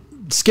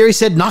 Scary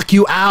said knock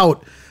you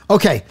out.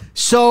 Okay,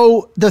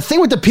 so the thing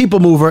with the people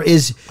mover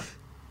is,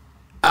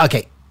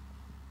 okay,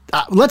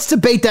 let's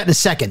debate that in a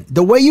second.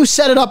 The way you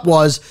set it up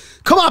was,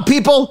 come on,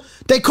 people.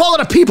 They call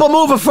it a people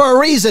mover for a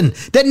reason.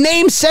 The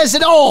name says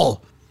it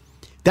all.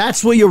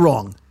 That's where you're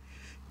wrong.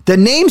 The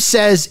name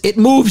says it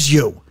moves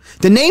you.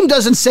 The name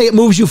doesn't say it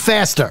moves you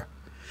faster.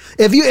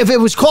 If it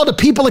was called a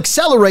people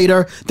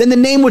accelerator, then the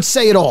name would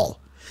say it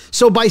all.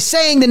 So by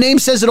saying the name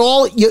says it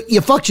all, you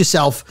fucked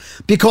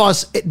yourself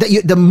because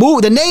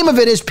the name of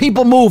it is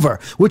people mover,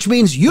 which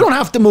means you don't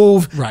have to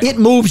move. Right. It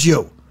moves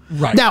you.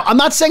 Right. Now, I'm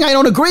not saying I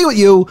don't agree with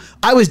you.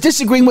 I was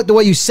disagreeing with the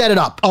way you set it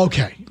up.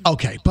 Okay.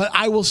 But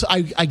I will.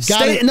 I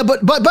got it.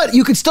 But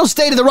you can still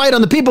stay to the right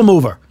on the people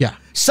mover. Yeah.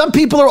 Some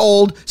people are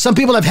old. Some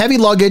people have heavy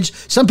luggage.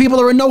 Some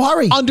people are in no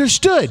hurry.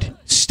 Understood.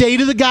 Stay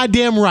to the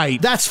goddamn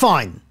right. That's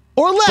fine.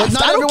 Or left.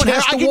 I don't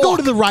care. I can go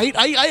to the right.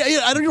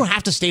 I don't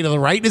have to stay to the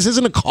right. This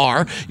isn't a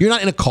car. You're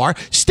not in a car.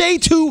 Stay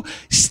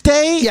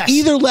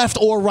either left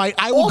or right.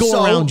 I will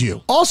go around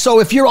you. Also,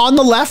 if you're on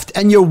the left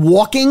and you're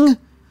walking,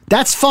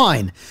 that's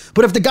fine.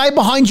 But if the guy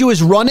behind you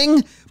is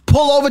running,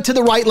 pull over to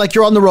the right like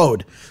you're on the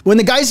road. When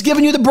the guy's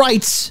giving you the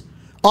brights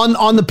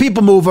on the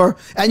people mover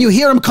and you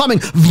hear him coming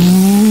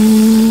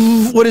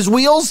with his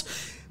wheels,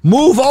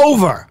 move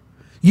over.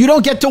 You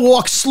don't get to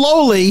walk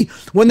slowly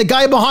when the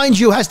guy behind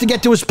you has to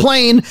get to his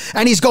plane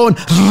and he's going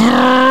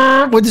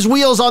with his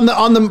wheels on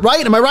the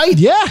right. Am I right?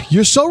 Yeah,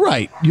 you're so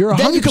right. You're 100%.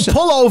 Then you can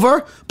pull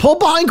over, pull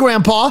behind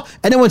Grandpa,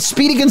 and then when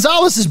Speedy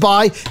Gonzalez is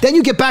by, then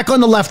you get back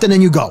on the left and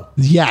then you go.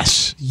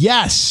 Yes.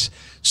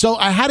 So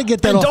I had to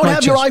get that off my chest. And don't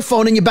have your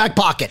iPhone in your back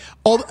pocket.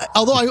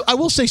 Although I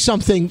will say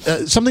something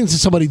that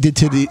somebody did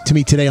to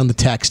me today on the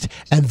text,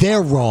 and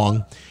they're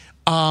wrong.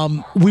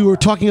 We were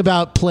talking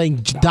about playing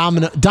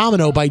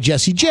Domino by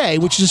Jessie J,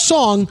 which is a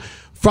song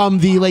from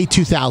the late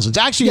 2000s.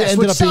 Actually, yes, it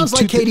ended which up being sounds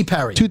like Katy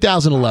Perry.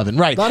 2011,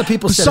 right. A lot of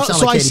people said it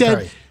sounds like Katy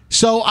Perry.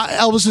 So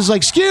Elvis is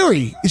like,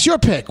 Scary, it's your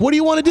pick. What do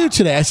you want to do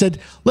today? I said,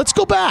 let's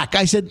go back.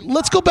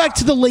 Let's go back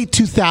to the late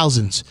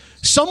 2000s.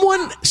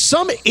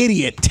 Some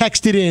idiot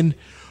texted in,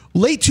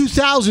 late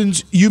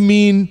 2000s, you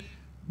mean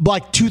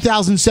like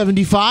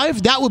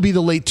 2075? That would be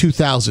the late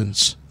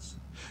 2000s.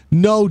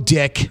 No,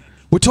 dick.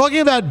 We're talking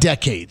about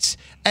decades.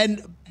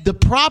 And the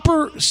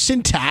proper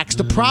syntax,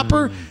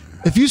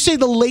 if you say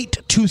the late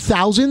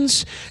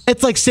 2000s,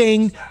 it's like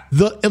saying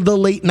the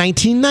late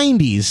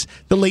 1990s,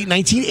 the late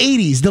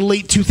 1980s, the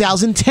late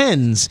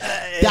 2010s.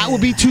 That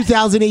would be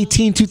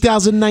 2018,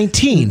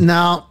 2019.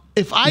 No.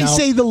 If I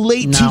say the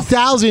late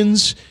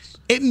 2000s,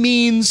 it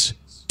means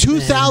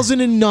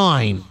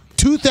 2009,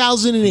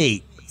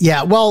 2008.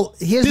 Yeah, well,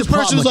 here's the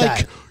problem with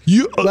that.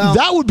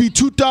 That would be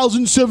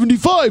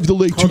 2075, the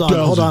late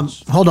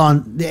 2000s. Hold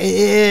on.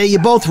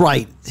 You're both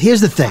right.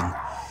 Here's the thing.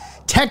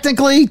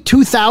 Technically,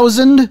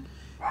 2000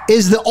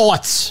 is the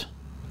aughts.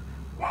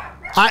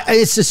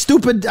 It's a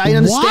stupid... I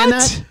understand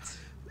that.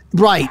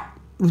 Right.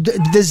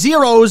 The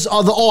zeros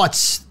are the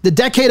aughts. The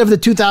decade of the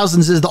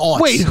 2000s is the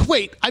aughts.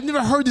 Wait. I've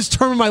never heard this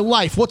term in my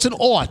life. What's an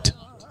aught?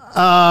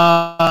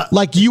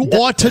 Like you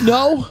ought to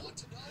know?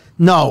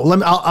 No.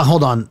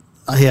 Hold on.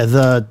 Here,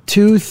 the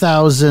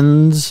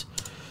 2000s...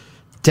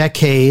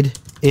 decade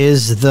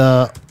is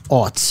the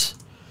aughts.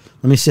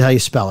 Let me see how you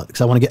spell it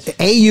because I want to get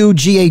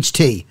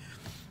AUGHT.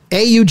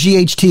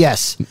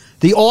 AUGHTS.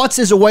 The aughts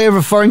is a way of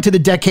referring to the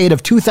decade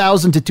of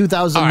 2000 to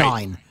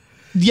 2009.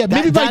 Yeah,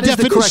 maybe by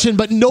definition,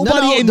 but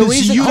nobody in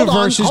this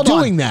universe is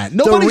doing that.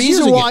 Nobody's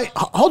using it.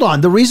 Hold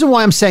on. The reason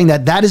why I'm saying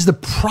that is the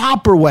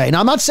proper way.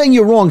 Now, I'm not saying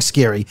you're wrong,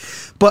 Scary,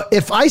 but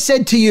if I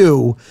said to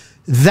you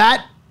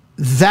that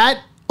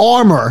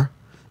armor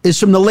is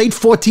from the late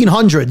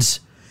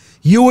 1400s,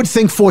 you would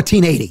think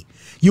 1480.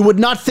 You would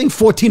not think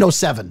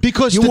 1407.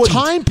 Because the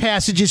time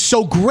passage is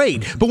so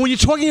great. But when you're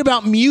talking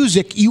about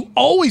music, you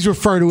always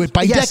refer to it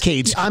by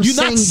decades. You're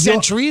not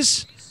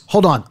centuries.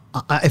 Hold on.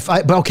 But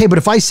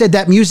if I said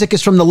that music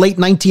is from the late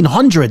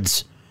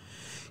 1900s,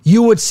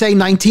 you would say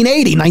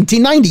 1980,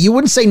 1990. You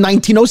wouldn't say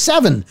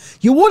 1907.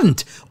 You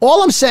wouldn't.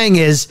 All I'm saying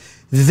is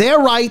they're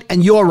right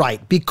and you're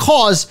right.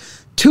 Because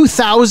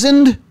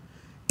 2000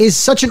 is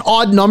such an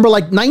odd number,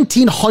 like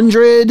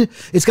 1900,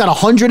 it's got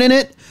 100 in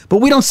it. But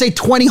we don't say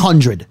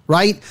 2000,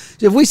 right?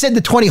 If we said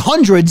the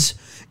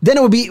 2000s, then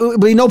it would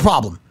be no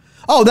problem.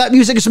 Oh, that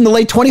music is from the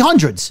late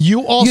 2000s.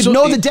 You'd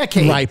know the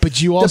decade. Right,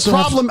 but you also... The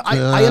problem,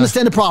 I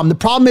understand the problem. The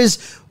problem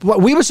is,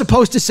 what we were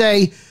supposed to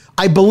say,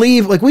 I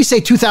believe, like we say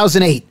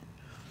 2008.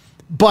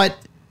 But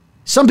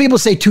some people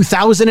say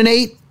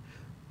 2008,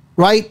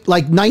 right?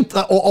 Like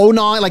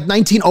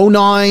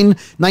 1909,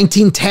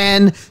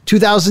 1910,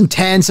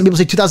 2010. Some people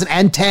say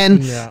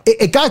 2010. Yeah.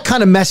 It got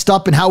kind of messed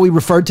up in how we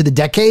referred to the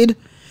decade.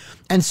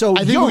 And so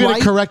I think we're going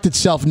to correct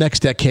itself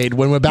next decade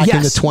when we're back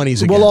in the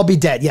 20s again. We'll all be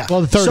dead, yeah.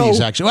 Well, the 30s,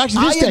 actually. Well,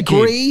 actually, this I decade.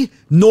 agree.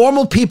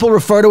 Normal people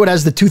refer to it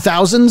as the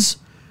 2000s.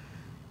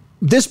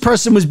 This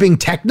person was being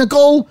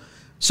technical,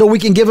 so we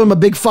can give him a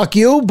big fuck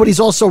you, but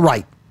he's also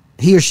right.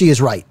 He or she is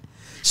right.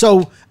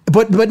 So,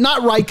 but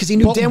not right because he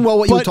knew damn well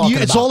what you were talking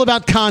about. It's all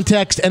about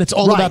context, and it's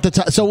all Right. about the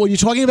time. So when you're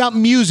talking about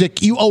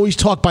music, you always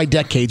talk by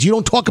decades. You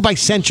don't talk by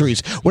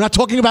centuries. We're not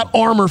talking about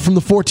armor from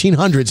the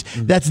 1400s.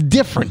 That's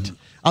different.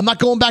 I'm not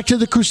going back to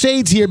the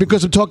Crusades here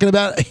because I'm talking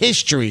about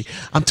history.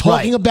 I'm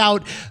talking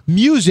about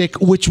music,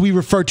 which we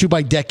refer to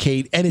by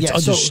decade, and it's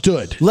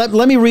understood. So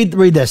let me read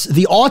this.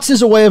 The aughts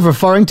is a way of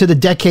referring to the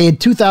decade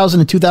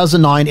 2000 and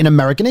 2009 in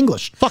American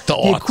English. Fuck the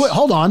aughts.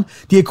 Hold on.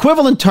 The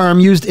equivalent term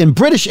used in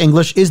British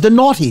English is the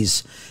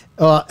noughties.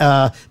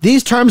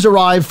 These terms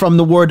derive from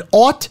the word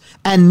ought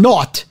and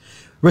naught,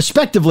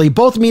 respectively,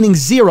 both meaning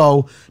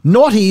zero.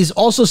 Noughties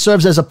also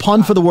serves as a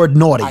pun for the word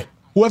naughty.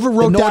 Whoever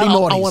wrote that, I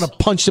naughties. want to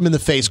punch them in the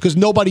face because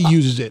nobody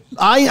uses it.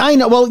 I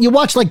know. Well, you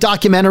watch like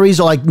documentaries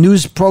or like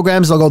news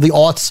programs. They'll go the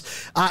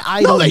aughts.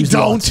 I No, don't. they use the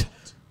don't. aughts.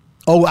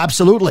 Oh,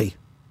 absolutely.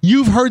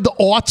 You've heard the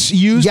aughts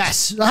used?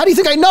 Yes. How do you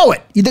think I know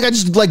it? You think I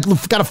just like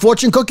got a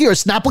fortune cookie or a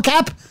Snapple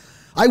cap?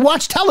 I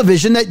watch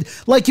television that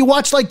like you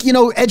watch like,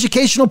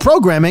 educational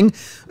programming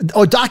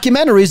or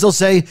documentaries. They'll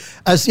say,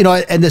 as you know,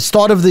 at the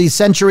start of the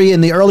century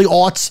in the early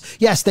aughts.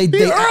 Yes, they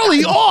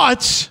early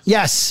aughts.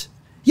 Yes.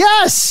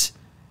 Yes.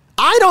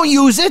 I don't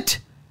use it.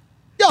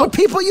 But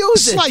people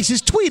use it.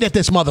 Slices, tweet at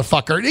this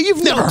motherfucker.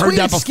 You've never heard tweet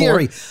that is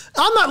before. Scary.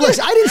 I'm not.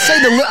 Listen, I didn't say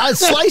the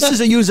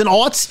slices are using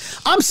aughts.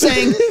 I'm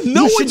saying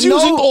no one's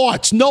using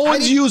aughts. No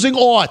one's using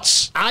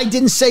aughts. I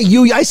didn't say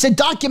you. I said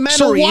documentaries.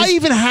 So why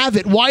even have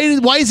it? Why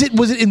was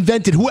it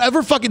invented?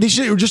 Whoever they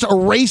should just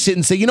erase it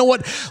and say, you know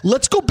what?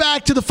 Let's go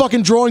back to the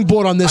fucking drawing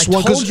board on this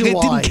one because it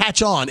didn't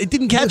catch on. It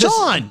didn't catch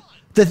on.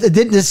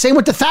 The same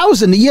with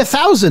the year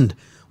 1000.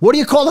 What do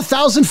you call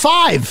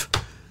 1005?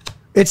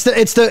 It's the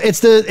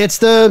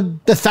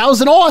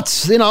 1000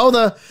 aughts. I don't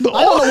know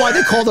why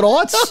they called it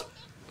aughts.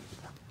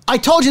 I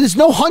told you there's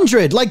no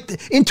 100. Like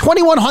in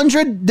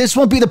 2100, this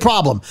won't be the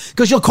problem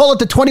because you'll call it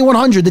the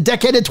 2100, the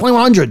decade of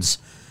 2100s.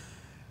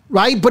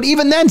 Right? But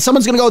even then,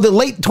 someone's going to go the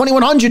late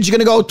 2100s, you're going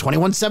to go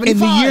 2175. In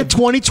the year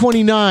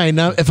 2029,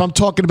 now, if I'm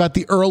talking about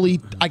the early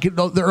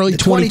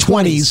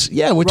 2020s.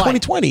 Yeah, we're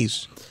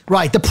 2020s.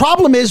 Right. The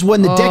problem is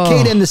when the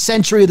decade and the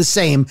century are the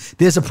same,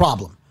 there's a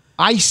problem.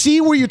 I see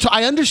where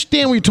I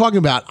understand what you're talking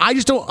about. I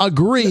just don't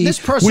agree this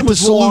person with the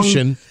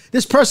solution. Wrong.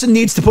 This person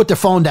needs to put their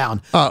phone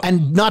down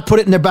and not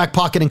put it in their back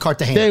pocket and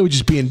Cartagena. They would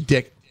just be in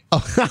dick.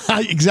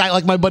 Exactly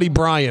like my buddy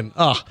Brian.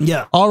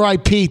 Yeah.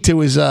 R.I.P. to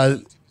his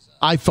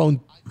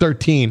iPhone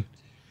 13.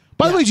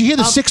 By the way, did you hear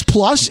the 6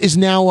 Plus is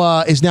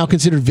now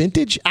considered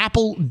vintage?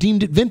 Apple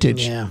deemed it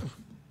vintage. Yeah.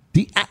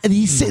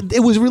 He said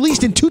it was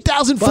released in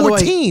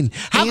 2014. Way,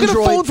 How could a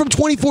phone from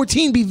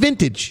 2014 be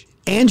vintage?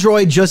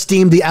 Android just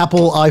deemed the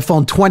Apple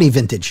iPhone 20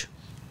 vintage.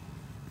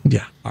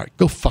 Yeah. All right.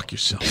 Go fuck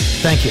yourself.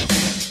 Thank you.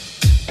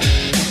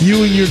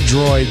 You and your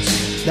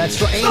droids. That's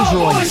for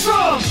Android.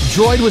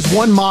 Droid was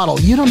one model.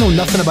 You don't know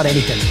nothing about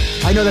anything.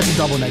 I know that's a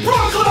double negative.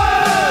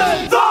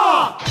 Brooklyn!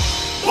 The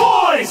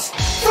boys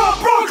from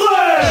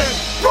Brooklyn!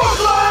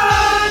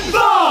 Brooklyn!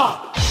 The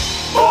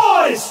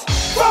boys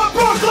from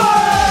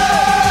Brooklyn!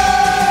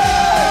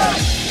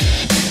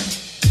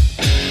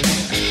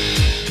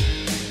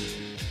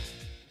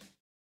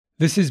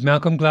 This is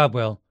Malcolm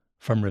Gladwell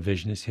from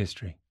Revisionist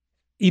History.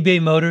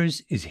 eBay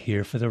Motors is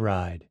here for the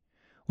ride.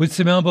 With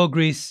some elbow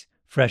grease,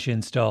 fresh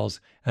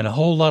installs, and a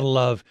whole lot of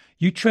love,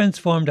 you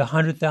transformed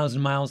 100,000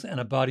 miles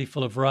and a body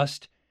full of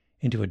rust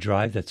into a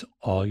drive that's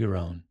all your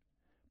own.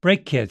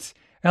 Brake kits,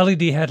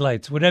 LED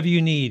headlights, whatever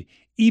you need,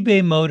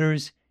 eBay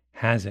Motors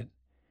has it.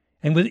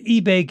 And with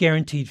eBay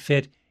Guaranteed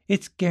Fit,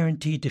 it's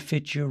guaranteed to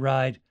fit your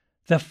ride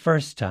the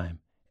first time,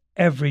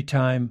 every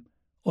time,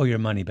 or your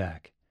money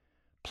back.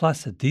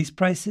 Plus, at these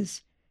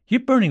prices, you're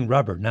burning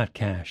rubber, not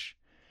cash.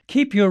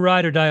 Keep your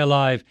ride or die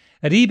alive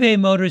at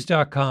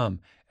ebaymotors.com.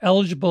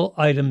 Eligible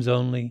items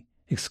only.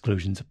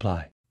 Exclusions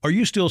apply. Are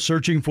you still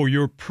searching for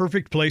your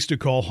perfect place to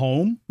call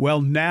home?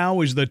 Well, now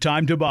is the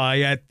time to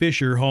buy at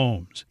Fisher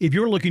Homes. If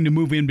you're looking to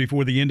move in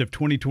before the end of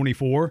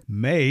 2024,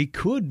 May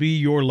could be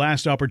your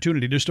last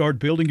opportunity to start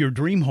building your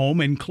dream home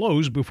and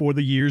close before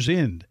the year's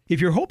end. If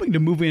you're hoping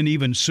to move in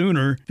even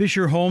sooner,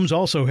 Fisher Homes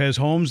also has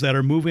homes that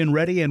are move-in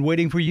ready and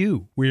waiting for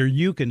you, where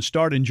you can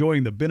start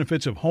enjoying the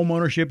benefits of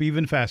homeownership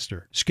even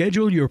faster.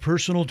 Schedule your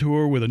personal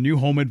tour with a new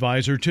home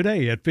advisor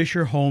today at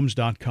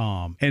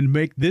FisherHomes.com and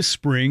make this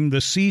spring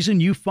the season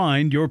you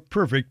find your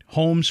perfect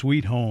home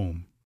sweet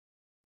home.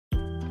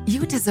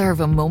 You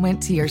deserve a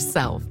moment to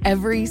yourself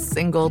every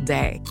single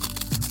day.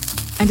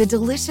 And a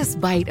delicious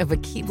bite of a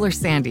Keebler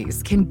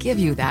Sandies can give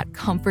you that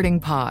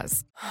comforting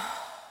pause.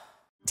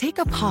 Take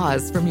a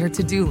pause from your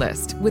to-do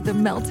list with the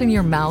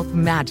melt-in-your-mouth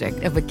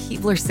magic of a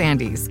Keebler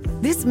Sandies.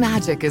 This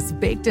magic is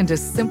baked into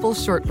simple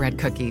shortbread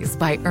cookies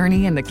by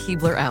Ernie and the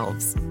Keebler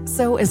Elves.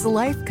 So as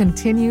life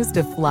continues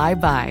to fly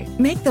by,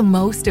 make the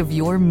most of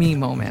your me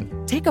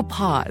moment. Take a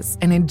pause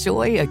and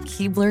enjoy a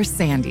Keebler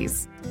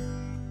Sandies.